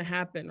 What's going to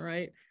happen,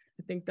 right?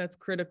 I think that's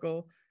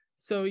critical.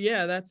 So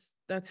yeah, that's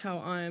how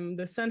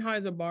the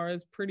Sennheiser bar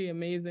is pretty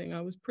amazing.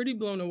 I was pretty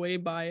blown away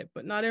by it,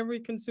 but not every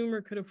consumer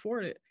could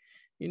afford it.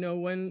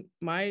 When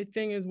my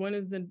thing is,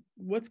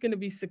 what's going to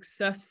be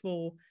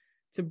successful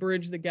to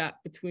bridge the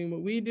gap between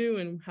what we do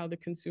and how the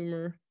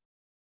consumer.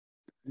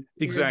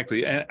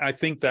 Exactly. And I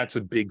think that's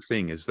a big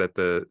thing, is that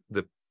the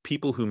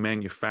people who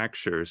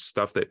manufacture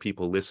stuff that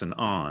people listen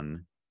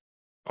on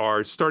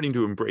are starting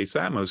to embrace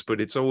Atmos, but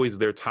it's always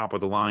their top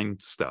of the line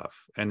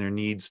stuff. And there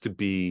needs to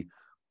be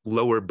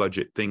lower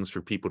budget things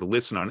for people to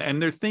listen on. And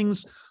there are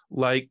things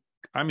like,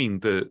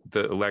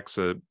 the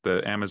Alexa,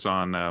 the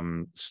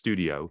Amazon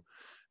Studio,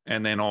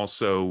 and then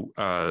also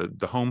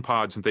the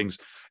HomePods and things.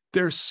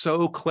 They're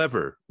so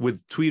clever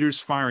with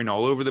tweeters firing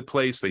all over the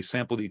place. They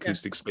sample the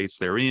acoustic space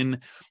they're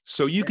in.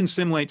 So you can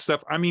simulate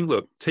stuff.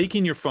 Look,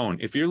 taking your phone,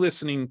 if you're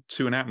listening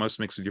to an Atmos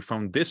mix with your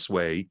phone this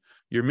way,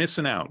 you're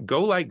missing out.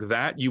 Go like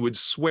that, you would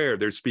swear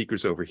there's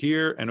speakers over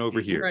here and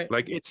over here. Right.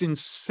 Like, it's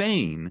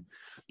insane.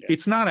 Yeah.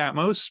 It's not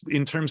Atmos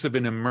in terms of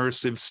an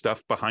immersive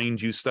stuff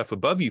behind you, stuff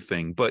above you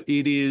thing, but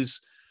it is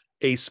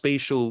a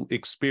spatial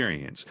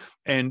experience.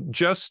 And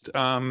just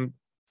Andrew,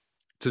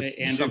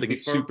 something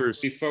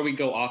before we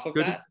go off of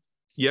good. that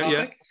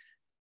topic,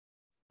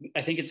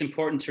 I think it's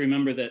important to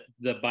remember that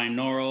the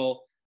binaural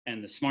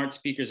and the smart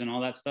speakers and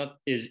all that stuff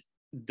is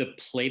the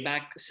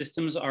playback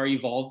systems are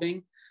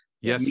evolving.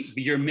 Yes.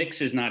 Your mix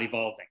is not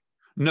evolving.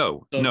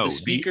 No. The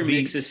speaker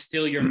mix is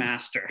still your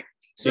master.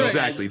 So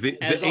exactly. The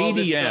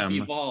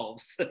ADM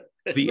evolves.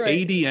 The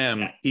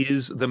ADM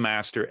is the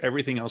master.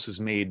 Everything else is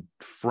made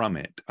from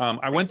it.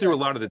 I went through a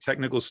lot of the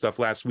technical stuff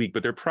last week,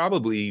 but there are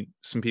probably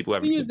some people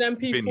haven't use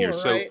MP4, been here.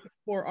 So, right?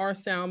 For our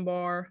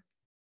soundbar.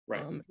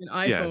 Right. An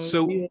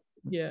iPhone.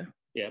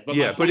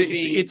 But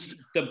it's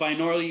the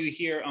binaural you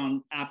hear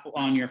on Apple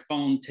on your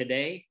phone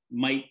today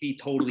might be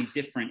totally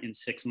different in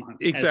 6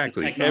 months.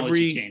 Exactly. As the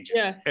technology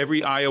changes.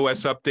 Every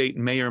iOS update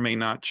may or may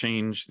not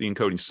change the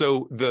encoding.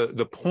 So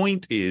the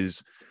point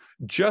is,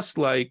 just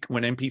like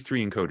when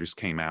MP3 encoders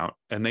came out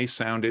and they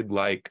sounded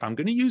like, I'm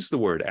going to use the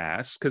word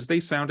ass because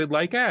they sounded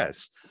like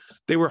ass.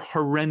 They were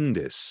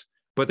horrendous,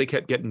 but they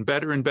kept getting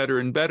better and better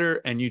and better,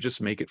 and you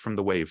just make it from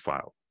the WAV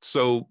file.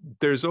 So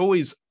there's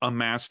always a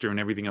master and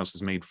everything else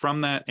is made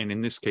from that. And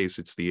in this case,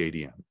 it's the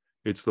ADM.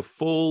 It's the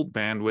full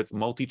bandwidth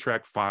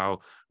multi-track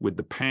file with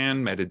the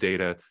pan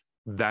metadata.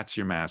 That's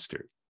your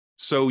master.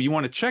 So you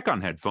want to check on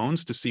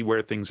headphones to see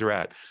where things are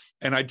at.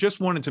 And I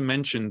just wanted to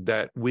mention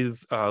that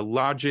with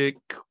Logic,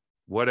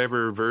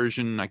 whatever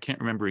version, I can't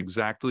remember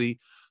exactly,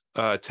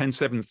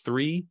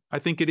 10.7.3, I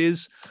think it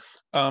is,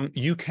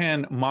 you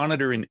can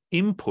monitor an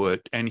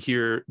input and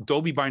hear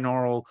Dolby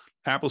Binaural,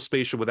 Apple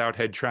Spatial without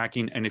head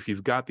tracking, and if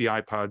you've got the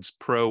iPods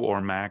Pro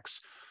or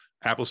Max,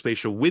 Apple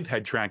Spatial with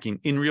head tracking,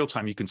 in real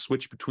time, you can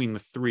switch between the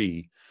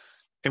three.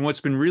 And what's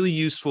been really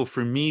useful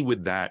for me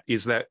with that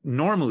is that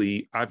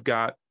normally I've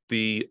got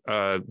the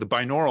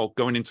binaural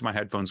going into my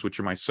headphones, which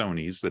are my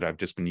Sonys that I've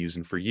just been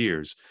using for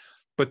years.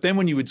 But then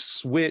when you would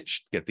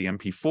switch, get the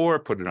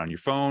MP4, put it on your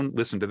phone,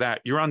 listen to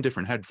that, you're on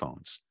different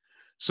headphones.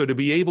 So to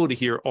be able to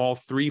hear all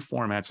three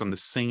formats on the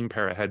same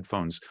pair of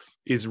headphones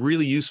is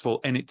really useful.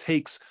 And it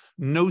takes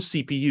no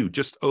CPU.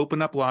 Just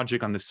open up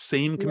Logic on the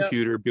same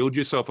computer, build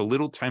yourself a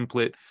little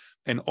template,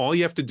 and all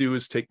you have to do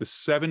is take the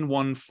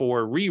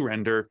 714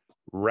 re-render,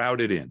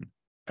 route it in.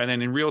 And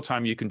then in real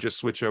time, you can just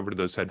switch over to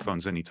those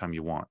headphones anytime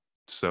you want.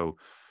 So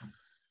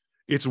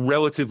it's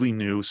relatively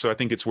new. So I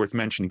think it's worth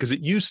mentioning, because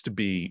it used to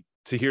be,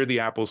 to hear the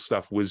Apple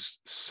stuff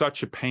was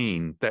such a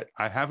pain that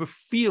I have a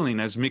feeling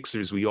as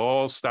mixers, we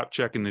all stopped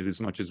checking it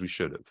as much as we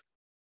should have.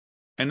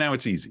 And now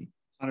it's easy.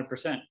 100%,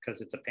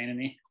 because it's a pain in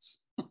the ass.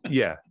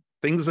 Yeah.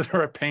 Things that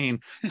are a pain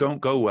don't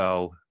go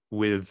well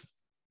with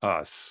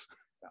us.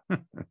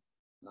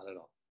 Not at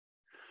all.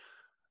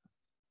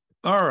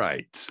 All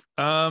right.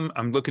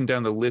 I'm looking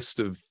down the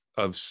list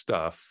of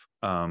stuff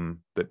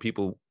that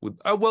people would,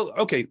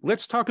 okay,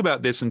 let's talk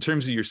about this in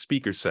terms of your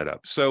speaker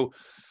setup. So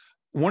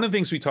one of the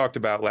things we talked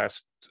about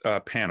last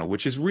panel,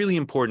 which is really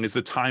important, is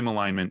the time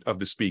alignment of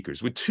the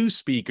speakers. With 2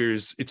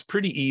 speakers, it's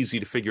pretty easy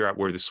to figure out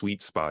where the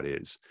sweet spot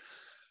is.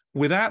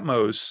 With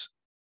Atmos,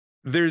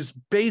 there's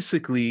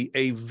basically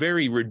a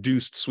very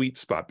reduced sweet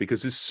spot,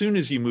 because as soon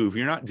as you move,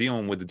 you're not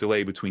dealing with a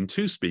delay between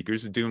 2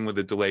 speakers, you're dealing with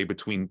a delay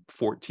between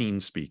 14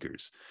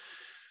 speakers.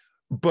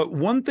 But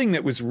one thing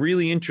that was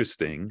really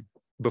interesting,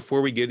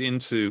 before we get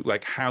into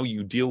like how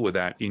you deal with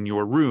that in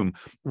your room,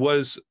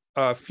 was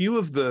a few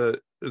of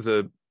the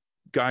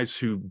guys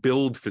who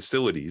build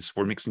facilities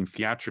for mixing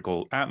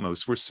theatrical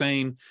Atmos were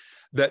saying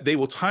that they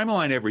will time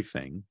align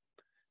everything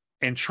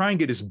and try and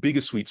get as big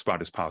a sweet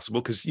spot as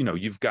possible, because, you know,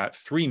 you've got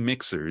 3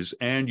 mixers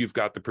and you've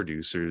got the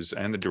producers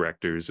and the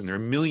directors, and there are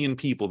a million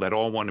people that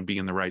all want to be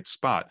in the right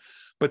spot.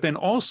 But then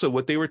also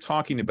what they were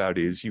talking about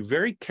is you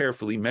very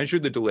carefully measure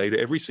the delay to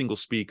every single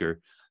speaker,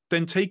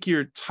 then take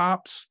your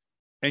tops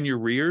and your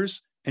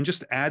rears and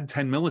just add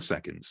 10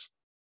 milliseconds.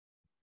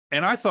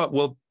 And I thought,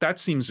 well, that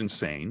seems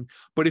insane.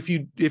 But if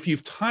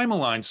you've time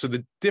aligned so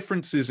the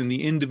differences in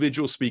the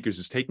individual speakers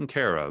is taken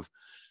care of,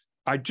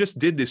 I just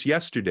did this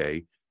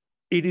yesterday.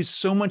 It is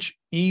so much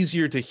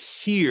easier to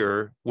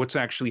hear what's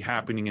actually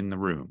happening in the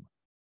room.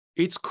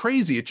 It's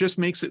crazy. It just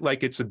makes it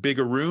like it's a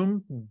bigger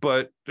room,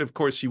 but of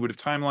course you would have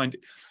timelined.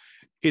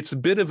 It's a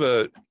bit of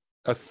a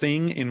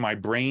thing in my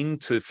brain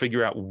to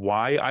figure out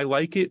why I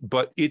like it,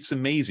 but it's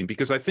amazing,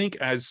 because I think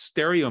as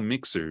stereo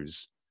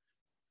mixers,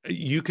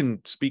 you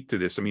can speak to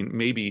this. I mean,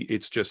 maybe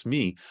it's just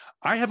me.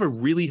 I have a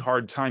really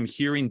hard time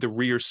hearing the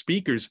rear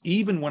speakers,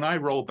 even when I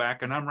roll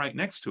back and I'm right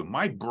next to them.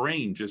 My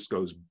brain just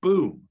goes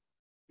boom.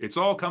 It's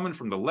all coming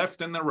from the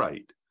left and the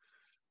right.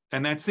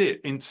 And that's it.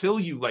 Until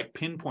you like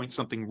pinpoint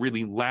something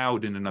really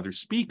loud in another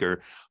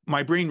speaker,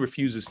 my brain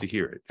refuses to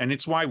hear it. And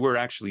it's why we're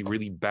actually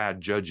really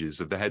bad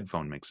judges of the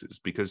headphone mixes,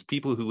 because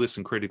people who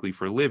listen critically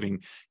for a living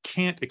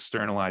can't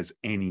externalize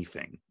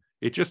anything.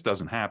 It just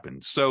doesn't happen.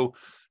 So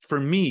for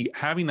me,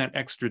 having that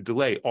extra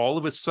delay, all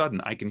of a sudden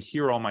I can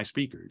hear all my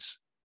speakers,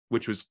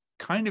 which was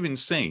kind of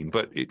insane,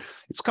 but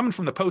it's coming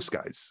from the post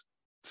guys.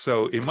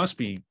 So it must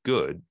be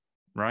good,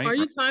 right? Are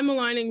you time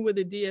aligning with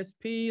a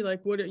DSP? Like,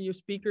 what are your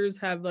speakers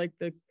have, like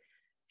the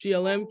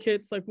GLM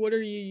kits? Like, what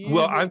are you using?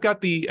 Well, I've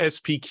got the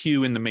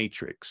SPQ in the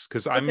Matrix,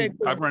 because Okay,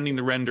 cool. I'm running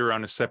the render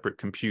on a separate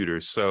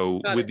computer.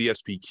 So with the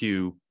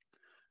SPQ,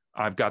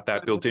 I've got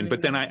that built in.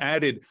 But then I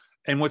added,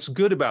 and what's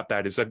good about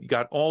that is I've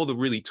got all the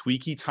really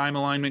tweaky time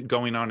alignment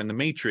going on in the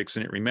Matrix,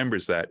 and it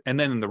remembers that. And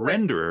then in the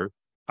renderer,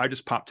 I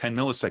just popped 10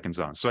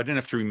 milliseconds on. So I didn't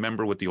have to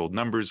remember what the old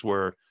numbers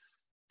were.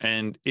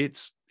 And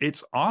it's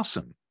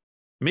awesome.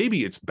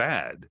 Maybe it's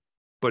bad,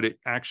 but it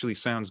actually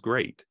sounds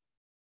great.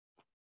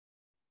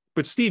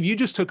 But Steve, you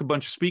just took a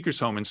bunch of speakers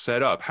home and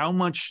set up. How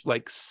much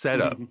like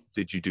setup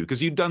did you do?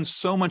 Because you've done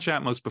so much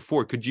Atmos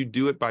before. Could you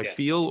do it by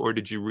feel, or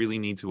did you really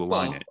need to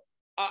align it?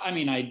 I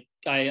mean, I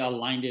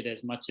aligned it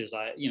as much as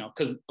I,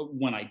 because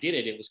when I did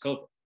it, it was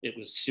COVID. It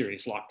was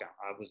serious lockdown.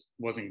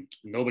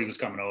 Nobody was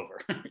coming over,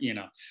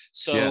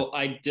 So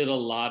I did a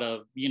lot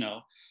of,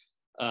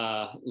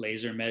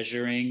 laser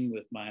measuring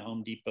with my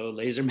Home Depot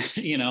laser,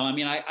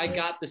 I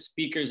got the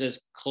speakers as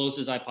close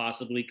as I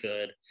possibly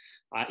could.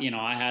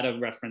 I had a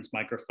reference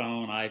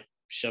microphone. I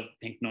shoved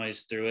pink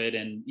noise through it.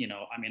 And,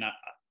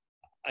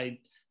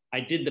 I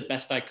did the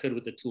best I could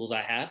with the tools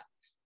I had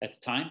at the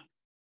time.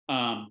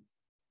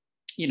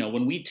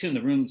 When we tune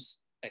the rooms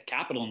at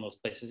Capitol in those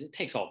places, it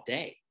takes all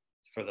day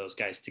for those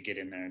guys to get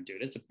in there and do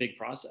it. It's a big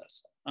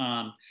process.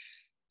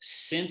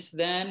 Since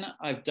then,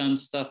 I've done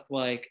stuff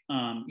like,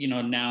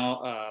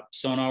 now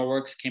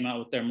SonarWorks came out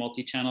with their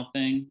multi-channel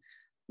thing,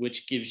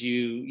 which gives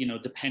you,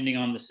 depending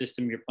on the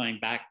system you're playing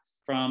back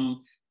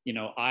from,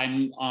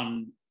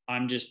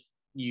 I'm just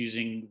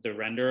using the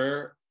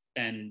renderer,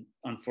 and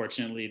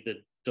unfortunately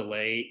the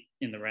delay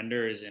in the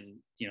render is in,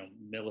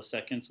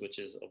 milliseconds, which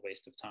is a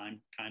waste of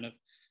time, kind of.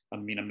 A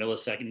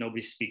millisecond,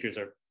 nobody's speakers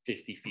are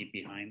 50 feet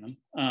behind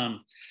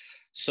them.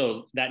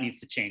 So that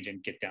needs to change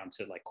and get down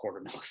to like quarter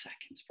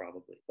milliseconds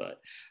probably. But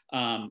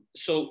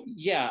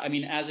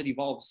as it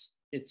evolves,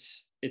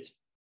 it's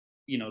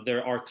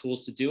there are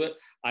tools to do it.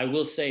 I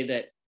will say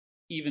that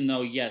even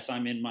though, yes,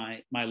 I'm in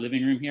my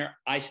living room here,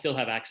 I still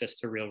have access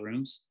to real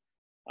rooms.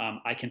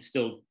 I can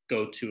still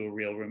go to a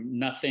real room.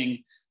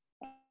 Nothing,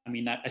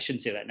 I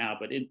shouldn't say that now,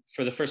 but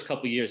for the first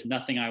couple of years,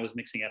 nothing I was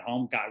mixing at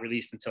home got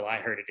released until I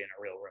heard it in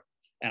a real room.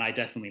 And I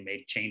definitely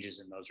made changes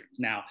in those rooms.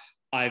 Now,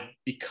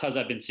 because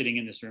I've been sitting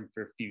in this room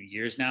for a few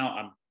years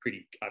now,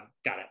 I've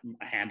got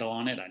a handle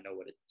on it. I know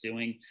what it's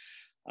doing,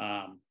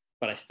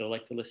 but I still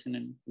like to listen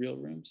in real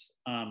rooms.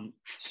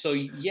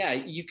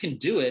 You can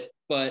do it,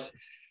 but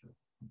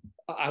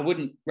I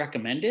wouldn't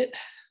recommend it.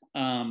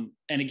 And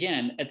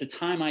again, at the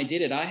time I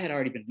did it, I had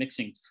already been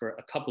mixing for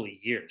a couple of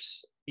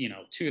years,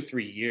 2 or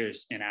 3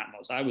 years in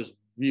Atmos. I was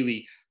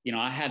really,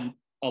 I had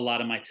a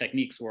lot of my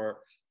techniques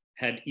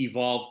had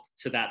evolved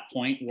to that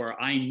point where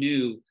I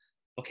knew,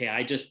 okay,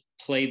 I just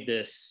played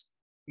this,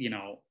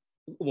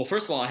 well,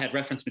 first of all, I had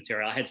reference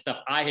material. I had stuff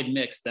I had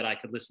mixed that I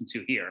could listen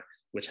to here,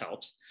 which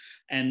helps.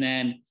 And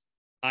then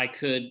I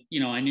could,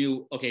 I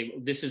knew, okay,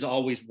 this has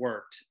always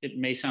worked. It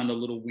may sound a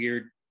little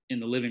weird in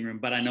the living room,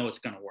 but I know it's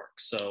going to work.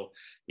 So,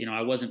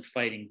 I wasn't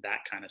fighting that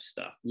kind of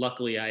stuff.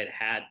 Luckily, I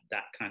had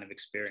that kind of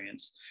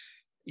experience,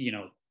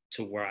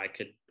 to where I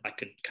could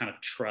kind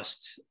of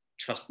trust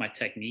my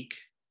technique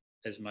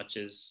as much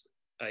as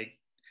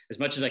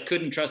I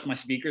couldn't trust my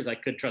speakers, I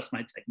could trust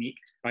my technique,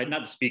 right?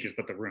 Not the speakers,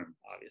 but the room,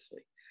 obviously.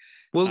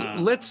 Well,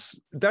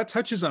 that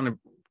touches on a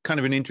kind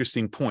of an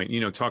interesting point,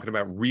 talking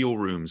about real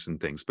rooms and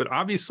things, but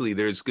obviously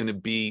there's going to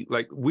be,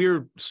 like,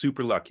 we're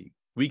super lucky.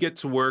 We get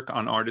to work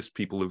on artists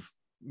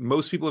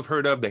most people have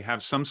heard of. They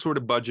have some sort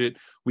of budget.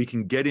 We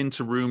can get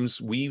into rooms.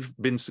 We've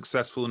been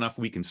successful enough.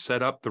 We can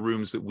set up the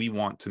rooms that we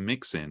want to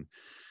mix in.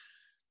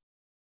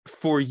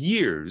 For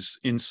years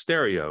in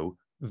stereo,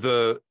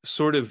 the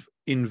sort of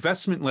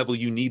investment level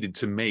you needed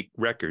to make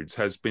records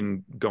has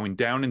been going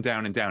down and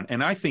down and down.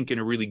 And I think in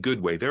a really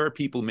good way. There are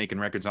people making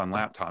records on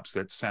laptops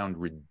that sound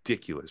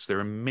ridiculous. They're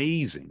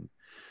amazing.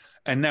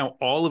 And now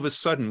all of a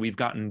sudden we've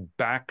gotten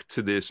back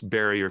to this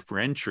barrier for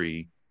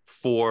entry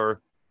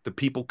for the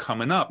people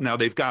coming up. Now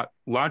they've got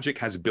Logic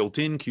has it built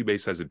in,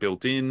 Cubase has it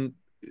built in,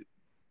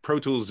 Pro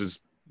Tools is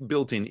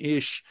built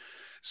in-ish.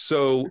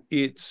 So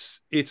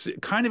it's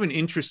kind of an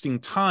interesting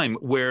time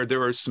where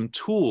there are some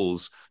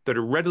tools that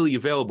are readily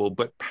available,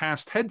 but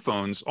past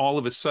headphones, all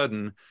of a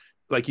sudden,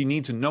 like, you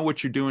need to know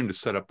what you're doing to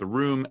set up the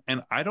room.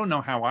 And I don't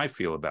know how I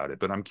feel about it,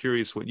 but I'm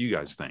curious what you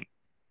guys think.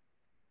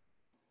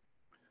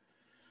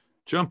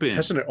 Jump in.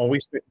 Hasn't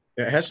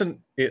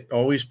it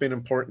always been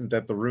important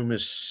that the room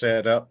is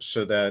set up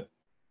so that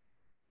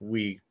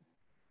we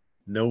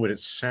know what it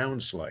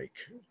sounds like,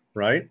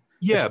 right?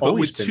 Yeah, but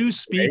with two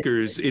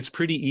speakers, it's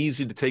pretty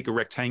easy to take a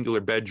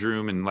rectangular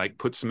bedroom and, like,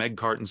 put some egg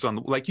cartons on.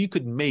 Like, you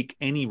could make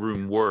any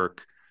room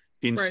work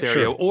in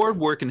stereo or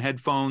work in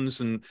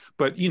headphones.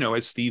 But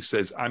as Steve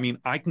says, I mean,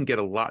 I can get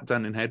a lot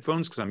done in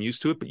headphones because I'm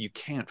used to it, but you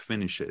can't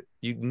finish it.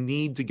 You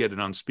need to get it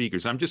on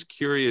speakers. I'm just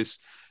curious,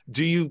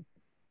 do you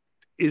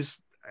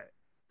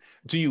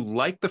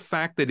like the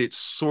fact that it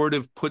sort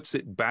of puts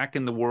it back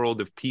in the world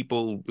of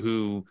people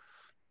who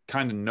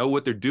kind of know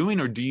what they're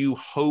doing, or do you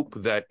hope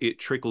that it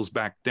trickles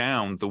back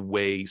down the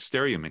way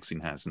stereo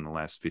mixing has in the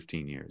last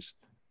 15 years?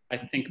 I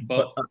think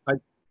both. But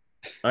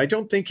I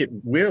don't think it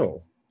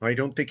will. I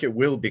don't think it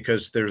will,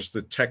 because there's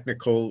the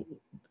technical,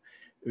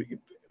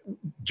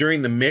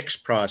 during the mix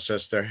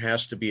process, there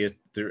has to be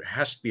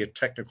a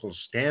technical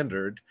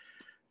standard,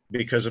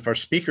 because if our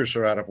speakers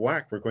are out of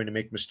whack, we're going to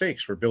make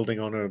mistakes. We're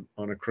building on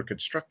a crooked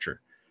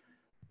structure.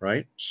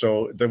 Right.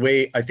 So the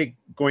way, I think,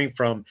 going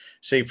from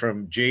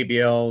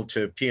JBL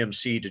to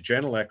PMC to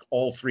Genelec,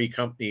 all three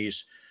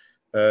companies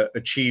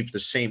achieved the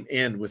same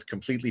end with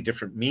completely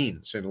different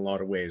means in a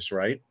lot of ways.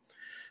 Right.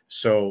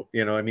 So,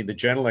 I mean, the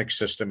Genelec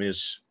system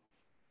is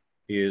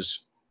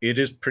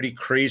pretty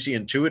crazy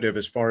intuitive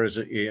as far as,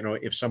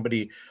 if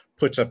somebody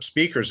puts up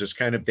speakers, it's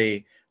kind of,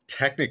 they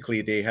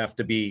have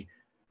to be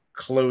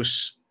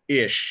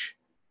close-ish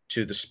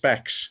to the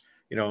specs.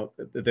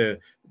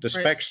 The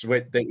specs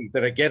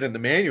that I get in the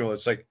manual,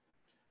 it's like,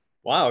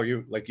 wow,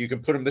 you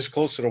can put them this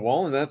close to the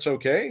wall and that's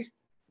okay.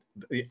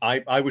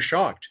 I was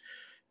shocked,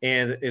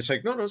 and it's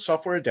like, no,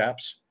 software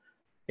adapts.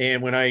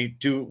 And when I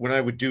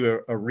would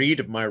do a read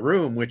of my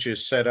room, which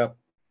is set up,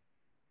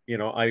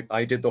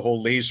 I did the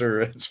whole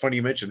laser. It's funny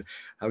you mentioned,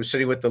 I was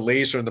sitting with the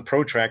laser and the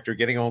protractor,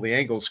 getting all the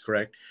angles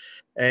correct.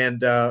 And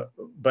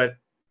but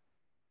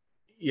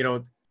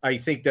I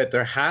think that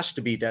there has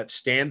to be that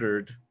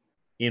standard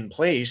in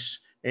place,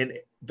 and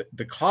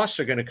the costs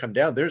are going to come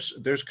down.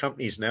 There's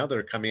companies now that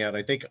are coming out.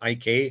 I think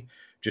IK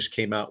just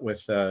came out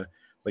with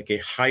like a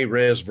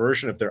high-res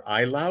version of their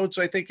iLouds,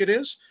 I think it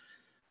is,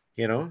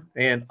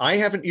 and I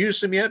haven't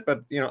used them yet,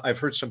 but I've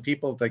heard some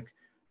people, like,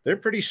 they're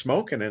pretty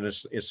smoking, and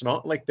it's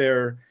not like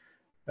they're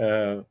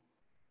buying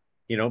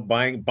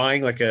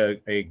like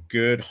a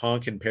good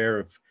honking pair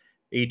of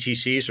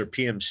ATCs or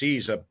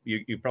PMCs.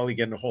 You probably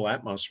get a whole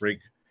Atmos rig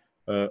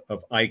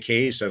of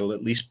IKs that'll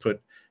at least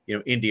put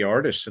indie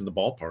artists in the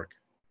ballpark.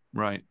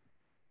 Right.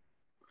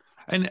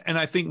 And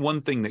I think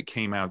one thing that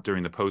came out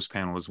during the post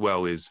panel as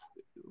well is,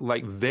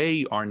 like,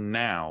 they are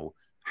now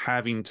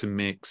having to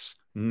mix,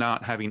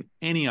 not having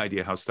any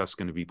idea how stuff's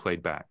going to be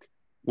played back.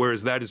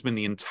 Whereas that has been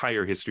the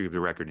entire history of the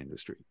record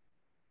industry.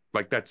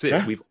 Like, that's it.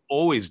 Yeah. We've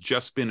always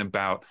just been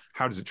about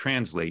how does it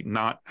translate,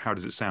 not how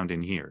does it sound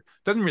in here.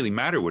 It doesn't really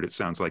matter what it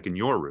sounds like in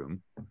your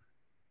room,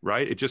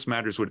 right? It just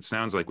matters what it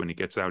sounds like when it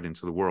gets out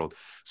into the world.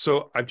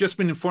 So I've just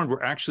been informed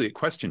we're actually at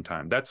question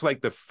time. That's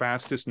like the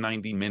fastest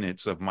 90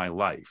 minutes of my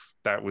life.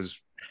 That was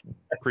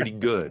pretty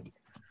good.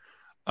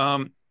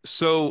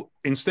 So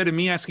instead of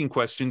me asking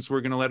questions,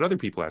 we're going to let other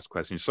people ask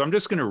questions. So I'm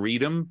just going to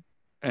read them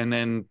and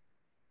then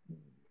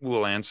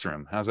we'll answer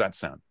them. How's that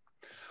sound?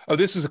 Oh,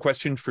 this is a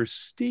question for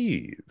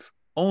Steve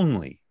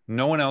only.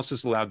 No one else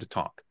is allowed to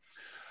talk.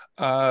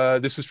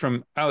 This is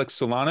from Alex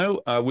Solano.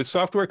 With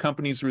software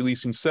companies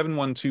releasing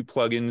 712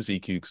 plugins,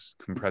 EQs,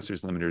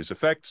 compressors, limiters,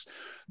 effects,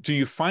 do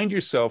you find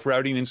yourself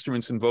routing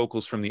instruments and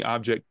vocals from the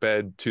object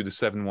bed to the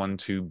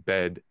 712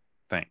 bed?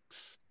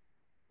 Thanks.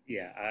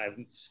 Yeah,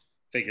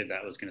 figured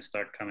that was going to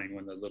start coming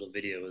when the little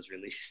video was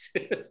released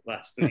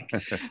last week.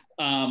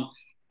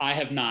 I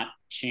have not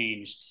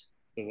changed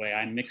the way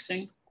I'm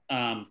mixing.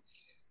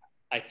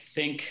 I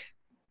think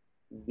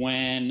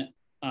when,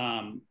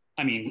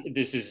 I mean,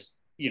 this is,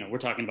 you know, we're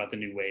talking about the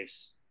new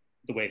waves,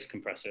 the waves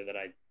compressor that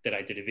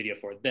I did a video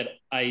for, that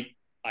I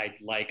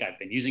like. I've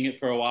been using it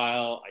for a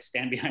while. I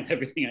stand behind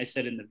everything I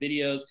said in the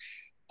videos,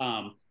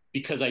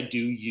 because I do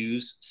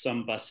use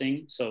some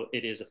busing, so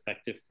it is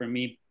effective for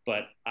me.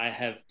 But I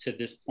have to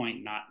this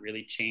point not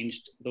really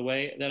changed the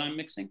way that I'm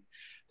mixing.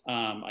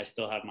 I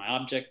still have my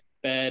object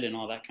bed and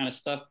all that kind of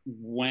stuff.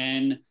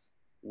 When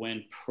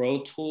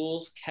Pro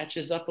Tools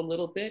catches up a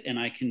little bit and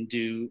I can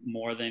do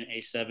more than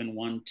a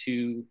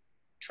 7-1-2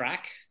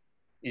 track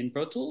in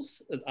Pro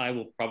Tools, I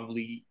will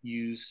probably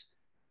use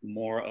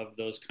more of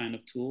those kind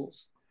of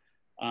tools.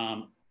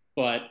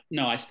 But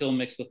no, I still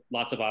mix with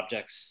lots of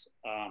objects,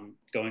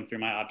 going through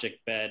my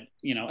object bed,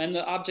 you know, and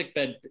the object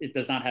bed, it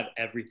does not have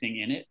everything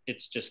in it.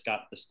 It's just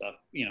got the stuff,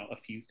 you know, a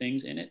few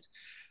things in it.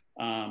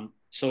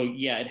 So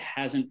yeah, it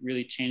hasn't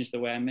really changed the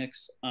way I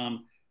mix.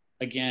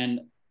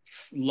 Again,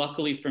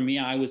 luckily for me,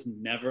 I was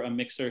never a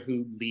mixer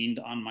who leaned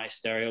on my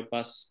stereo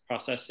bus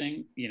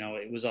processing. You know,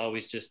 it was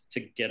always just to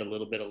get a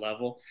little bit of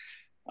level.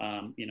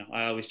 You know,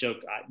 I always joke,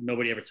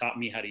 nobody ever taught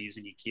me how to use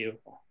an EQ.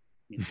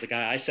 You know, the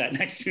guy I sat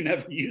next to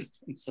never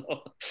used them.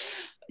 So,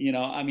 you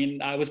know, I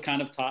mean, I was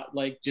kind of taught,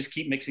 like, just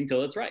keep mixing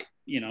till it's right.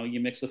 You know, you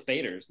mix with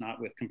faders,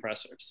 not with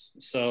compressors.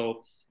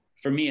 So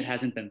for me, it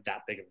hasn't been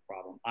that big of a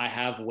problem. I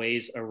have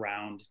ways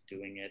around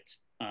doing it.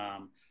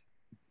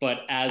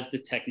 But as the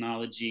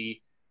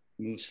technology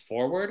moves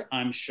forward,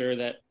 I'm sure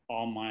that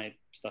all my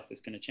stuff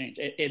is going to change.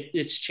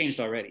 It's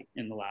changed already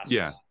in the last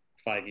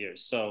 5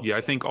 years. So yeah,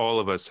 I think all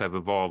of us have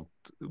evolved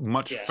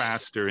much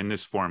faster in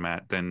this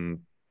format than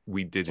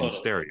we did in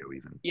stereo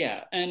even.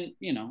 Yeah. And,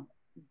 you know,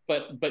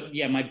 but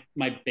yeah,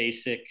 my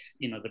basic,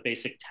 you know, the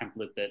basic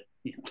template that,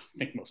 you know, I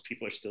think most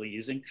people are still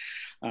using.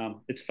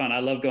 It's fun. I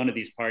love going to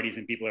these parties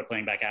and people are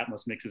playing back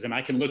Atmos mixes, and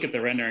I can look at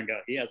the render and go,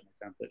 he has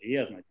my template, he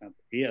has my template,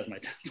 he has my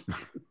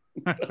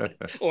template.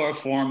 Or a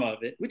form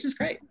of it, which is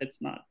great.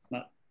 It's not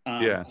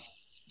yeah.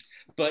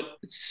 But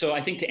so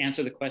I think to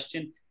answer the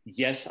question,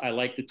 yes, I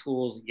like the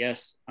tools.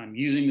 Yes, I'm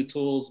using the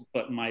tools,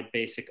 but my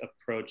basic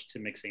approach to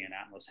mixing in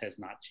Atmos has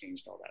not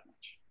changed all that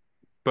much.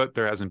 But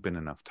there hasn't been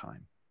enough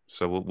time.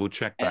 So we'll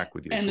check back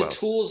with you as well. And the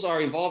tools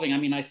are evolving. I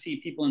mean, I see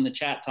people in the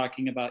chat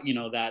talking about, you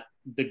know, that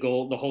the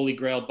holy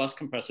grail bus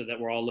compressor that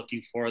we're all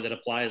looking for that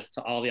applies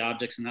to all the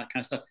objects and that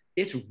kind of stuff.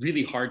 It's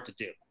really hard to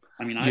do.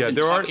 I mean,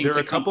 there are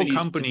a couple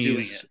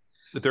companies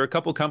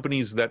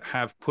that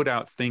have put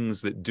out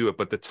things that do it,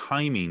 but the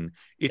timing,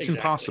 it's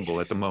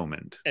impossible at the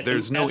moment.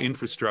 There's no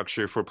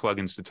infrastructure for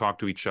plugins to talk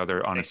to each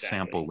other on a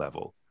sample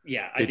level.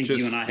 Yeah, I think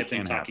you and I have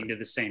been talking to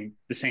the same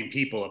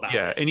people about it.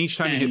 Yeah, and each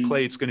time you hit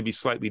play, it's going to be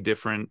slightly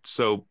different.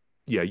 So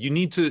yeah, you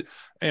need to,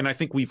 and I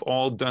think we've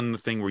all done the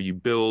thing where you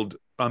build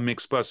a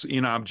mix bus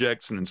in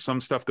objects, and then some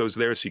stuff goes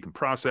there so you can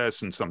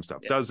process, and some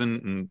stuff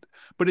doesn't.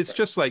 But it's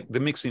just like the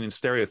mixing in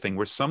stereo thing,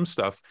 where some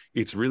stuff,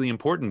 it's really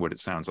important what it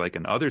sounds like,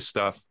 and other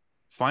stuff,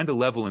 find a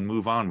level and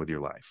move on with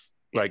your life.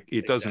 Like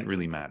it doesn't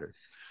really matter.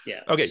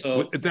 Yeah. Okay,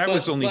 so, that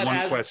was only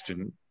one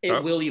question.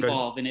 It will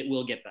evolve and it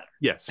will get better.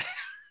 Yes.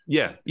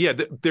 Yeah.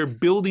 They're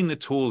building the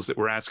tools that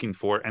we're asking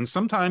for, and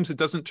sometimes it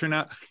doesn't turn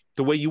out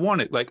the way you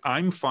want it. Like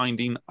I'm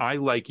finding I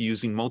like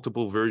using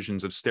multiple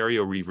versions of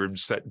stereo reverb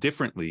set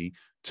differently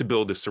to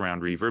build a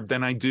surround reverb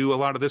than I do a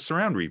lot of the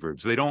surround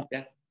reverbs. They don't.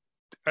 Yeah.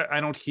 I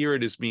don't hear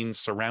it as being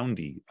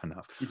surroundy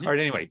enough. All right.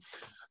 Anyway.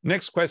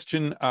 Next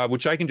question,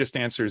 which I can just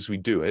answer as we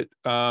do it.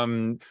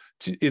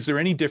 Is there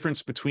any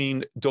difference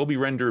between Dolby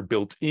Render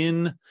built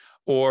in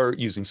or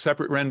using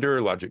separate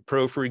render, Logic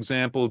Pro, for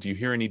example? Do you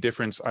hear any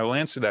difference? I will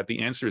answer that. The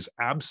answer is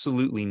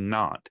absolutely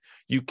not.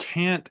 You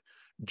can't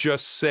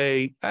just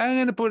say, I'm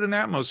going to put an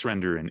Atmos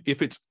render in.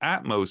 If it's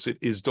Atmos, it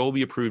is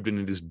Dolby approved, and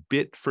it is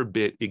bit for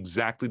bit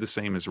exactly the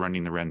same as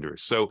running the render.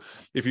 So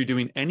if you're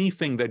doing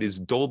anything that is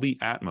Dolby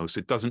Atmos,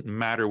 it doesn't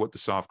matter what the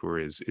software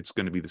is, it's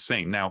going to be the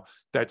same. Now,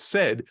 that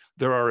said,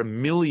 there are a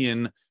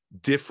million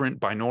different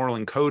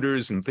binaural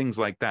encoders and things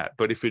like that.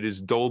 But if it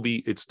is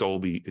Dolby, it's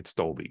Dolby, it's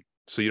Dolby.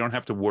 So you don't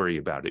have to worry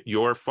about it.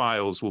 Your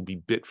files will be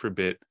bit for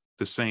bit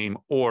the same,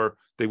 or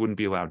they wouldn't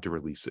be allowed to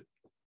release it.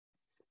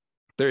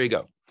 There you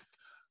go.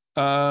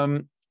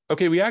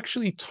 Okay, we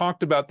actually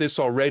talked about this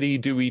already.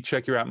 Do we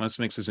check your Atmos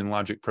mixes in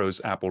Logic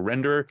Pro's Apple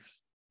Renderer?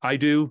 I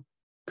do,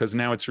 because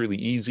now it's really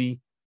easy.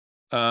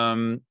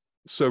 So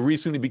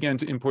recently began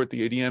to import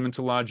the ADM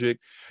into Logic.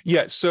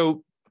 Yeah,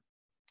 so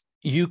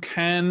you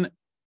can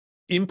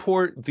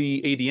import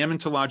the ADM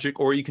into Logic,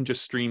 or you can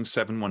just stream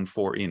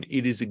 714 in.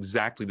 It is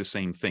exactly the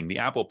same thing. The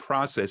Apple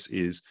process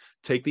is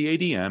take the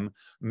ADM,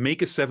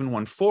 make a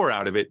 714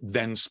 out of it,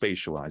 then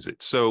spatialize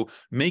it. So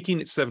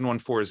making it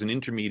 714 is an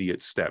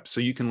intermediate step.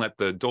 So you can let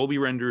the Dolby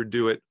renderer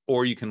do it,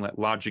 or you can let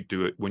Logic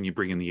do it when you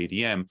bring in the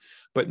ADM.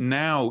 But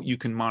now you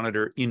can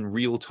monitor in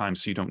real time,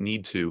 so you don't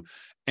need to.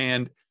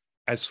 And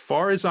as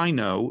far as I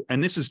know,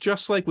 and this is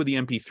just like with the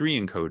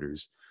MP3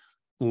 encoders,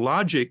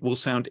 Logic will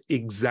sound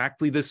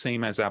exactly the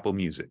same as Apple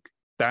Music.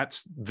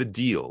 That's the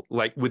deal.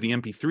 Like with the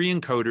MP3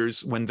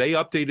 encoders, when they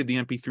updated the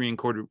MP3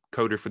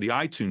 encoder for the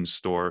iTunes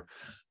store,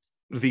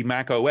 the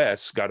Mac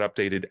OS got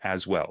updated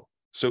as well.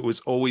 So it was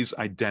always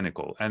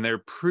identical. And they're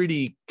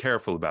pretty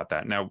careful about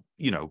that. Now,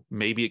 you know,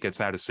 maybe it gets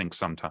out of sync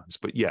sometimes,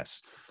 but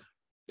yes,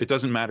 it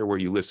doesn't matter where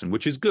you listen,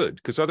 which is good,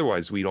 because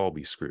otherwise we'd all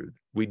be screwed.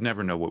 We'd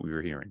never know what we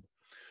were hearing.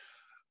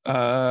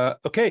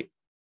 Okay.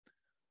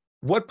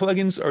 What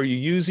plugins are you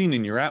using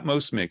in your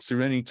Atmos mix? Are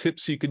there any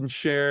tips you can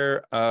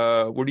share?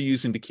 What are you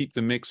using to keep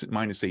the mix at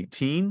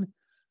 -18?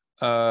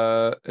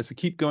 As I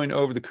keep going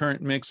over the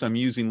current mix, I'm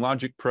using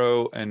Logic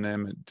Pro and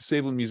I'm a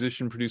disabled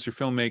musician, producer,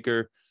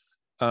 filmmaker.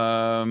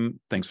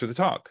 Thanks for the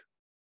talk.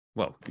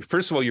 Well,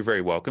 first of all, you're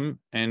very welcome.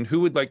 And who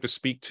would like to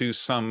speak to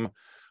some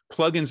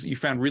plugins that you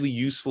found really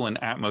useful in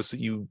Atmos that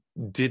you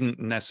didn't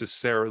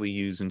necessarily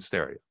use in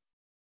stereo?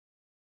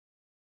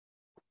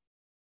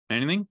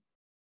 Anything?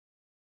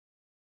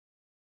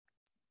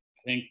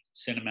 I think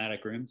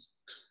cinematic rooms.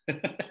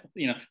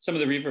 You know, some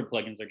of the reverb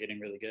plugins are getting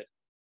really good.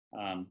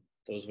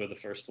 Those were the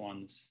first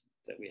ones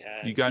that we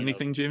had. You got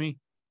anything, Jimmy?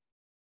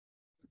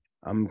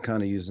 I'm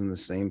kind of using the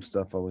same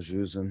stuff I was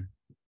using.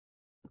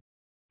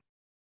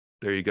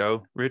 There you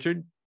go.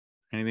 Richard,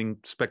 anything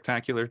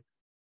spectacular?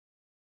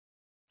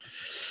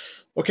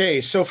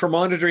 Okay, so for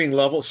monitoring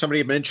levels,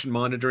 somebody mentioned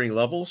monitoring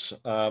levels.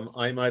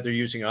 I'm either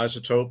using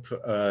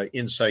Isotope,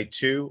 Insight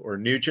 2, or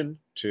Nugent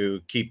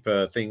to keep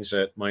things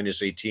at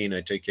 -18.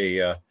 I take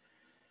a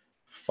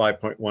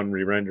 5.1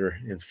 re-render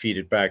and feed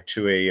it back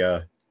to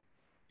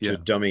a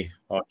dummy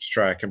aux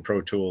track in Pro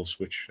Tools,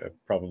 which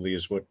probably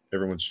is what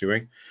everyone's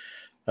doing.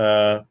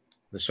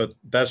 So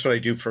that's what I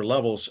do for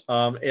levels.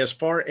 As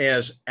far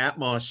as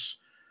Atmos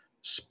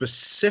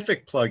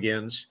specific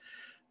plugins,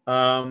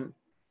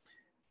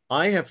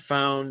 I have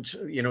found,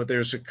 you know,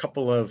 there's a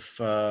couple of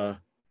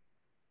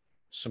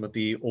some of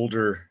the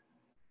older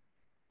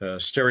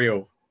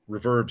stereo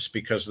reverbs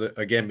because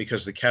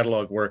because the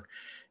catalog work,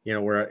 you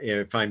know, where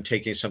if I'm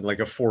taking something like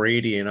a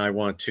 480 and I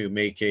want to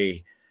make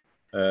an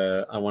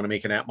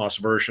Atmos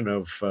version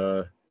of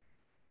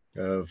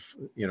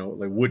you know,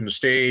 like Wooden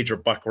Stage or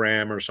Buck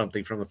Ram or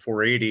something from the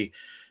 480,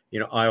 you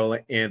know, I'll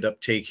end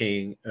up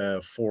taking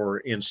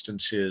 4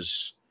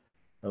 instances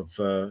of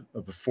a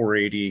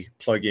 480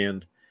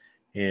 plugin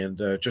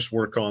and just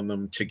work on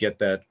them to get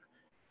that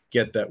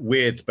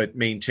width, but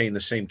maintain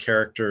the same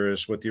character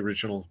as what the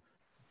original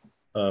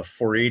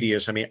 480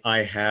 is. I mean, I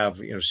have,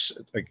 you know,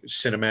 like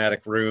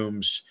cinematic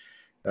rooms,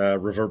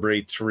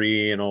 Reverberate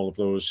 3, and all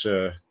those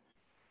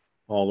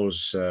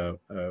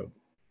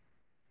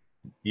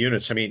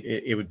units. I mean,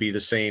 it would be the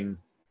same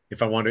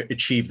if I want to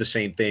achieve the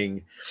same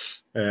thing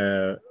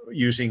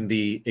using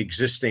the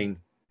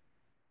existing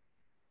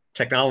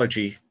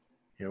technology.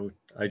 You know,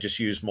 I just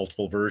use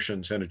multiple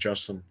versions and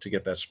adjust them to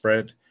get that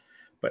spread.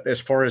 But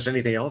as far as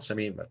anything else, I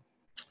mean,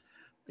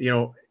 you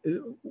know,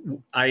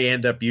 I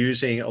end up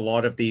using a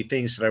lot of the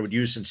things that I would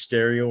use in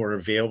stereo are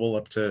available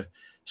up to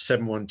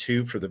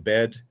 712 for the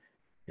bed.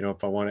 You know,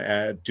 if I want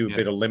to do a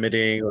bit of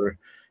limiting or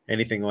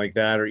anything like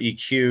that, or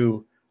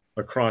EQ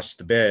across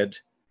the bed,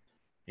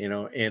 you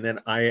know, and then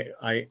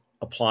I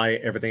apply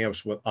everything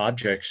else with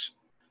objects.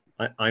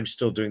 I'm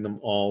still doing them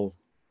all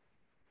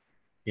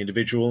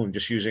individual and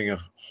just using a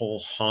whole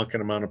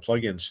honking amount of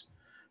plugins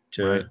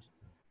to,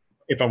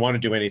 if I want to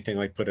do anything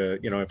like put a,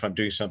 you know, if I'm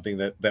doing something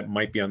that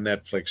might be on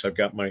Netflix, I've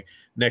got my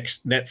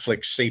next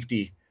Netflix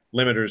safety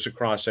limiters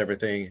across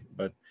everything,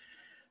 but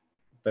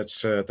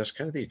that's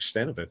kind of the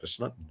extent of it. It's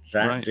not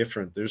that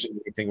different. There's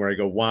anything where I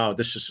go, wow,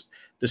 this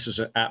is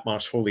an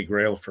Atmos holy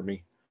grail for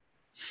me.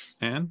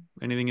 Anne,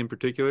 anything in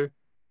particular?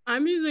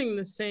 I'm using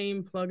the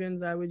same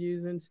plugins I would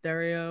use in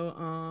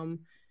stereo,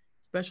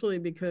 especially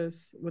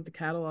because with the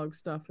catalog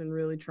stuff and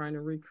really trying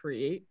to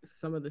recreate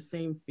some of the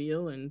same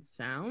feel and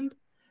sound.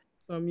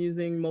 So I'm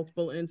using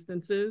multiple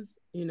instances,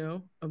 you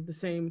know, of the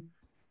same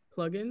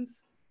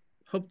plugins.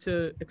 Hope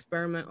to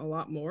experiment a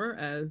lot more,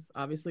 as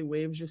obviously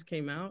Waves just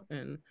came out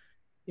and,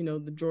 you know,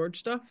 the George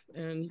stuff,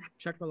 and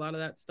check a lot of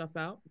that stuff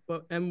out.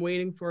 But I'm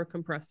waiting for a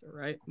compressor,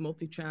 right?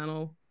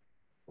 Multi-channel.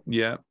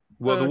 Yeah.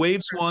 Well, the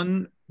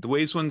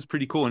Waves one's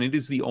pretty cool, and it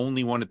is the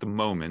only one at the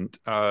moment.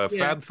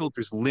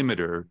 FabFilter's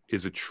limiter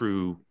is a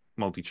true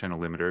multi-channel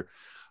limiter.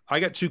 I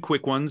got 2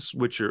 quick ones,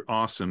 which are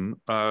awesome.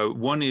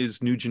 One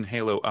is Nugent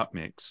Halo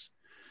Upmix,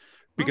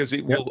 because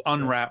it will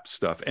unwrap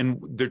stuff.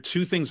 And there are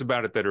 2 things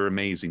about it that are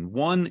amazing.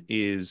 One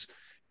is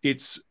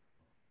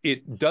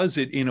it does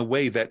it in a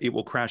way that it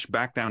will crash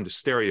back down to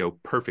stereo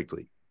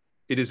perfectly.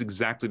 It is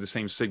exactly the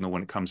same signal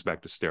when it comes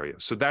back to stereo.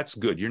 So that's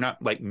good. You're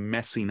not like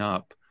messing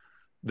up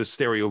the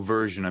stereo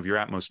version of your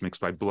Atmos mix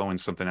by blowing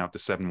something out to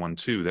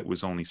 712 that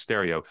was only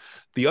stereo.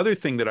 The other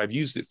thing that I've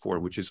used it for,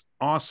 which is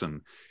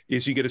awesome,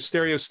 is you get a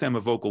stereo stem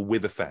of vocal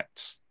with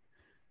effects,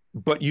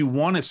 but you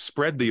want to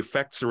spread the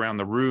effects around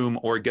the room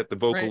or get the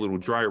vocal a little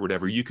dry or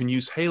whatever. You can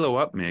use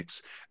Halo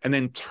Upmix and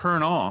then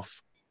turn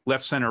off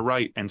left, center,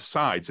 right, and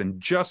sides and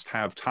just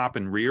have top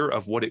and rear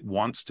of what it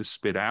wants to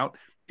spit out.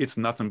 It's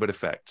nothing but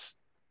effects.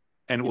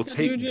 and it You will said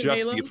take Nugent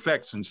just Halo? the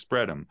effects and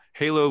spread them.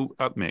 Halo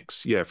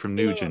Upmix, yeah, from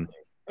Halo Nugent.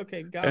 Upmix.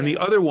 Okay, got And it.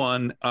 the other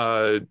one,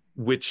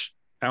 which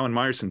Alan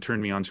Meyerson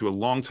turned me on to a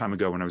long time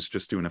ago when I was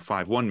just doing a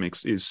 5.1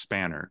 mix, is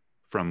Spanner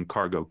from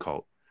Cargo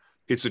Cult.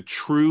 It's a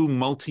true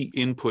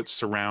multi-input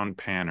surround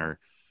panner.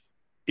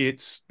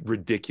 It's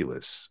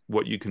ridiculous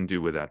what you can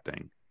do with that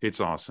thing. It's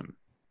awesome.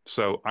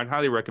 So I'd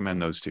highly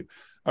recommend those two.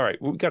 All right,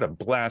 we've got to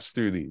blast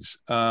through these.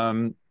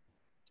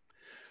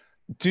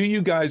 Do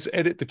you guys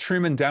edit the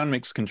trim and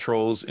downmix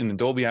controls in the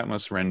Dolby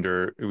Atmos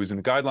render? It was in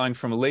the guideline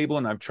from a label,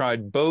 and I've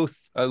tried both,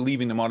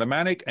 leaving them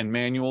automatic and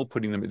manual,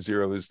 putting them at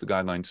 0 as the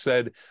guideline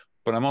said,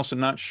 but I'm also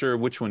not sure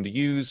which one to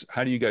use.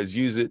 How do you guys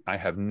use it? I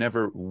have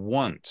never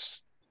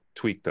once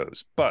tweaked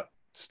those, but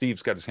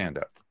Steve's got his hand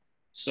up.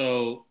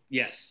 So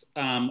yes,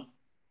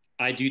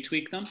 I do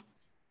tweak them.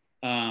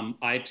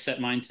 I set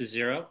mine to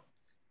 0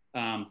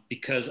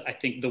 because I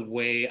think the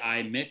way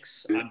I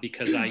mix,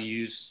 because I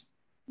use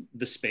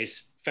the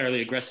space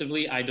fairly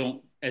aggressively, I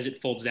don't, as it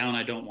folds down,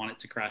 I don't want it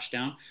to crash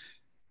down.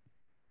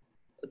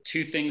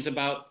 Two things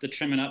about the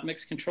trim and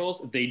upmix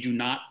controls: they do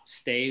not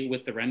stay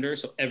with the render.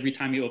 So every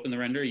time you open the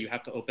render, you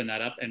have to open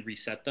that up and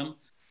reset them.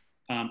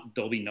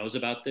 Dolby knows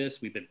about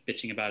this. We've been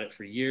bitching about it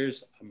for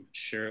years. I'm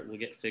sure it will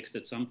get fixed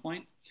at some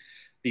point.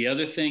 The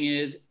other thing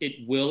is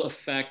it will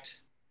affect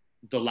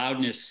the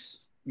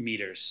loudness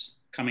meters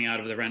coming out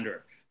of the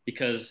render,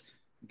 because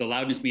the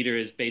loudness meter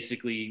is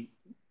basically,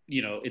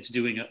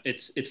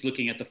 it's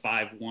looking at the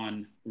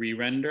 5.1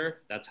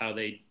 re-render. That's how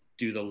they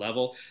do the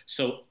level.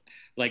 So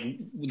like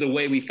the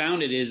way we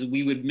found it is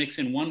we would mix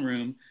in one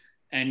room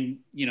and,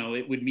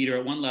 it would meter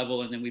at one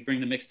level, and then we bring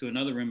the mix to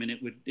another room and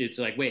it's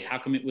like, wait, how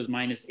come it was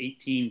minus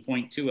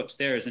 18.2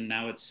 upstairs and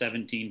now it's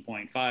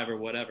 17.5 or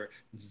whatever?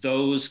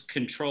 Those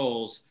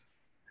controls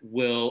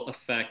will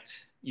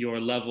affect your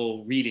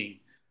level reading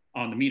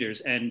on the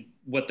meters. And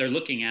what they're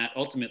looking at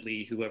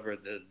ultimately, whoever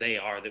they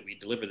are that we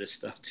deliver this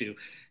stuff to,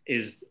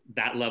 is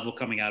that level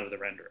coming out of the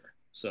renderer.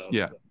 So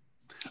yeah,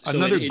 so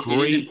another it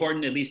is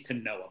important at least to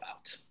know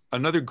about.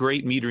 Another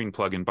great metering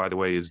plugin, by the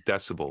way, is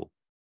Decibel.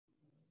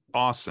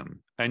 Awesome,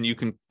 and you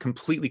can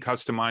completely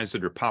customize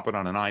it or pop it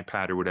on an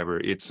iPad or whatever.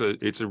 It's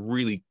a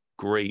really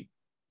great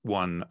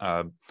one.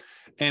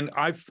 And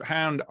I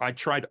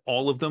tried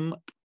all of them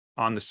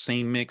on the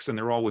same mix, and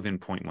they're all within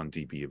 0.1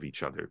 dB of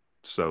each other,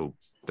 so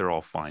they're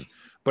all fine.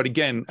 But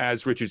again,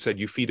 as Richard said,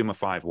 you feed them a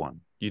 5.1.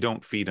 You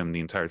don't feed them the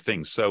entire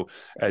thing. So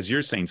as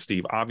you're saying,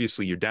 Steve,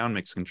 obviously your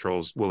downmix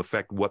controls will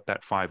affect what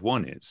that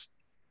 5.1 is.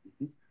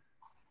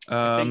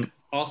 I think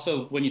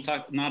also when you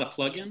talk, not a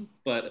plugin,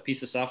 but a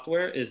piece of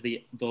software, is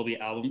the Dolby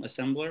Album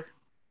Assembler,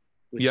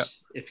 which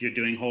if you're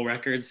doing whole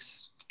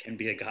records can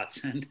be a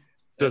godsend.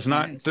 Does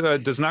not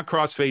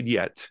crossfade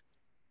yet.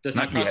 Does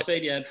not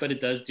crossfade yet, but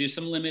it does do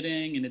some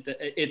limiting, and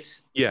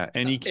it's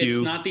and EQ.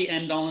 It's not the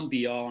end all and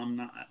be all.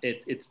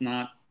 It's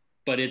not,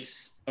 but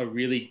it's a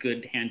really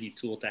good handy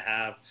tool to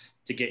have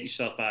to get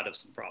yourself out of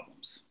some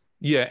problems.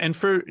 Yeah, and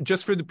for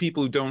the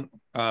people who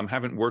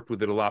haven't worked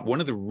with it a lot, one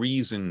of the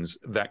reasons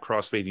that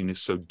crossfading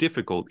is so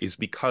difficult is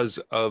because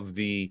of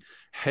the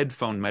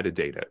headphone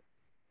metadata.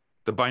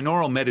 The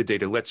binaural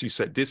metadata lets you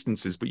set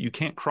distances, but you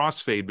can't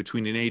crossfade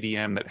between an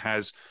ADM that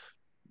has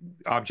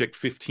object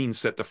 15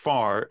 set to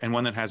far and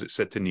one that has it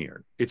set to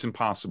near. It's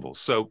impossible.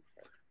 So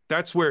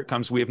that's where it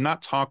comes. We have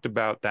not talked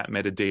about that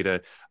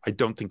metadata. I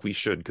don't think we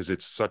should, because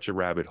it's such a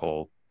rabbit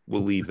hole.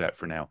 We'll leave that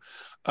for now.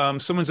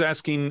 Someone's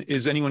asking,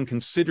 is anyone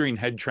considering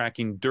head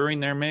tracking during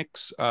their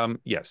mix?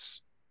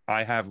 Yes,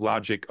 I have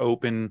Logic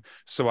open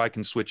so I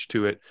can switch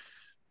to it,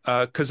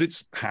 because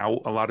it's how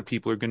a lot of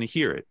people are going to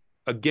hear it.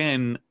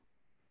 Again,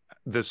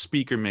 the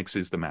speaker mix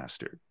is the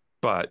master,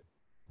 but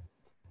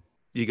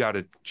you got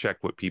to check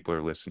what people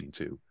are listening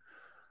to.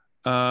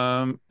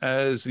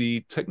 As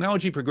the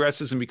technology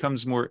progresses and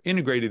becomes more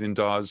integrated in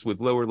DAWs with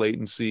lower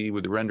latency,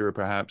 with the renderer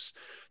perhaps,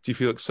 do you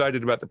feel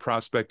excited about the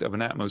prospect of an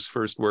Atmos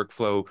first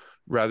workflow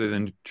rather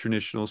than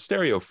traditional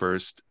stereo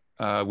first,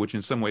 which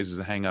in some ways is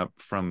a hang up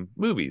from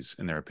movies,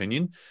 in their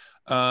opinion,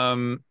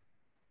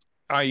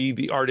 i.e.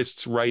 the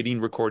artists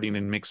writing, recording,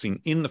 and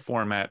mixing in the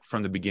format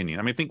from the beginning?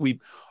 I mean, I think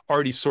we've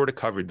already sort of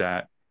covered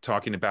that,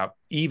 talking about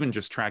even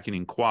just tracking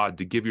in quad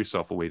to give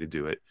yourself a way to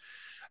do it.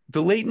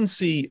 The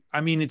latency,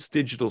 I mean, it's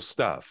digital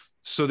stuff.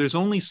 So there's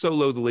only so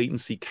low the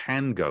latency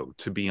can go,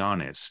 to be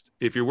honest.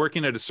 If you're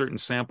working at a certain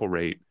sample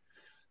rate,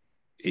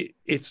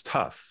 it's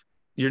tough.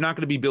 You're not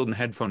going to be building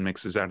headphone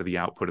mixes out of the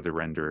output of the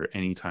renderer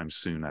anytime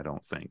soon, I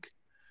don't think.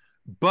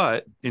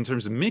 But in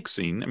terms of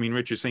mixing, I mean,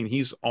 Richard's saying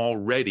he's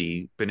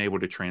already been able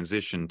to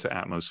transition to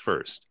Atmos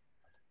first.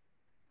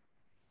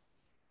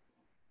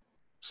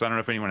 So I don't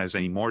know if anyone has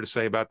any more to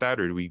say about that,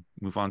 or do we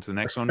move on to the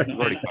next one? We've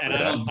already covered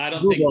that. I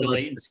don't think the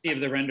latency of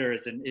the render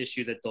is an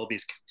issue that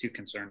Dolby's too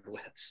concerned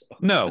with. So.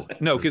 No,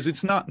 because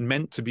it's not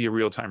meant to be a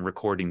real-time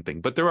recording thing,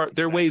 but there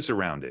are ways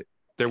around it.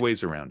 There are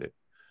ways around it.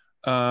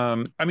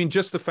 I mean,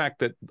 just the fact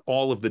that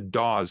all of the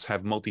DAWs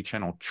have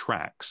multi-channel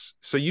tracks,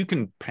 so you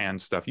can pan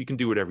stuff, you can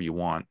do whatever you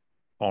want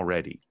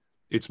already.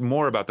 It's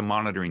more about the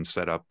monitoring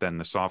setup than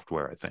the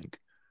software, I think.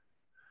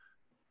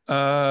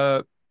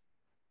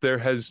 There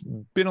has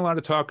been a lot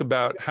of talk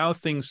about how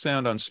things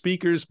sound on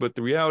speakers, but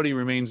the reality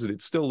remains that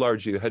it's still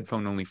largely the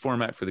headphone-only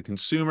format for the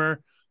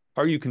consumer.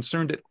 Are you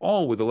concerned at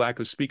all with the lack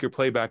of speaker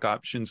playback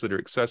options that are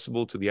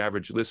accessible to the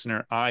average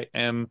listener? I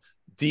am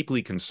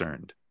deeply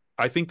concerned.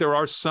 I think there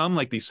are some,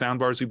 like these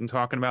soundbars we've been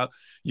talking about.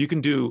 You can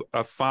do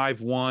a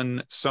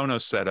 5.1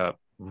 Sonos setup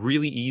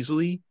really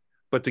easily,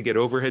 but to get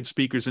overhead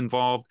speakers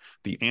involved,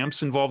 the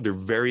amps involved are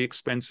very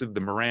expensive,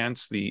 the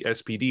Marantz, the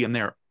SPD, and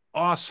they're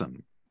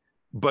awesome.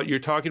 But you're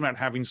talking about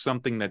having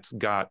something that's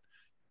got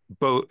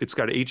both, it's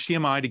got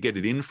HDMI to get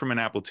it in from an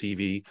Apple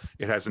TV,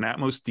 it has an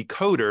Atmos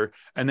decoder,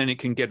 and then it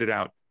can get it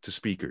out to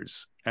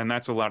speakers. And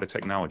that's a lot of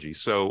technology.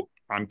 So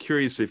I'm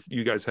curious if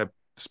you guys have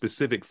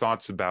specific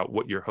thoughts about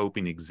what you're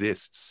hoping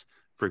exists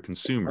for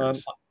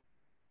consumers.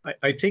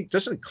 I think,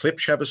 doesn't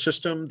Klipsch have a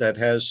system that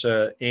has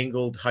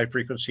angled high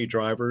frequency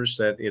drivers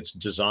that it's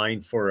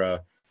designed for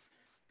a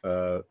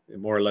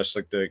more or less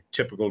like the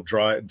typical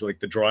like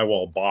the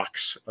drywall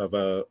box of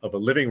a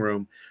living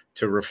room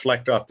to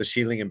reflect off the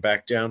ceiling and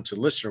back down to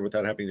listener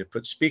without having to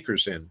put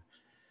speakers in.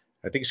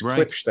 I think it's Right.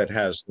 Klipsch that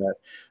has that,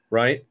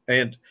 right?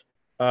 And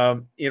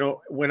you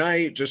know, when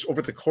I just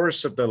over the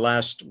course of the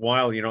last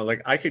while, you know,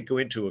 like I could go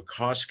into a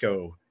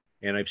Costco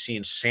and I've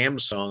seen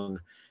Samsung,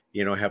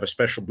 you know, have a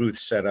special booth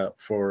set up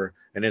for,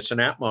 and it's an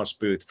Atmos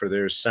booth for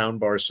their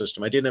soundbar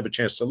system. I didn't have a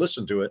chance to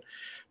listen to it,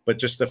 but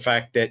just the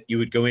fact that you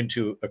would go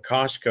into a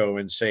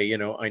Costco and say, you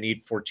know, I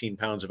need 14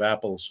 pounds of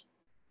apples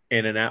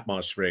and an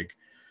Atmos rig,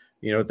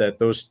 you know, that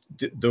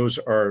those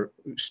are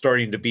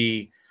starting to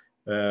be,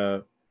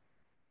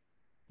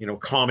 you know,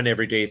 common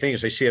everyday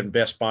things. I see it in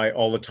Best Buy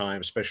all the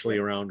time, especially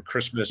around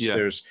Christmas. Yeah.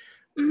 There's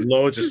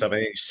loads of stuff.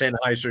 I think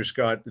Sennheiser's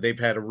they've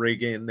had a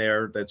rig in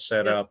there that's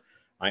set up.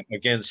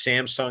 Again,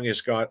 Samsung has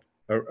got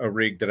a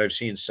rig that I've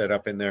seen set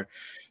up in there.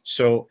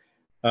 So,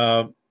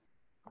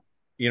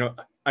 you know,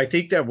 I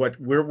think that what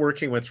we're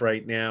working with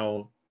right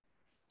now,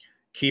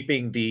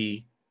 keeping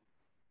the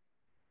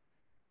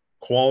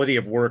quality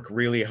of work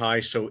really high,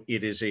 so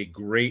it is a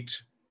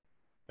great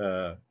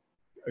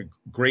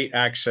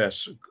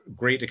access,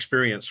 great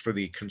experience for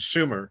the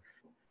consumer,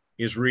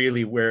 is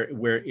really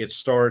where it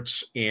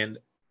starts. And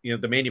you know,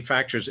 the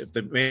manufacturers, if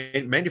the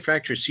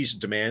manufacturer sees a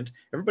demand,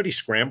 everybody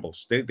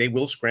scrambles. They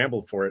will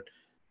scramble for it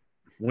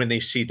when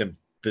they see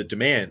the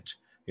demand.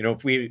 You know,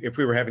 if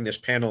we were having this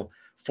panel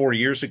 4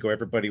 years ago,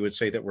 everybody would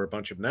say that we're a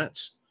bunch of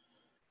nuts.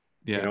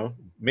 Yeah. You know,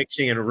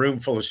 mixing in a room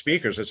full of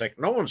speakers, it's like,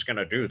 no one's going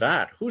to do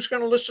that. Who's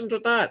going to listen to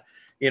that?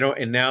 You know,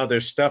 and now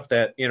there's stuff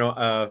that, you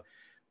know,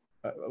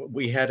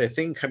 we had a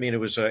thing come in. It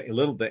was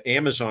the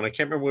Amazon. I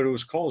can't remember what it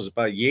was called. It was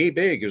about yay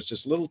big. It was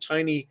this little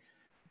tiny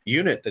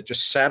unit that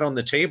just sat on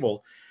the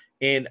table.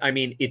 And I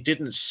mean, it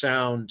didn't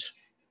sound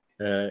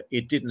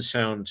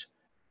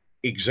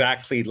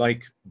exactly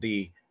like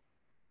the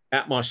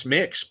Atmos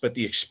mix, but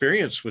the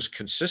experience was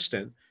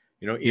consistent.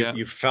 You know,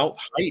 you felt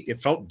height,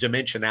 it felt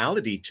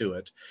dimensionality to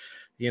it,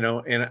 you know.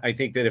 And I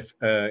think that if,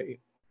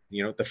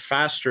 you know, the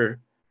faster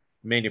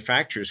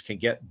manufacturers can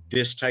get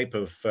this type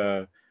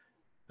of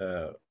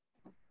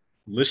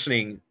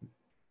listening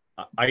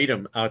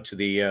item out to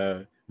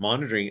the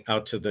monitoring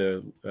out to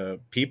the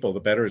people,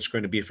 the better it's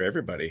going to be for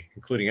everybody,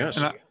 including us.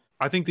 And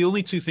I think the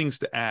only two things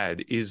to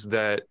add is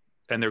that,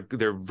 and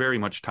they're very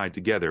much tied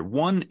together.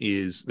 One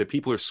is that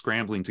people are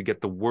scrambling to get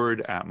the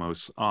word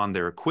Atmos on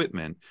their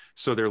equipment.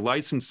 So they're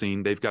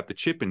licensing, they've got the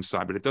chip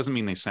inside, but it doesn't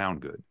mean they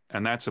sound good.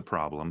 And that's a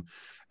problem.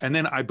 And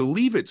then I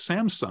believe it's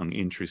Samsung,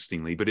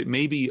 interestingly, but it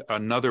may be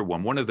another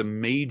one of the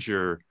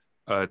major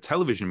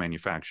television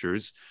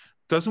manufacturers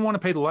doesn't want to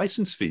pay the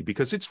license fee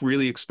because it's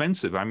really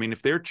expensive. I mean,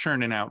 if they're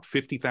churning out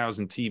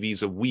 50,000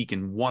 TVs a week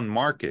in one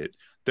market,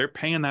 they're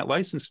paying that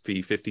license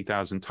fee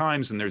 50,000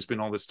 times. And there's been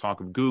all this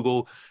talk of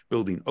Google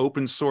building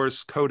open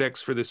source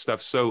codecs for this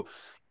stuff. So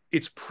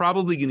it's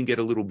probably going to get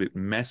a little bit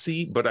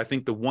messy. But I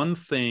think the one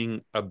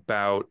thing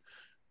about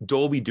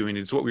Dolby doing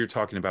it is what we were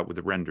talking about with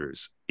the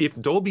renders. If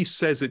Dolby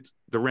says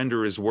the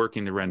render is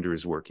working, the render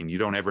is working. You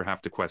don't ever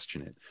have to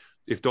question it.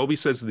 If Dolby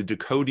says the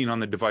decoding on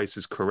the device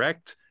is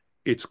correct,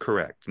 it's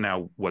correct.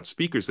 Now, what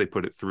speakers they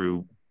put it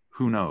through,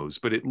 who knows?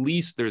 But at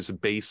least there's a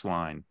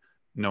baseline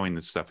knowing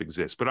that stuff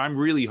exists. But I'm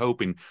really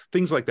hoping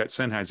things like that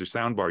Sennheiser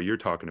soundbar you're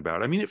talking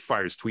about, I mean, it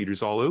fires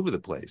tweeters all over the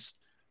place.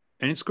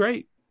 And it's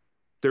great.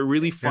 They're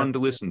really fun to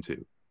listen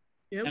to.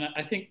 Yep. And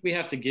I think we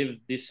have to give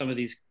some of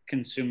these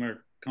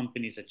consumer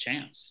companies a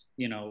chance.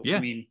 You know, I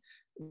mean,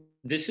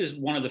 this is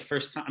one of the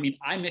first time. I mean,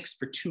 I mixed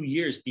for 2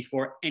 years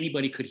before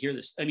anybody could hear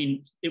this. I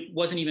mean, it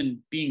wasn't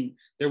even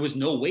there was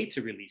no way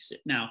to release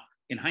it. Now,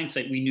 in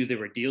hindsight, we knew there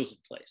were deals in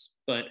place,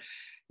 but,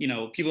 you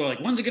know, people are like,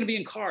 when's it going to be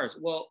in cars?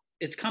 Well,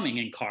 it's coming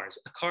in cars.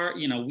 A car,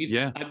 you know,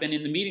 I've been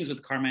in the meetings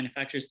with car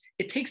manufacturers.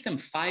 It takes them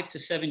 5 to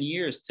 7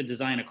 years to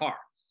design a car.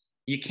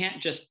 You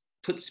can't just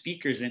put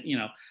speakers in, you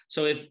know.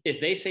 So if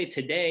they say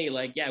today,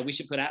 like, yeah, we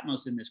should put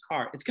Atmos in this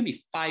car, it's going to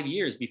be 5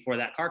 years before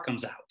that car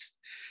comes out.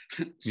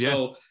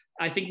 So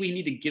I think we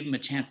need to give them a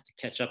chance to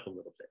catch up a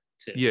little bit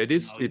too. Yeah, it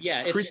is. You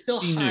know? It's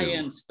still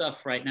high-end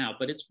stuff right now,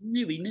 but it's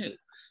really new.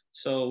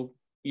 So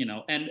you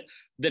know. And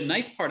the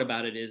nice part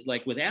about it is,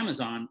 like with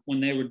Amazon, when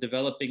they were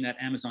developing that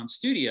Amazon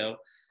Studio,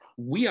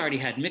 we already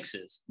had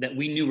mixes that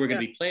we knew were going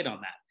to be played on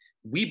that.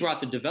 We brought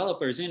the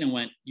developers in and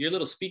went, your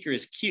little speaker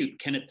is cute.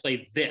 Can it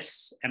play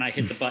this? And I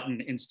hit the button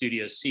in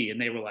Studio C,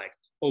 and they were like,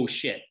 oh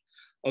shit.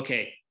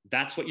 Okay,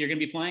 that's what you're going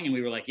to be playing? And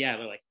we were like, yeah.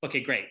 They're like,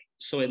 okay, great.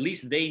 So at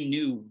least they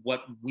knew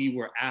what we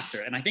were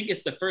after. And I think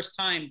it's the first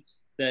time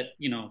that,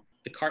 you know,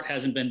 the cart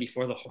hasn't been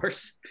before the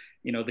horse.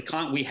 You know,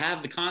 we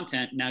have the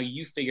content. Now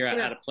you figure out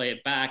how to play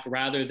it back,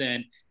 rather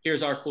than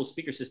here's our cool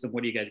speaker system.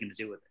 What are you guys going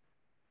to do with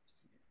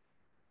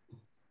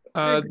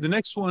it? The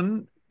next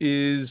one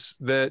is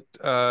that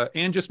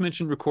Anne just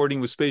mentioned recording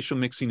with spatial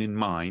mixing in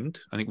mind.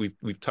 I think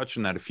we've touched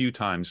on that a few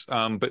times,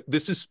 but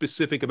this is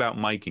specific about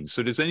miking.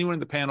 So does anyone in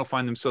the panel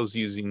find themselves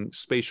using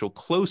spatial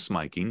close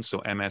miking, so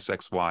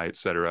MSXY, et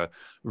cetera,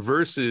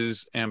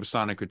 versus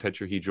ambisonic or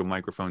tetrahedral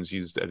microphones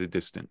used at a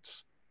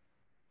distance?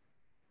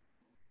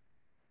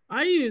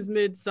 I use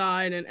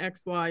mid-side and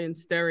XY in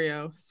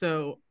stereo,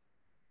 so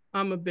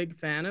I'm a big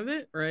fan of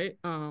it, right?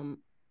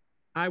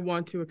 I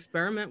want to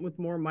experiment with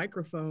more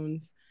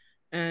microphones.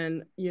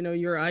 And, you know,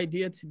 your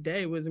idea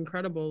today was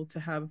incredible to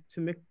have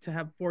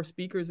 4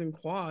 speakers in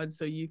quad,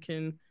 so you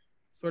can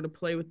sort of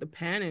play with the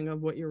panning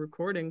of what you're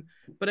recording.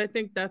 But I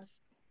think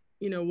that's,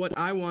 you know, what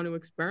I want to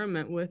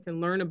experiment with and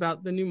learn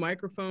about the new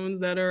microphones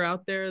that are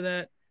out there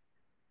that,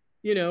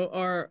 you know,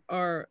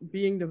 are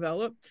being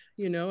developed.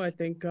 You know, I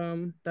think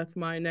that's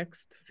my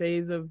next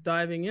phase of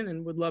diving in,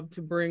 and would love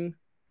to bring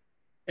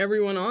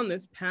everyone on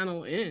this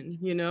panel in,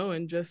 you know,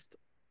 and just,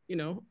 you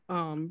know,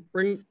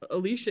 bring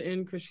Alicia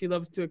in because she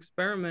loves to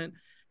experiment.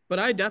 But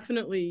I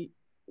definitely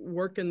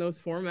work in those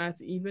formats,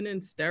 even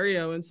in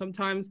stereo. And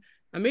sometimes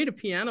I made a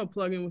piano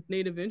plugin with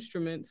Native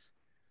Instruments.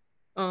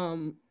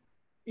 You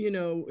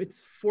know,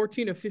 it's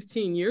 14 or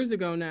 15 years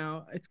ago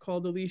now. It's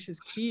called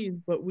Alicia's Keys,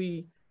 but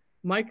we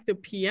mic the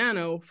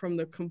piano from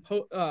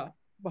the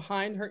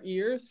behind her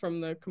ears, from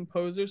the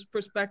composer's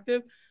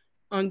perspective.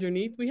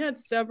 Underneath, we had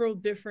several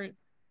different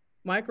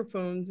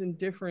microphones in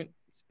different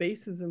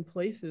spaces and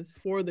places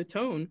for the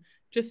tone,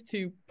 just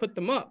to put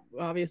them up.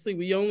 Obviously,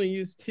 we only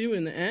use 2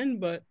 in the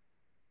end, but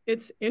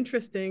it's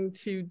interesting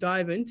to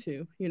dive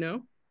into, you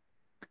know?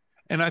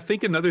 And I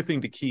think another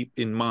thing to keep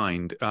in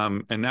mind,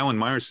 and Alan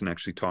Meyerson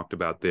actually talked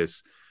about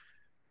this,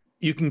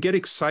 you can get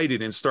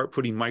excited and start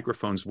putting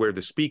microphones where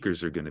the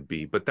speakers are going to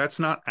be, but that's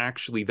not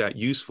actually that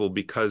useful,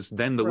 because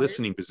then the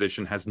listening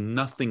position has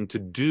nothing to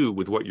do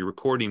with what you're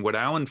recording. What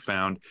Alan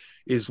found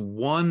is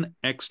 1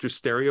 extra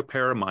stereo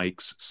pair of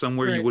mics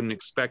somewhere you wouldn't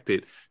expect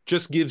it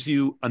just gives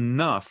you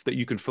enough that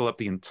you can fill up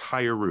the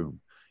entire room.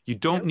 You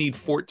don't need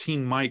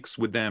 14 mics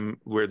with them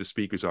where the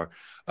speakers are.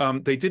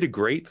 They did a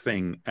great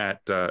thing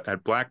at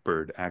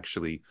Blackbird,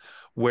 actually,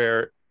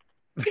 where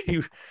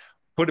they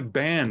put a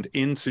band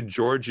into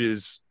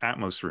George's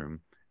Atmos room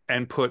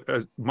and put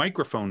a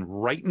microphone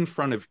right in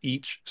front of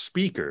each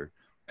speaker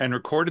and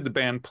recorded the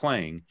band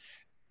playing.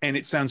 And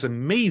it sounds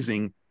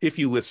amazing if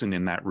you listen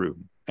in that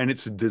room. And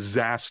it's a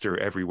disaster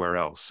everywhere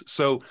else.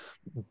 So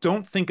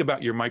don't think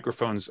about your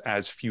microphones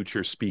as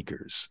future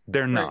speakers.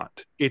 They're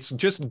not. It's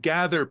just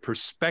gather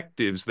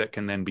perspectives that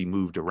can then be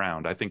moved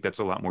around. I think that's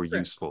a lot more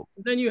useful.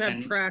 Then you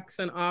have tracks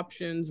and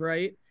options,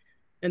 right?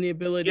 And the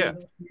ability to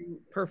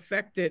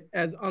perfect it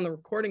as on the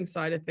recording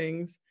side of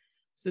things.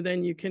 So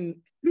then you can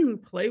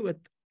play with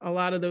a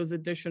lot of those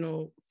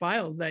additional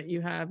files that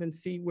you have and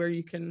see where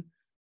you can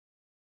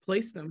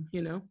place them,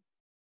 you know?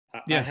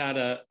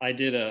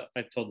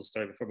 I've told the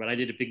story before, but I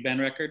did a big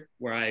band record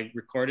where I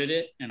recorded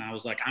it, and I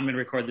was like, I'm going to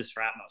record this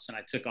for Atmos. And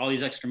I took all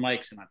these extra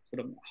mics and I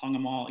hung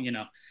them all, you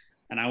know,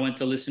 and I went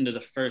to listen to the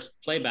first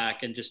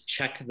playback and just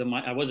check the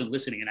mic. I wasn't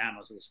listening in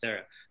Atmos, it was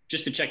stereo,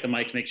 just to check the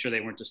mics, make sure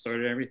they weren't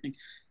distorted or everything,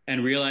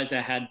 and realized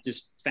I had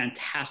this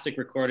fantastic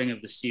recording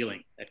of the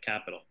ceiling at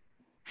Capitol.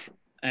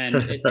 And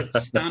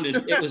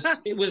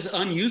it was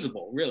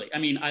unusable, really. I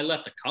mean, I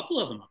left a couple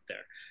of them up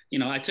there. You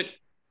know, I took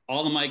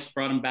all the mics,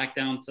 brought them back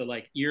down to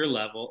like ear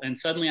level, and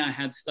suddenly I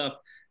had stuff,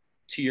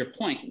 to your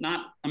point,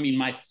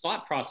 my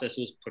thought process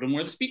was put them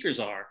where the speakers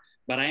are,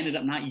 but I ended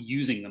up not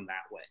using them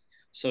that way.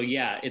 So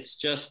yeah, it's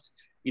just,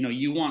 you know,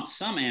 you want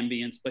some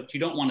ambience, but you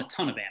don't want a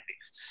ton of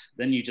ambience.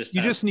 Then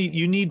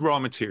you need raw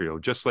material,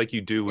 just like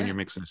you do when you're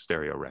mixing a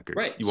stereo record.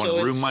 Right. You want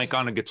a room mic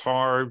on a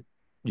guitar,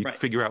 you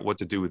figure out what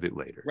to do with it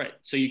later. Right.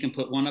 So you can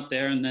put one up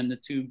there and then the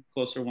 2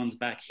 closer ones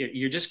back here.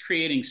 You're just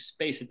creating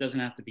space. It doesn't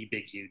have to be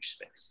big, huge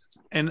space.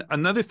 And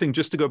another thing,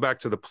 just to go back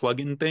to the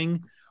plugin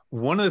thing,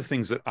 one of the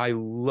things that I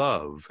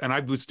love, and I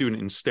was doing it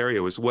in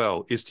stereo as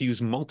well, is to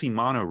use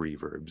multi-mono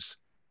reverbs,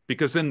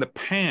 because then the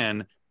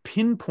pan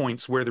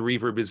pinpoints where the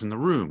reverb is in the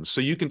room.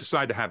 So you can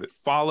decide to have it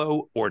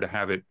follow or to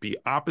have it be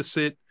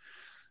opposite.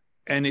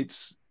 And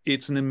it's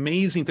an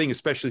amazing thing,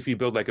 especially if you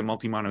build like a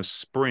multi-mono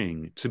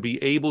spring, to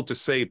be able to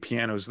say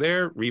piano's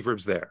there,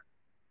 reverb's there.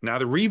 Now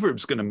the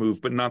reverb's going to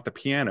move, but not the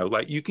piano.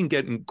 Like, you can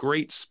get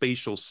great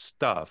spatial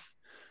stuff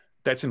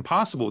that's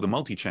impossible with a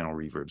multi-channel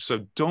reverb.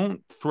 So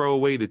don't throw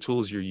away the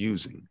tools you're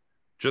using.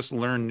 Just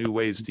learn new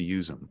ways to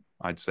use them,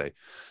 I'd say.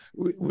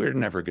 We're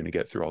never going to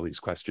get through all these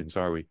questions,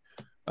 are we?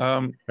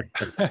 Um,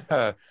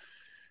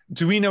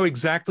 do we know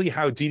exactly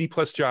how DD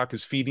plus jock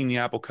is feeding the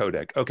Apple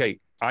codec? Okay,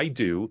 I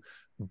do,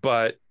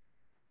 but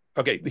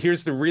okay,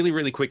 here's the really,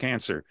 really quick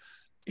answer.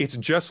 It's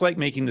just like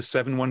making the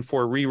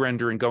 714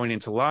 re-render and going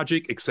into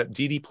Logic, except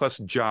DD plus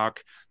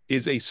jock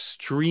is a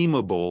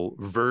streamable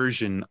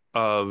version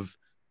of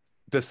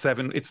the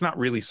 7. It's not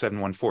really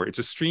 714. It's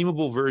a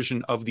streamable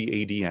version of the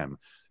ADM.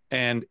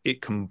 And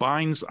it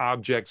combines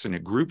objects and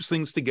it groups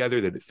things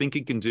together that it think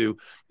it can do.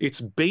 It's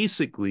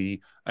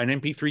basically an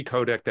MP3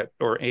 codec that,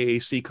 or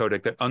AAC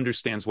codec that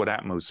understands what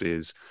Atmos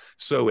is.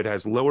 So it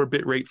has lower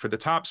bit rate for the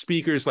top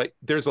speakers. Like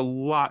there's a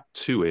lot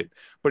to it,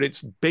 but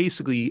it's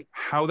basically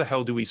how the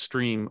hell do we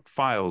stream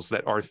files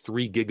that are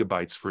 3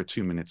 gigabytes for a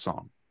 2-minute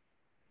song?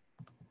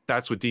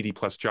 That's what DD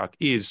plus jock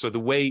is. So the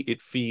way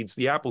it feeds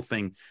the Apple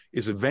thing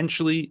is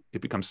eventually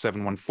it becomes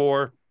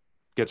 714,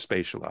 gets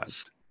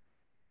spatialized.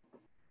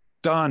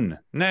 Done.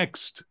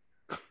 Next.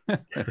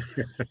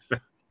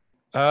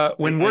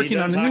 When working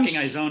on talking,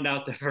 I zoned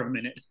out there for a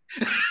minute.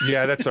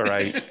 Yeah, that's all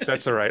right.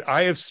 That's all right.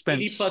 I have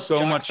spent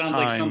so much time. Sounds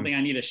like something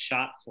I need a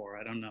shot for.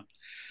 I don't know.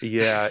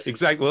 Yeah,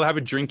 exactly. We'll have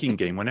a drinking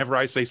game. Whenever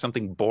I say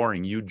something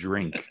boring, you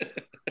drink.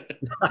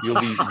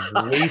 You'll be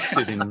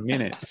wasted in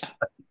minutes.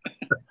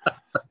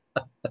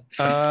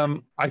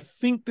 I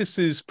think this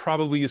is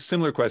probably a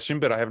similar question,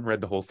 but I haven't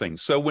read the whole thing.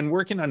 So when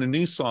working on a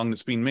new song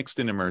that's being mixed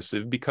in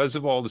immersive, because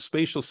of all the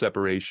spatial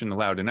separation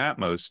allowed in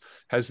Atmos,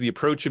 has the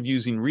approach of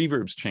using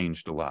reverbs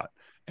changed a lot?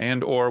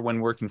 And or when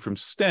working from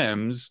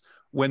stems,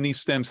 when these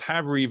stems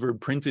have reverb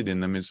printed in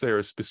them, is there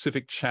a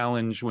specific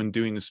challenge when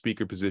doing the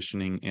speaker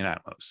positioning in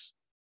Atmos?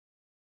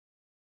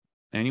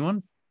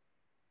 Anyone?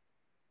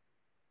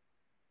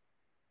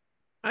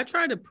 I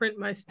try to print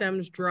my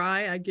stems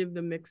dry. I give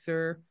the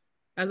mixer,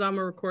 as I'm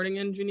a recording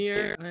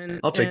engineer. And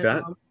I'll take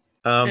that.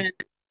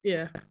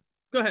 Yeah,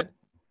 go ahead.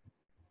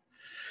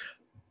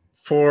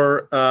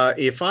 For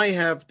if I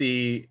have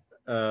the,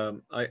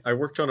 I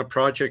worked on a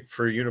project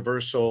for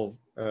Universal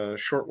a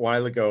short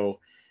while ago,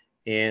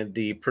 and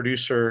the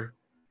producer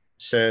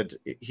said,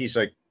 he's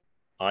like,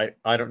 I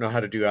don't know how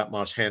to do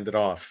Atmos, hand it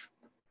off.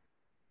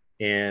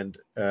 And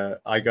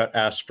I got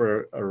asked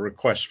for a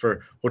request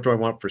for what do I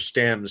want for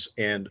stems,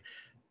 and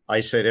I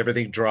said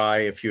everything dry.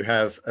 If you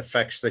have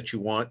effects that you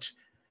want,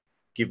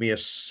 give me a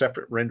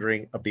separate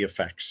rendering of the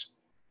effects.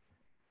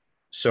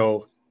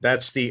 So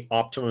that's the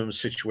optimum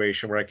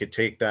situation where I could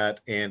take that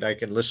and I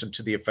can listen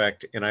to the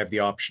effect, and I have the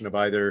option of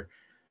either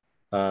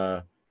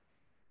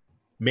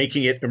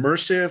making it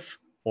immersive,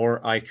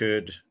 or I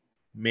could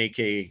make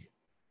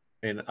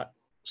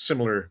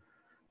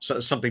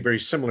something very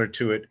similar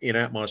to it in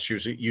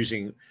Atmos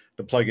using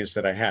the plugins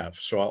that I have.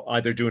 So I'll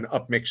either do an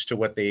upmix to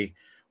what they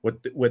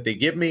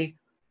give me,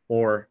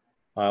 or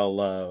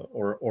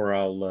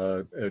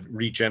I'll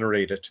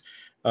regenerate it.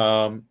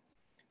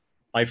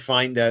 I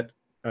find that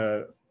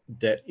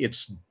that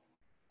it's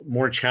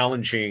more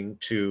challenging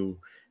to,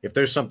 if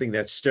there's something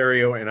that's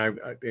stereo and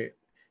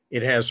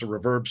it has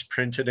reverbs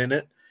printed in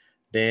it,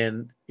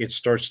 then it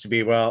starts to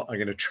be, well, I'm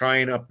going to try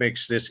and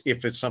upmix this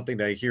if it's something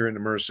that I hear in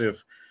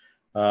immersive,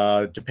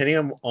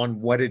 depending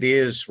on what it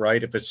is,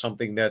 right? If it's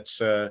something that's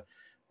if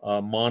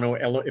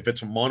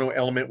it's a mono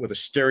element with a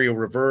stereo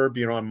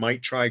reverb, I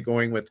might try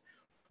going with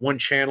one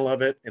channel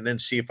of it and then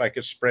see if I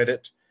could spread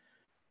it,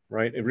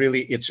 right?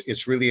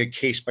 It's really a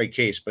case by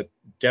case, but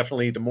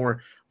definitely the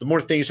more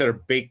things that are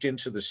baked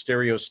into the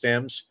stereo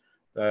stems,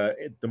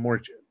 the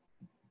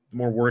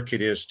more work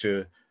it is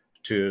to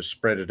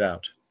spread it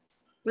out.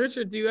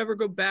 Richard, do you ever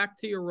go back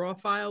to your raw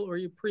file or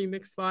your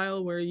pre-mix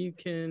file where you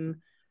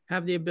can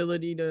have the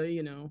ability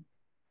to,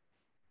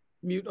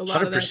 mute a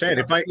lot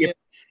 100%. Of that?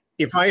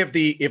 If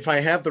I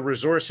have the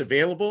resource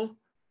available,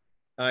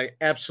 I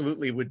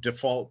absolutely would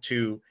default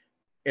to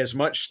as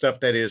much stuff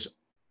that is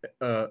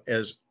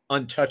as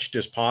untouched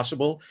as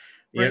possible.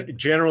 Right.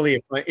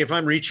 Generally, if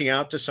I'm reaching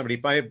out to somebody,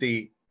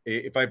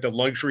 if I have the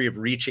luxury of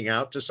reaching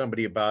out to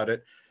somebody about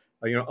it,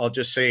 I'll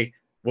just say,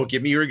 well,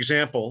 give me your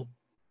example,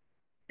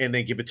 and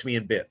they give it to me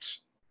in bits.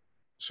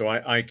 So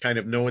I kind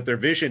of know what their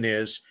vision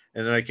is,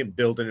 and then I can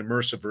build an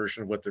immersive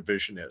version of what their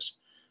vision is.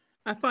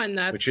 I find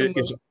that's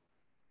the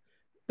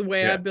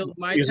way I build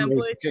my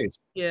template.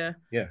 Yeah.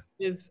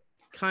 Is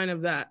kind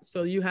of that.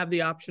 So you have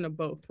the option of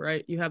both,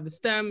 right? You have the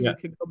stem, you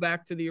could go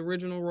back to the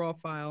original raw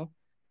file,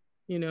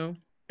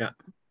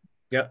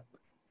 Yeah.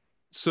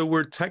 So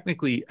we're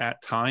technically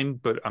at time,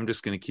 but I'm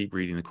just going to keep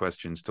reading the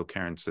questions till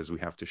Karen says we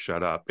have to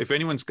shut up. If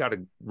anyone's got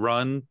to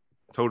run,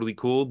 totally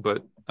cool.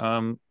 But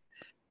I'm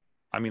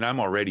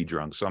already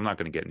drunk, so I'm not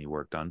going to get any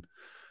work done.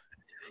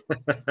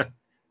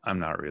 I'm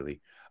not really.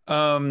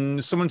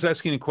 Someone's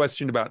asking a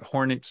question about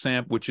Hornet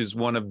Samp, which is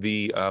one of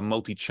the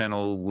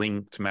multi-channel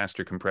linked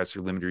master compressor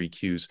limiter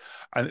EQs.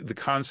 The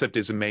concept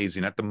is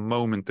amazing. At the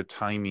moment, the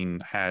timing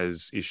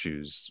has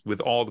issues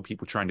with all the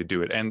people trying to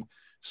do it. And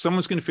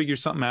someone's going to figure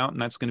something out,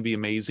 and that's going to be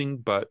amazing,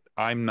 but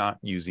I'm not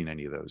using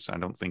any of those. I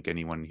don't think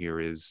anyone here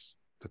is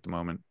at the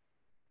moment.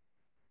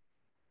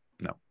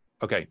 No.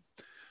 Okay.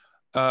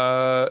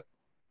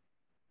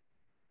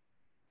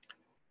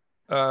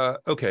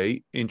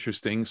 Okay,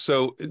 interesting.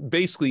 So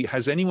basically,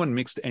 has anyone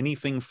mixed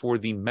anything for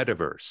the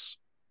metaverse?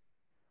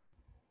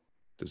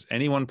 Does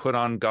anyone put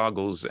on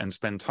goggles and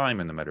spend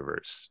time in the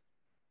metaverse?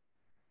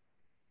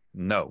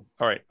 No.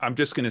 All right, I'm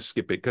just going to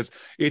skip it because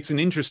it's an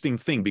interesting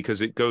thing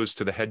because it goes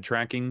to the head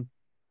tracking,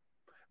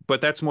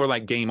 but that's more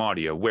like game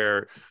audio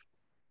where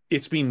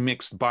it's being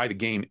mixed by the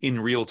game in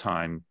real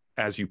time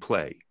as you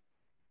play.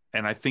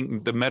 And I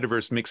think the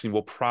metaverse mixing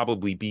will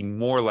probably be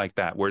more like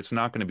that, where it's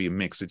not going to be a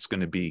mix. It's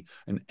going to be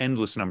an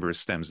endless number of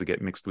stems that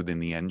get mixed within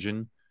the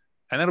engine.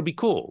 And that'll be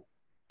cool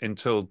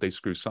until they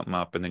screw something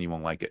up and then you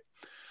won't like it.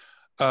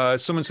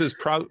 Someone says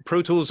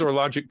Pro Tools or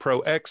Logic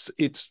Pro X.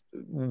 It's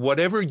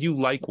whatever you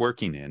like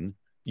working in,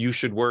 you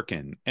should work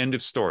in. End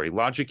of story.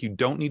 Logic, you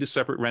don't need a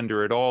separate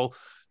render at all.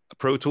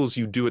 Pro Tools,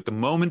 you do at the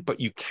moment, but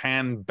you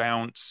can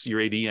bounce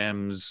your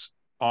ADMs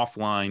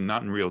offline,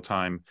 not in real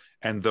time,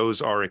 and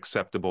those are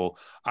acceptable.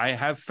 I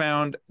have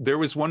found there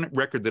was one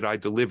record that I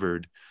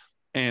delivered,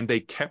 and they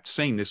kept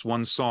saying this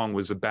one song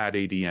was a bad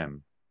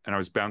ADM, and I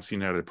was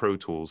bouncing it out of the Pro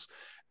Tools.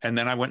 And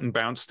then I went and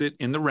bounced it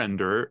in the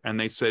render, and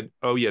they said,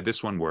 oh, yeah,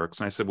 this one works.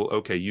 And I said, well,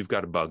 okay, you've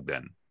got a bug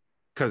then,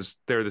 because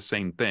they're the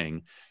same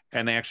thing.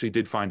 And they actually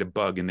did find a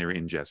bug in their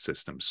ingest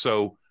system.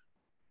 So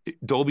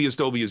Dolby is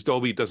Dolby is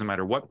Dolby. It doesn't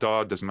matter what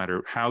DAW, doesn't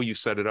matter how you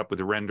set it up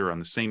with a render on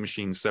the same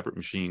machine, separate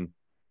machine,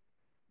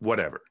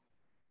 whatever.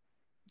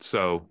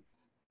 So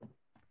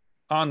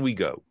on we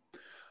go.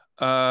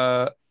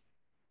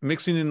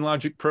 Mixing in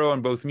Logic Pro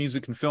on both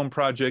music and film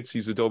projects,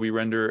 use Adobe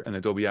Render and the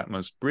Dolby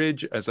Atmos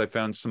Bridge, as I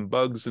found some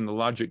bugs in the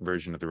Logic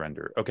version of the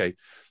render. Okay,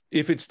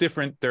 if it's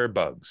different, there are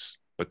bugs,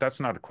 but that's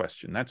not a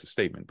question, that's a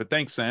statement. But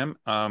thanks, Sam.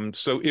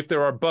 So if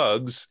there are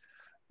bugs,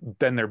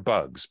 then they're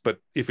bugs. But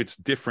if it's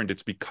different,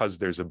 it's because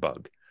there's a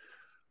bug.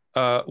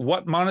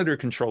 What monitor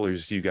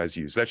controllers do you guys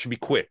use? That should be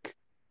quick.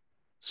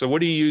 So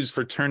what do you use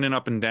for turning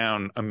up and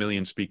down a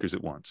million speakers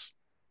at once?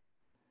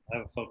 I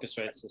have a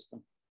Focusrite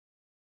system.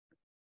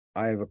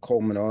 I have a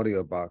Coleman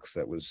audio box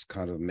that was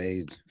kind of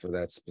made for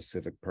that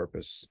specific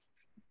purpose.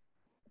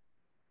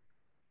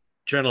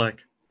 Genelec.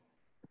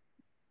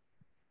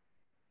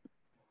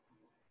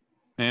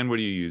 And what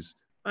do you use?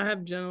 I have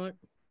Genelec.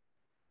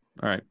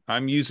 All right,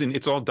 I'm using,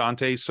 it's all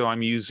Dante, so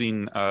I'm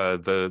using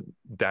the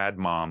Dad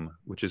Mom,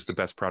 which is the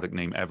best product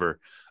name ever,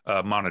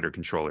 monitor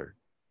controller.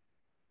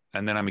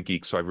 And then I'm a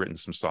geek, so I've written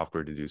some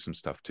software to do some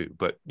stuff too.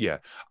 But yeah,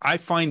 I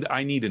find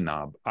I need a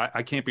knob.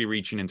 I can't be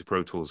reaching into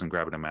Pro Tools and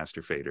grabbing a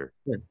master fader.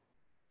 Yeah.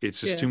 It's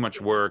just too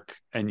much work,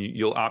 and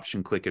you'll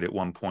option click it at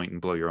one point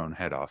and blow your own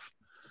head off.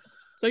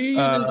 So you're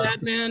using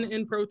Dadman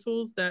in Pro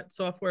Tools, that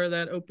software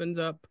that opens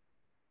up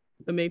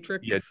the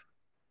matrix? Yeah.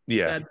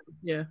 Yeah,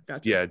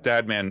 gotcha. Yeah,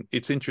 Dadman,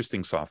 it's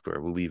interesting software.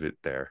 We'll leave it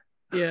there.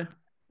 Yeah.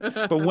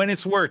 But when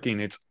it's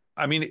working,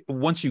 I mean,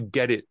 once you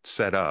get it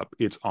set up,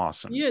 it's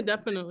awesome. Yeah,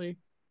 definitely.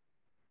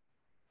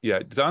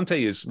 Yeah,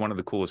 Dante is one of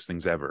the coolest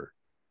things ever,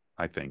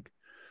 I think.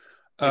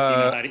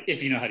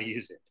 If you know how to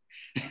use it.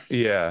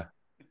 Yeah.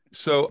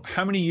 So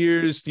how many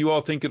years do you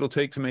all think it'll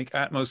take to make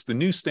Atmos the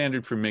new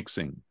standard for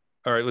mixing?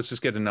 All right, let's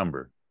just get a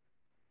number.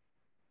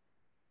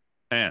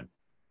 Ann.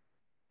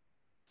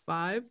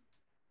 5.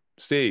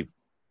 Steve.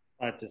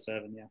 5 to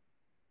 7, yeah.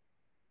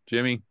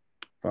 Jimmy.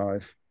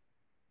 5.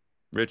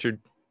 Richard.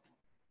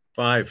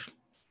 5.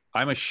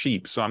 I'm a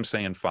sheep, so I'm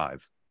saying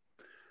 5.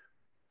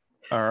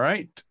 All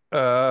right.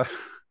 I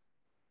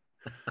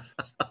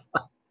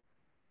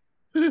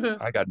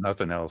got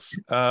nothing else.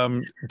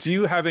 Do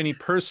you have any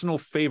personal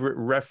favorite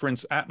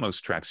reference Atmos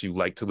tracks you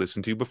like to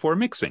listen to before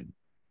mixing?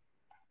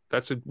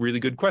 That's a really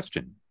good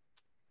question.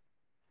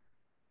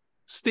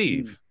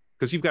 Steve,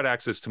 because you've got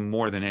access to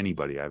more than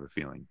anybody, I have a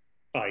feeling.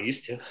 Oh, I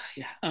used to,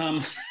 yeah.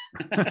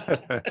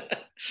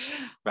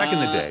 Back in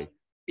the day.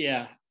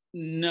 Yeah.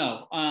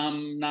 No,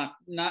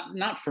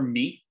 not for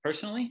me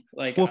personally.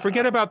 Like, well,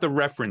 forget about the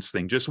reference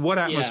thing. Just what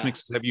Atmos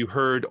mixes have you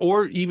heard,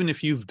 or even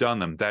if you've done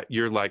them, that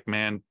you're like,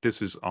 man,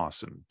 this is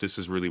awesome. This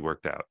has really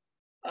worked out.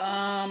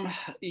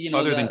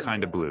 Other than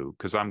Kind of Blue,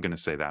 because I'm going to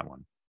say that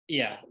one.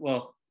 Yeah,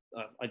 well,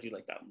 I do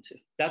like that one too.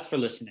 That's for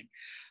listening.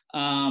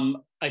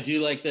 I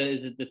do like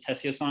is it the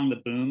Tessio song, The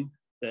Boom,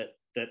 that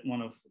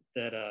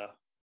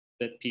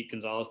Pete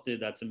Gonzalez did.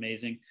 That's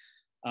amazing.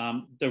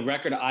 The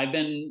record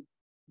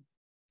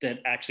that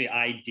actually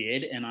I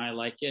did, and I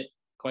like it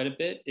quite a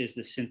bit, is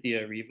the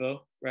Cynthia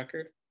Erivo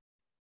record,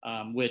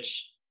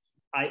 which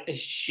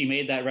she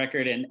made that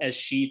record, and as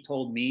she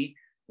told me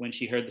when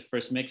she heard the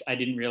first mix, I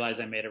didn't realize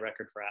I made a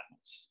record for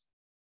Atmos,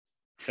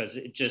 because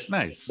it just,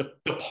 nice. The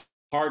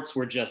parts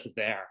were just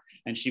there,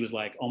 and she was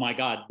like, oh my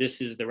God,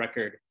 this is the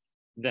record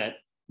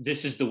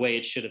this is the way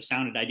it should have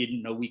sounded. I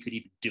didn't know we could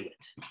even do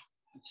it.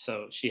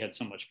 So she had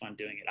so much fun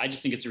doing it. I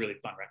just think it's a really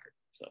fun record.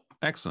 So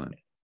excellent.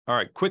 All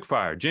right, quick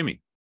fire.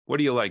 Jimmy, what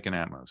do you like in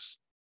Atmos?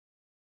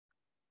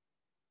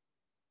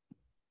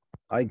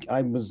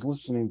 I was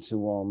listening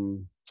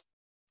to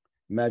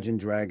Imagine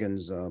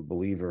Dragons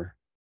Believer.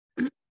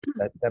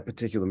 That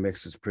particular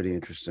mix is pretty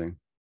interesting.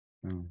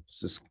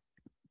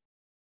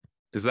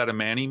 Is that a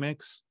Manny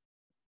mix?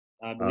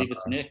 I believe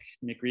it's Nick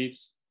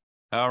Reeves.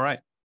 All right.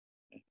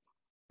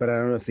 But I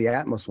don't know if the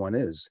Atmos one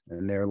is,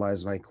 and there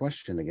lies my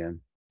question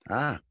again.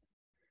 Ah,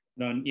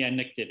 No, yeah,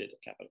 Nick did it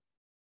at Capitol.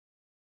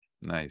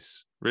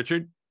 Nice.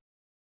 Richard?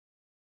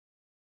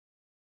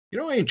 You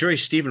know, I enjoy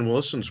Stephen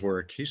Wilson's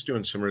work. He's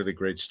doing some really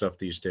great stuff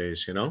these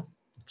days, you know?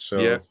 So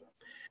Yeah.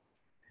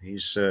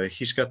 he's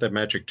got that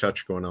magic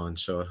touch going on.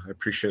 So I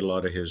appreciate a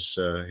lot of his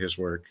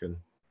work. And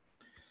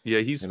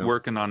Yeah, he's you know,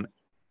 working on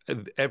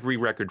every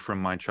record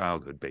from my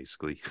childhood,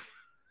 basically.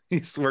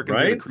 He's working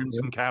through the right?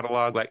 Crimson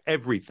catalog, like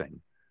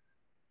everything.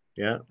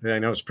 Yeah, I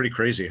know. It's pretty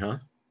crazy, huh?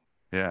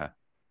 Yeah.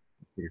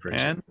 Pretty crazy.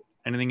 And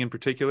anything in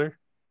particular?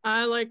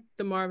 I like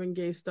the Marvin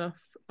Gaye stuff.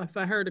 If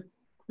I heard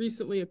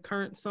recently a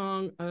current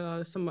song,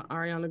 some of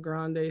Ariana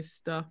Grande's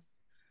stuff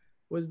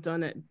was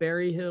done at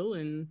Berry Hill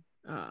in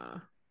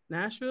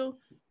Nashville,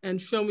 and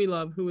Show Me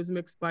Love, who was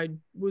mixed by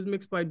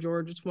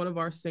George. It's one of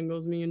our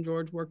singles me and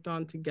George worked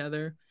on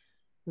together.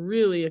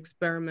 Really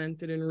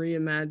experimented and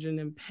reimagined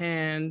and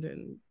panned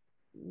and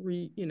so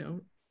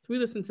we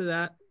listened to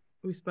that.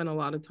 We spent a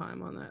lot of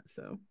time on that.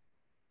 So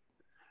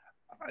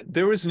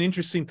there was an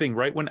interesting thing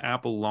right when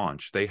Apple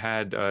launched. They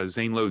had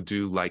Zane Lowe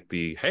do like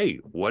the, hey,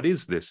 what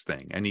is this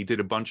thing? And he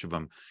did a bunch of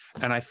them.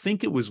 And I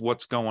think it was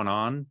What's Going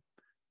On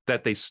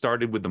that they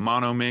started with the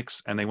mono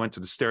mix and they went to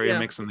the stereo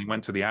mix and they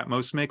went to the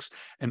Atmos mix.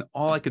 And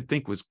all I could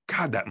think was,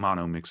 God, that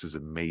mono mix is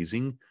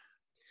amazing.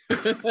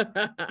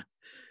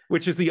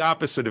 Which is the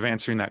opposite of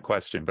answering that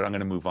question, but I'm going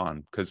to move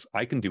on because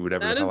I can do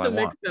whatever the hell I want.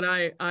 That is the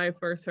mix that I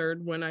first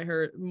heard when I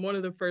heard one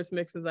of the first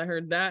mixes I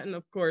heard that, and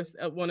of course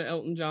one of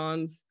Elton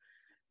John's.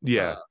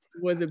 Yeah,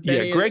 was it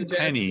Benny? Yeah, Greg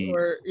Penny.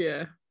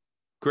 Yeah,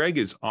 Greg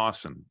is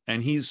awesome,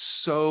 and he's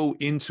so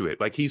into it.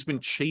 Like he's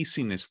been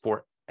chasing this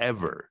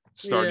forever,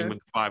 starting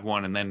with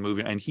 5.1 and then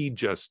moving. And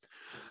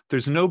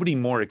there's nobody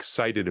more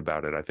excited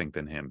about it, I think,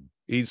 than him.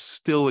 He's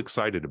still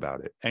excited about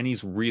it, and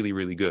he's really,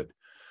 really good.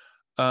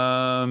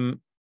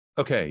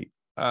 Okay,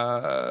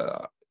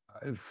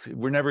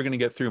 we're never going to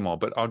get through them all,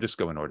 but I'll just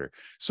go in order.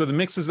 So the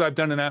mixes I've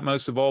done in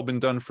Atmos have all been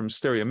done from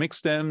stereo mix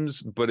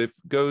stems, but if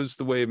it goes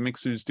the way of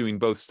mixers doing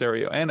both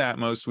stereo and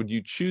Atmos, would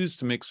you choose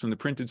to mix from the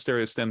printed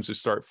stereo stems or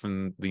start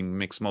from the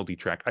mix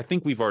multi-track? I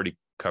think we've already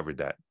covered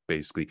that,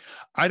 basically.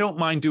 I don't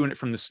mind doing it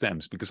from the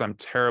stems because I'm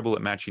terrible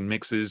at matching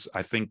mixes.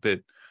 I think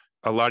that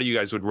a lot of you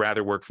guys would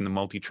rather work from the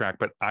multi-track,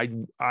 but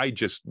I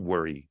just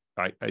worry.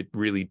 It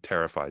really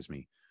terrifies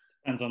me.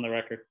 Depends on the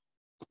record.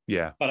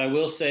 Yeah. But I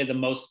will say the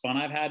most fun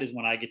I've had is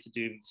when I get to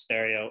do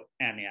stereo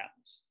and the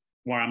Atmos,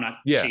 where I'm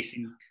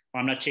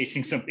not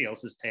chasing somebody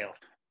else's tail.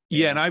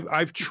 Yeah, and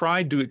I've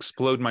tried to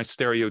explode my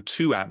stereo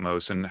to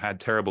Atmos and had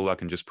terrible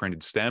luck and just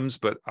printed stems,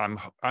 but I'm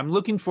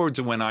looking forward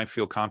to when I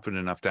feel confident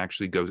enough to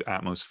actually go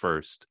Atmos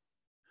first.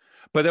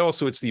 But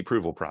also it's the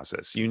approval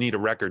process. You need a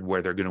record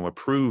where they're going to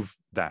approve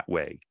that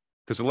way.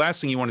 Because the last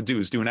thing you want to do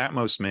is do an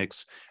Atmos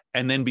mix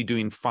and then be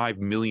doing 5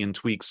 million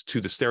tweaks to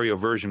the stereo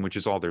version, which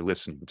is all they're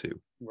listening to.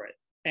 Right.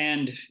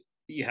 And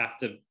you have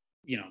to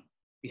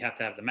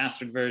have the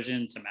mastered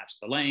version to match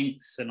the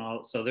lengths and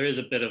all. So there is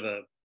a bit of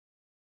a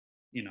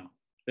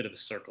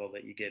circle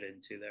that you get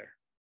into there.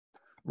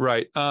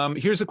 Right.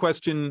 Here's a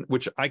question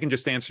which I can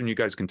just answer and you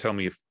guys can tell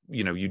me if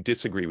you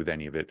disagree with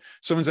any of it.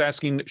 Someone's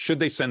asking, should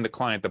they send the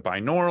client the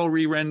binaural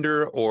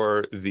re-render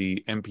or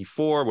the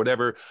MP4,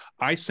 whatever?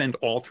 I send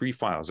all 3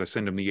 files. I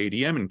send them the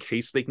ADM in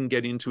case they can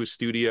get into a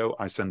studio.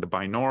 I send the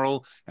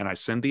binaural and I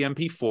send the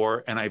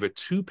MP4, and I have a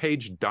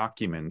 2-page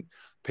document.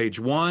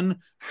 Page 1,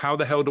 how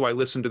the hell do I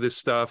listen to this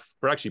stuff?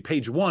 Or actually,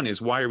 page 1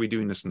 is why are we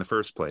doing this in the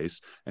first place?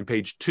 And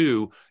page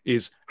 2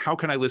 is how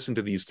can I listen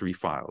to these 3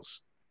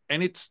 files?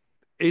 And it's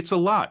a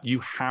lot. You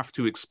have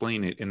to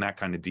explain it in that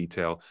kind of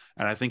detail.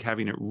 And I think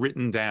having it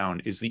written down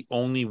is the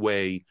only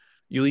way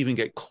you'll even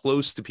get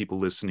close to people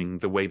listening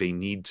the way they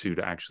need to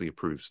actually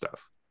approve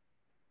stuff.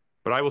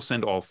 But I will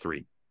send all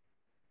 3.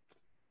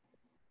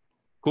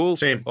 Cool.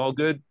 Same. All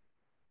good.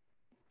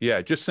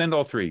 Yeah, just send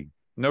all 3.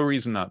 No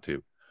reason not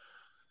to.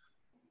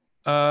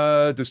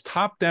 Does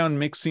top-down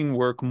mixing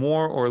work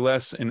more or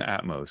less in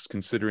Atmos?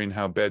 Considering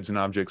how beds and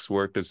objects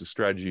work, does the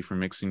strategy for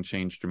mixing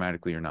change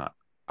dramatically or not?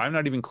 I'm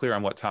not even clear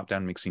on what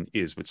top-down mixing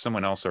is, but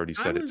someone else already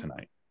said it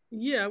tonight.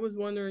 Yeah, I was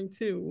wondering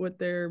too what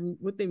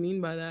they mean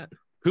by that.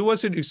 Who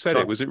was it who said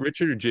it? Was it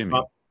Richard or Jimmy?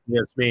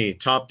 Yes, me.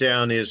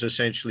 Top-down is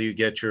essentially you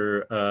get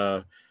your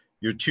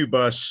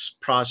 2-bus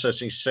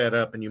processing set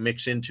up and you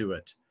mix into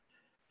it.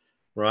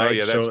 Right. Oh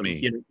yeah, that's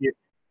me.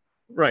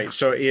 Right.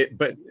 So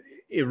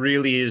it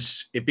really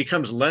is, it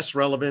becomes less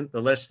relevant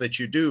the less that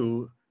you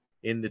do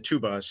in the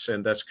 2-bus,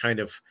 and that's kind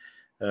of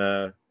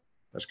the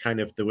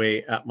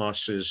way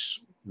Atmos is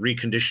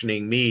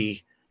reconditioning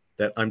me,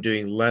 that I'm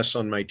doing less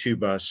on my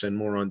 2-bus and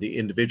more on the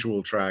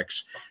individual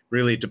tracks.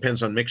 Really, it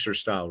depends on mixer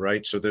style,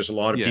 right? So there's a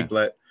lot of people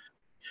that,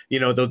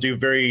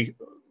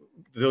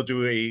 they'll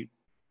do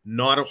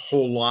not a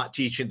whole lot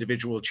to each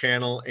individual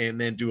channel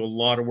and then do a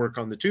lot of work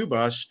on the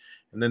 2-bus.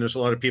 And then there's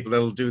a lot of people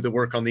that'll do the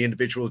work on the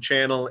individual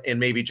channel and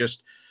maybe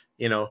just,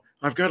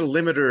 I've got a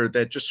limiter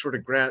that just sort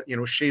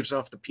of shaves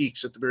off the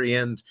peaks at the very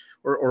end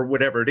or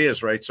whatever it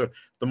is, right? So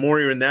the more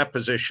you're in that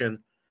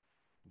position,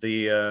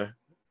 the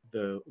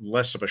the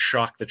less of a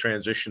shock the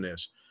transition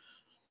is.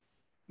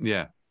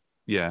 Yeah,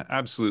 yeah,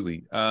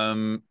 absolutely.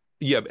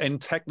 Yeah,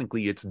 and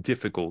technically it's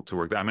difficult to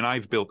work. I mean,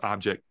 I've built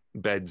object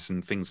beds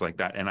and things like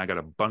that, and I got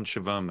a bunch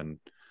of them, and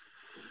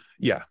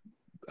yeah.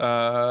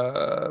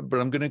 But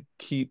I'm gonna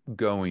keep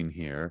going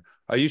here.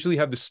 I usually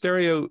have the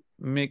stereo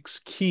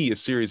mix key a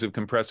series of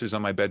compressors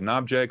on my bed and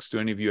objects. Do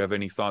any of you have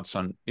any thoughts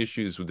on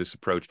issues with this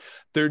approach?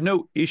 There are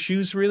no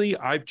issues really.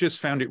 I've just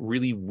found it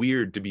really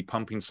weird to be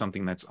pumping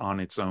something that's on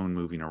its own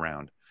moving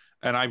around.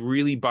 And I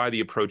really buy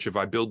the approach of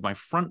I build my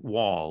front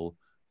wall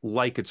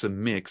like it's a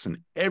mix and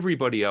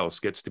everybody else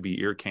gets to be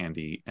ear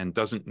candy and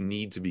doesn't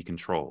need to be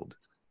controlled.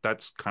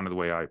 That's kind of the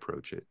way I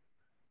approach it.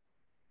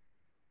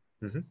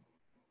 Mm-hmm.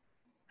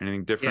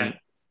 Anything different?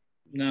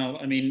 Yeah. No,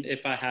 I mean,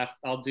 if I have,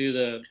 I'll do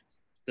the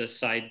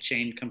side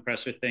chain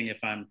compressor thing if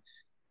I'm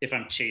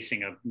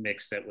chasing a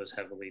mix that was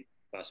heavily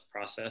bus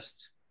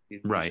processed.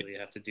 Right. You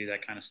have to do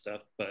that kind of stuff,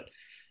 but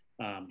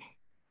and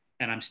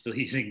I'm still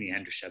using the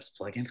Andresheff's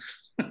plugin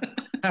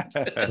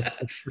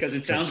because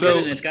it sounds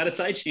good and it's got a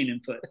sidechain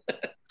input.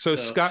 So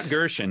Scott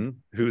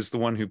Gershon, who's the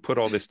one who put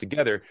all this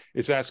together,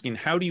 is asking,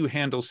 how do you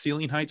handle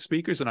ceiling height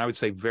speakers? And I would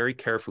say very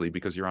carefully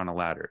because you're on a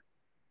ladder.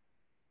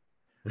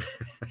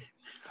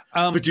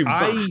 I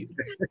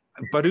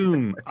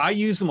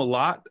use them a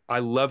lot. I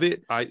love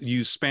it. I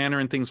use spanner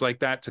and things like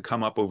that to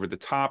come up over the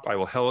top. I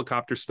will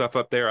helicopter stuff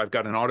up there. I've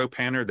got an auto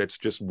panner that's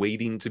just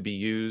waiting to be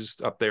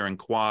used up there in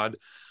quad.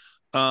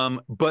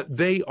 But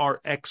they are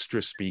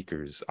extra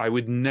speakers. I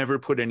would never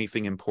put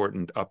anything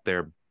important up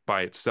there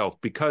by itself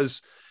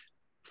because,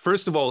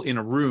 first of all, in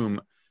a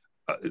room,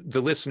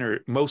 the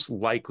listener most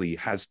likely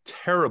has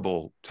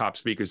terrible top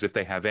speakers if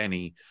they have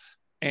any.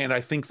 And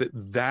I think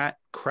that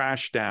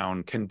crash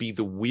down can be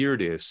the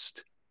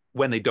weirdest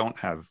when they don't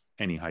have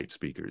any height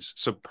speakers.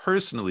 So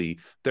personally,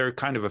 they're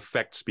kind of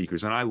effect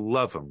speakers and I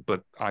love them,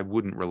 but I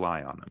wouldn't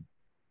rely on them.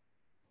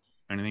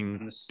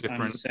 Anything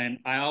different? I'm saying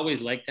I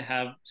always like to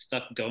have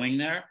stuff going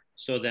there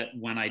so that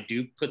when I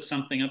do put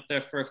something up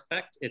there for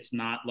effect, it's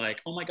not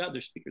like, oh my God,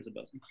 there's speakers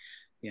above me.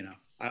 You know,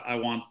 I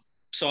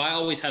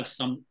always have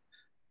some,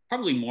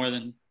 probably more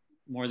than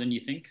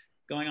you think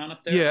going on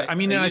up there. Yeah, I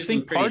mean, and I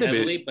think part of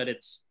it, but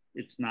it's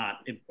not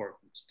important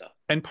stuff.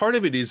 And part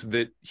of it is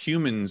that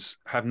humans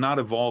have not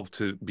evolved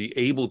to be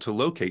able to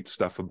locate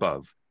stuff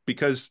above,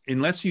 because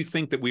unless you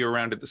think that we are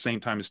around at the same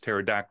time as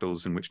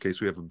pterodactyls, in which case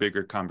we have a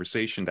bigger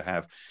conversation to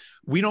have,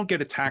 we don't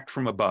get attacked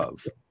from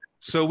above.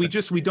 So we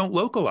don't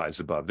localize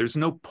above. There's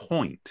no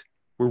point.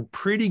 We're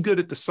pretty good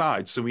at the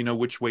sides, so we know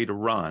which way to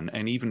run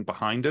and even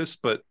behind us.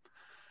 But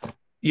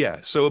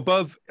yeah, so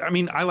above, I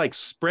mean, I like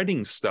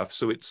spreading stuff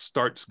so it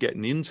starts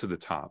getting into the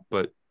top,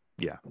 but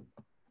yeah,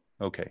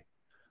 okay.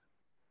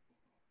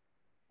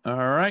 All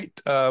right.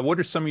 What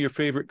are some of your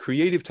favorite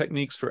creative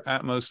techniques for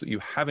Atmos that you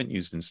haven't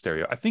used in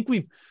stereo? I think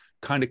we've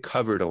kind of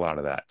covered a lot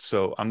of that,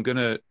 so I'm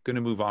gonna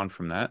move on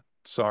from that.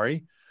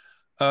 Sorry.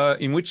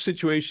 In which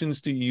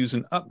situations do you use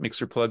an up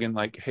mixer plugin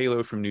like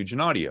Halo from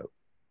Nugent Audio?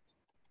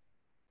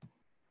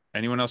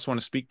 Anyone else want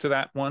to speak to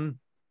that one?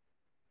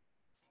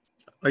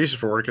 I use it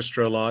for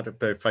orchestra a lot.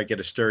 If I get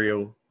a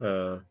stereo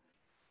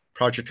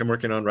project I'm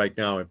working on right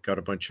now, I've got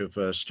a bunch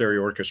of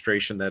stereo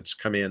orchestration that's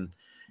come in,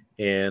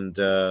 and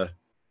there's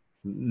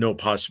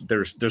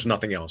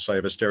nothing else. I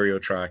have a stereo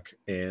track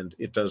and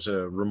it does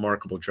a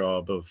remarkable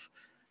job of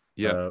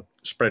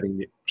spreading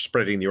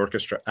the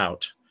orchestra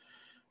out,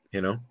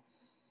 you know.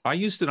 I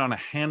used it on a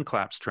hand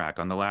claps track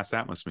on the last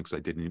Atmos mix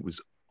I did, and it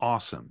was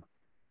awesome.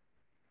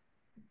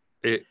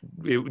 It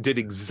did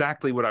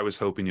exactly what I was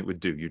hoping it would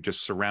do. You're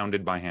just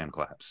surrounded by hand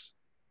claps.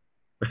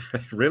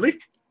 Really?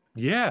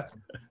 Yeah.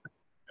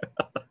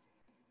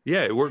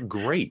 Yeah, it worked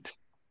great.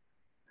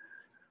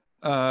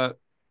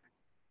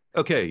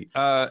 Okay,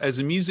 as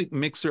a music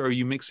mixer, are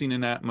you mixing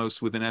in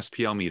Atmos with an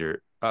SPL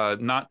meter?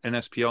 Not an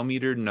SPL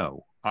meter,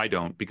 no, I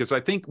don't, because I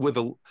think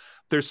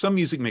there's some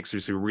music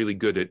mixers who are really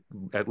good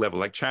at level.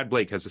 Like Chad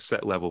Blake has a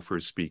set level for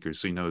his speakers,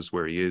 so he knows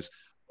where he is.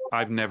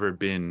 I've never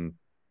been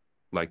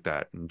like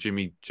that, and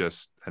Jimmy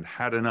just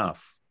had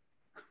enough.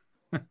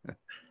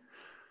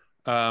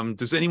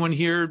 Does anyone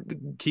here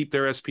keep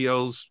their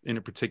SPLs in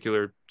a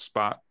particular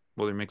spot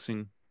while they're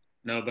mixing?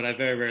 No, but I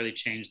very rarely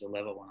change the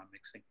level when I'm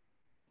mixing.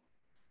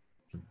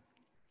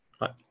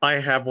 I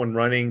have one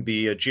running.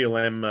 The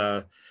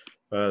GLM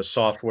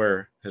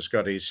software has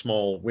got a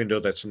small window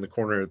that's in the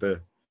corner of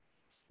the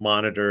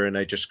monitor, and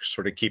I just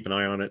sort of keep an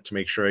eye on it to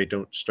make sure I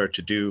don't start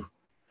to do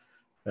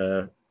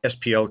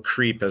SPL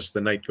creep as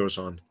the night goes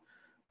on.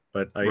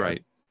 But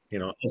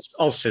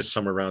I'll sit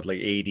somewhere around like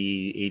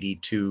 80,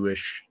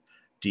 82-ish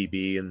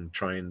dB and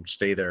try and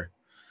stay there.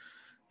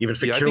 Even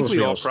if it kills me. I think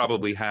we all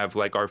probably have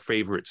like our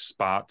favorite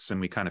spots, and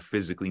we kind of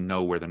physically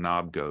know where the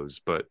knob goes,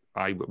 but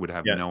I would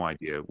have no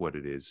idea what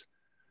it is.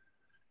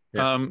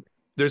 Yeah.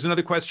 There's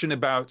another question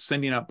about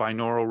sending out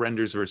binaural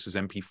renders versus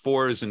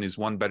MP4s, and is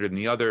one better than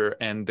the other?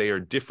 And they are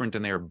different,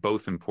 and they are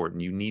both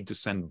important. You need to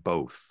send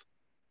both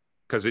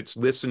because it's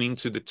listening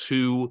to the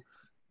two,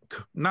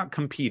 not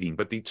competing,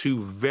 but the two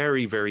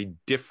very, very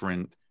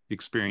different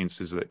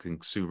experiences that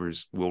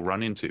consumers will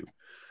run into.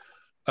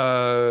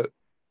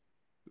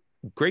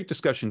 Great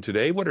discussion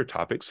today. What are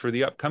topics for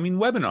the upcoming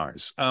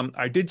webinars?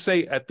 I did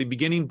say at the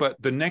beginning, but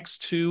the next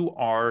two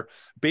are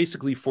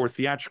basically for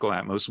theatrical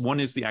Atmos. One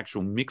is the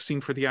actual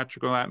mixing for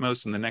theatrical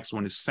Atmos, and the next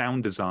one is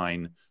sound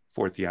design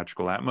for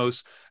theatrical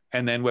Atmos.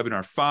 And then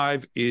webinar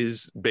 5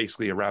 is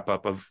basically a wrap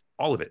up of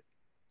all of it.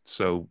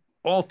 So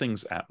all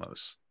things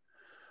Atmos.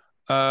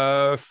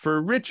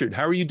 For Richard,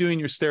 how are you doing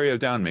your stereo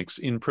down mix?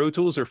 In Pro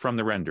Tools or from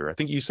the render? I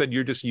think you said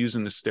you're just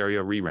using the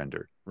stereo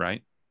re-render,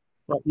 right?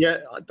 Well, yeah,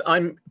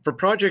 I'm for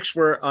projects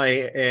where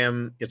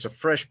it's a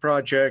fresh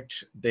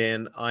project,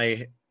 then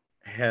I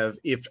have,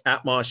 if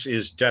Atmos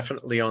is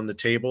definitely on the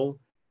table,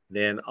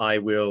 then I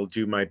will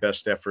do my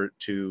best effort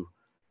to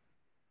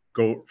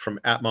go from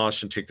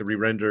Atmos and take the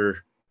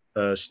re-render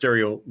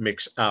stereo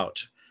mix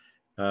out.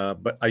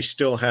 But I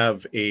still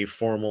have a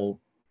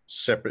formal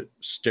separate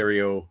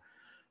stereo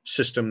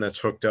system that's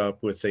hooked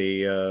up with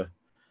a,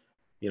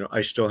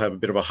 I still have a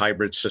bit of a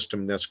hybrid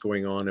system that's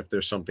going on if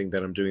there's something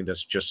that I'm doing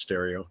that's just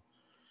stereo.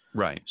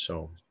 Right.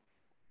 So,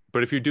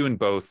 but if you're doing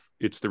both,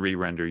 it's the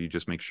re-render. You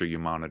just make sure you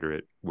monitor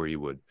it where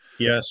you would.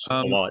 Yes,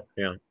 a lot.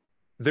 Yeah.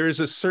 There's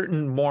a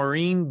certain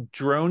Maureen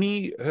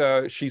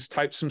Droney. She's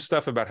typed some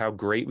stuff about how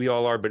great we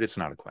all are, but it's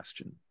not a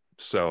question.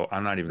 So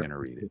I'm not even going to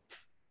read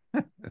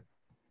it.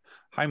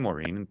 Hi,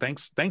 Maureen. And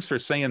thanks for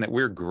saying that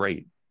we're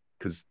great,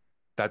 because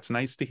that's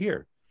nice to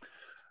hear.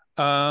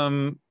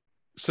 So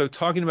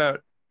talking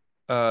about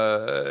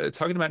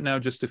now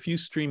just a few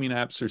streaming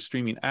apps or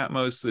streaming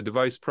Atmos, the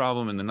device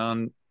problem, and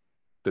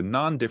the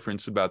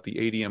non-difference about the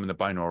ADM and the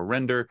binaural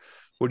render.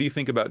 What do you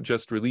think about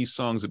just release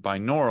songs at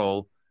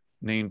binaural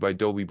named by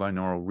Dolby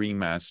Binaural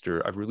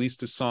Remaster? I've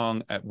released a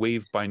song at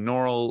Wave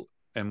Binaural,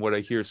 and what I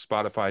hear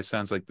Spotify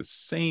sounds like the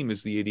same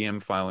as the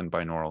ADM file in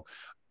binaural.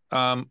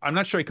 I'm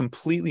not sure I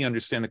completely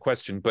understand the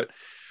question, but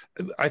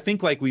I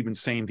think, like we've been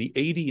saying, the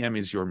ADM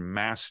is your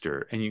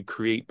master and you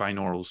create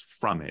binaurals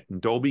from it.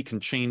 And Dolby can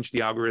change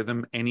the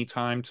algorithm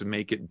anytime to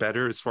make it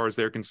better as far as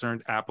they're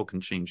concerned. Apple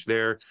can change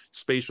their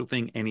spatial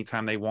thing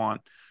anytime they want.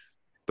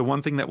 The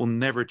one thing that will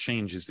never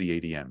change is the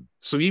ADM.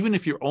 So even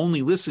if you're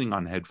only listening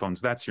on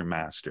headphones, that's your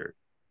master.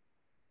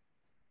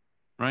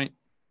 Right?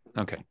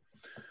 Okay.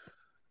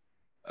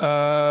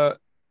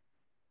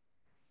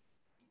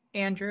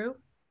 Andrew?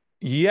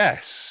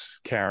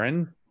 Yes,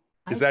 Karen.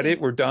 Is that it?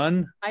 We're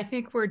done? I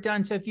think we're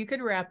done. So if you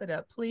could wrap it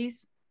up,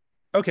 please.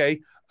 Okay.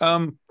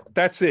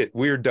 That's it.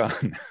 We're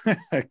done.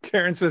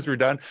 Karen says we're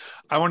done.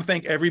 I want to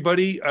thank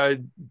everybody.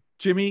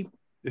 Jimmy,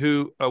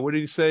 who, what did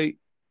he say?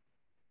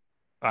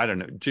 I don't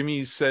know.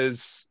 Jimmy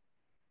says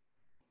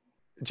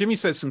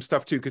some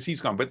stuff too, because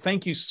he's gone. But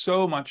thank you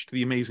so much to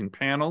the amazing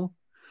panel.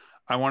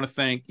 I want to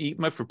thank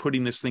EIPMA for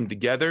putting this thing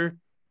together,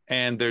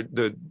 and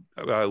the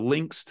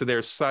links to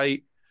their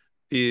site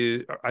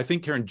I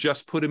think Karen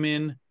just put them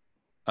in.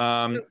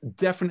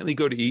 Definitely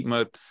go to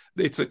EIPMA.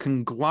 It's a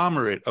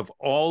conglomerate of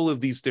all of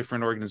these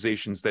different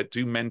organizations that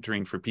do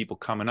mentoring for people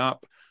coming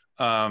up.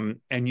 And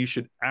you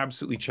should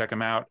absolutely check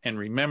them out. And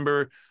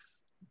remember,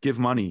 give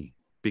money,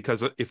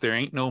 because if there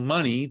ain't no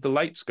money, the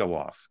lights go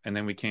off and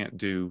then we can't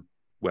do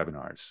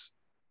webinars.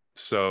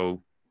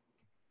 So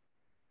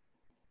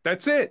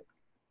that's it.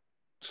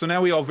 So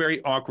now we all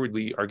very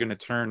awkwardly are going to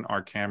turn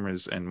our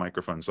cameras and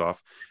microphones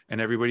off,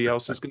 and everybody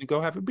else is going to go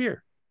have a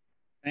beer.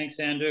 Thanks,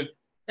 Andrew.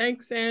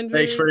 Thanks, Andrew.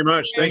 Thanks very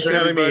much. Thanks for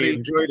having me.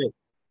 Enjoyed it.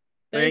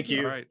 Thank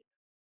you. All right.